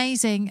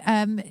 Amazing.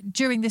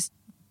 During this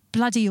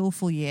bloody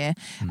awful year,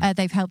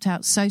 they've helped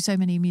out so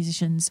many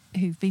musicians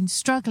who've been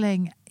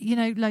struggling,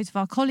 loads of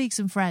our colleagues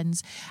and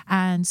friends.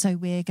 And so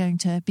we're going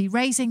to be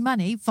raising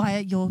money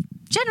via your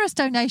generous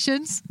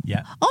donations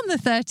on the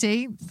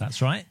 13th.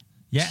 That's right.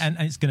 Yeah, and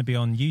it's going to be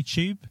on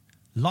YouTube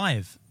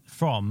live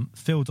from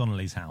Phil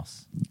Donnelly's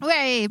house.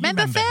 Wait,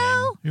 remember Phil?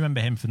 You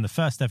remember him from the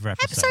first ever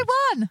episode. Episode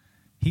 1.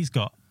 He's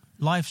got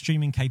live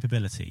streaming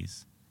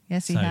capabilities.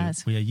 Yes, he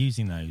has. We are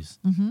using those.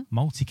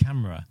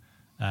 Multi-camera,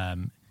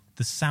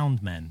 the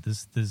sound men,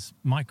 there's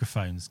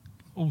microphones,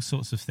 all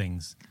sorts of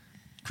things.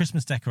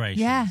 Christmas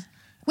decorations. Yeah.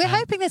 We're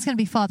hoping there's going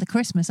to be Father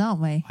Christmas,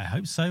 aren't we? I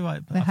hope so.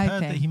 I've hoping.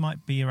 heard that he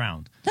might be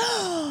around.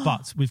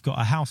 But we've got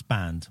a house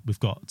band. We've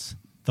got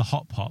the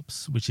Hot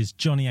Pops, which is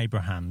Johnny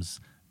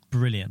Abraham's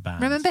brilliant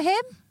band. Remember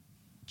him?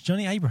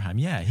 Johnny Abraham,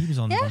 he was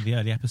on one of the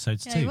early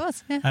episodes too. He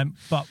was, yeah.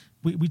 But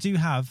we do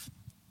have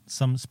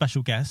some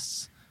special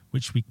guests,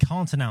 which we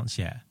can't announce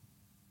yet.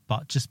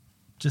 But just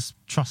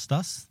trust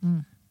us,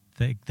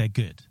 they're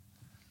good.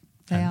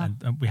 They are.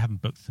 And we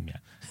haven't booked them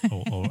yet,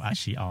 or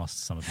actually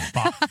asked some of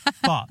them.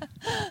 But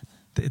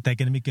they're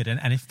going to be good.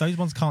 And if those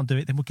ones can't do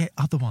it, then we'll get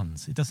other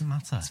ones. It doesn't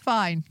matter. It's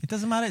fine. It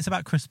doesn't matter. It's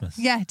about Christmas.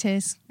 Yeah, it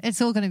is. It's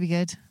all going to be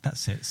good.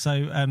 That's it. So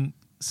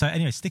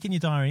anyway, stick in your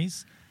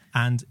diaries,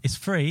 and it's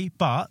free,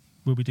 but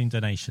we'll be doing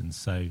donations.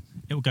 So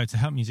it will go to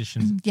help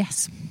musicians.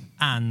 Yes.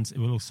 And it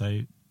will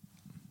also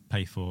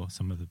pay for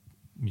some of the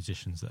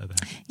musicians that are there.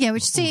 Yeah,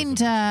 which seemed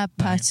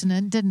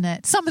pertinent, didn't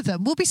it? Some of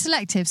them. We'll be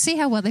selective. See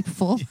how well they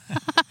perform.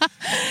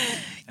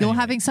 You're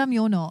having some,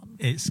 you're not.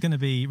 It's going to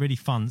be really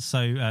fun.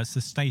 So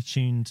stay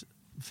tuned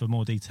for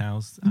more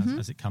details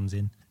as it comes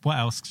in. What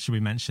else should we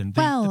mention?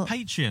 The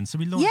Patreon. So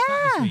we launched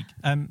that this week.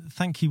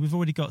 Thank you. We've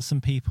already got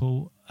some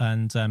people,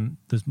 and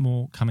there's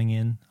more coming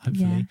in,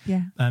 hopefully.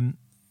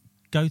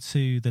 Go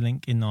to the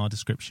link in our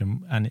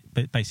description, and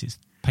basically it's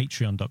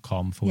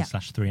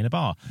patreon.com/3 in a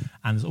bar,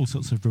 and there's all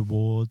sorts of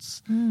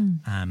rewards.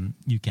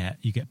 You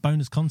get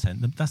bonus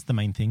content. That's the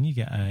main thing. You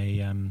get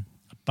a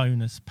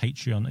bonus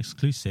Patreon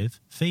exclusive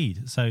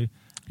feed, so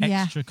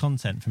extra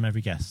content from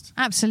every guest.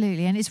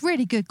 Absolutely, and it's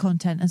really good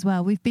content as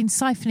well. We've been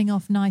siphoning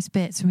off nice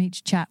bits from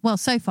each chat. Well,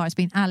 so far it's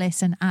been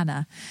Alice and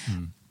Anna,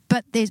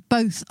 but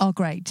both are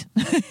great.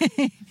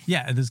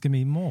 Yeah, there's going to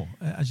be more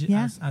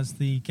as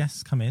the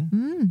guests come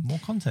in. More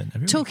content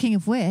every Talking week.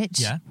 of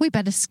which, we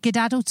better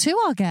skedaddle to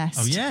our guest.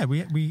 Oh yeah,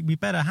 we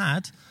better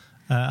had.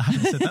 I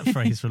haven't said that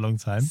phrase for a long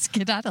time.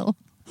 Skedaddle.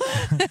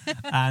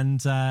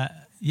 And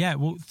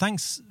well,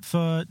 thanks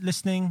for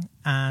listening.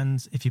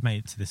 And if you've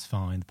made it to this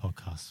far in the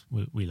podcast,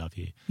 we love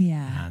you.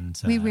 Yeah, and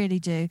we really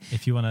do.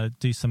 If you want to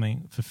do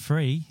something for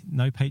free,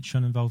 no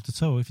Patreon involved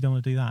at all. If you don't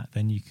want to do that,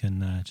 then you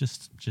can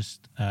just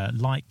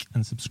like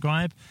and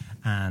subscribe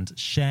and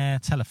share,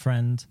 tell a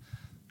friend,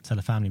 tell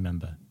a family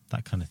member,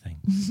 that kind of thing.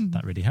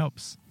 That really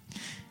helps.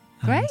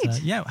 Great.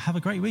 And, have a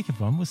great week,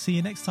 everyone. We'll see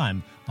you next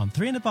time on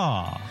 3 in a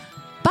Bar.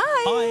 Bye.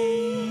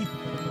 Bye.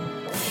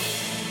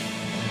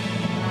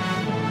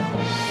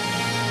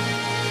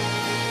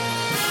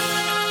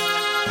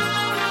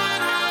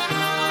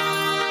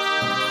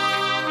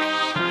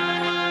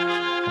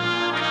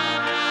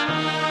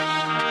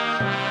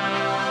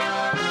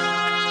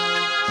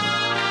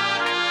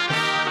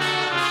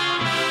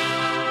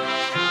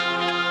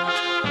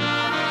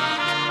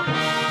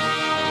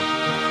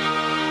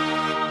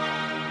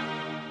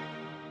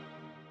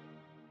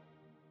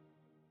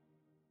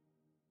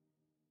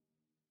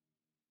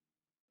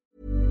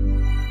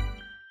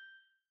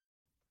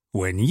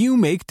 When you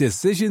make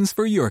decisions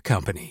for your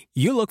company,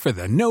 you look for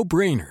the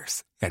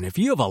no-brainers. And if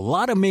you have a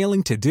lot of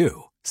mailing to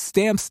do,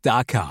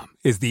 Stamps.com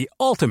is the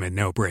ultimate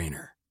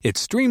no-brainer. It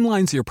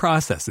streamlines your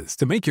processes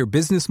to make your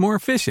business more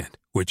efficient,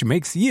 which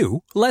makes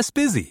you less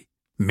busy.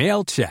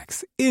 Mail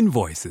checks,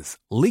 invoices,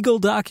 legal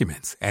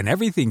documents, and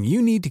everything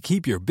you need to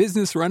keep your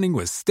business running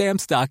with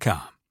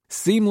Stamps.com.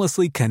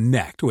 Seamlessly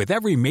connect with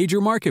every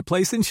major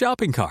marketplace and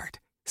shopping cart.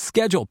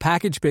 Schedule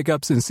package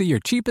pickups and see your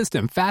cheapest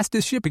and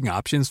fastest shipping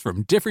options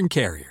from different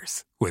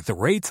carriers. With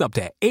rates up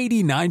to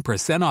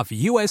 89% off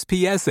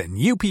USPS and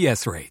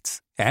UPS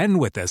rates. And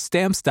with the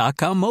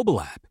Stamps.com mobile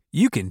app,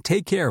 you can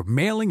take care of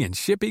mailing and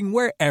shipping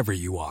wherever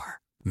you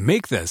are.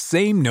 Make the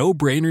same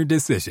no-brainer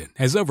decision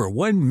as over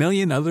 1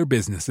 million other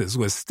businesses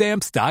with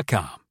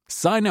Stamps.com.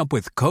 Sign up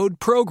with code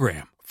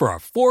PROGRAM for a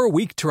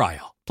 4-week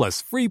trial,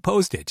 plus free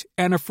postage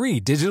and a free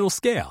digital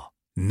scale.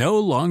 No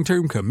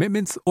long-term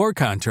commitments or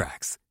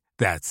contracts.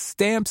 That's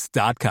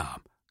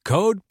Stamps.com.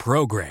 Code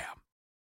PROGRAM.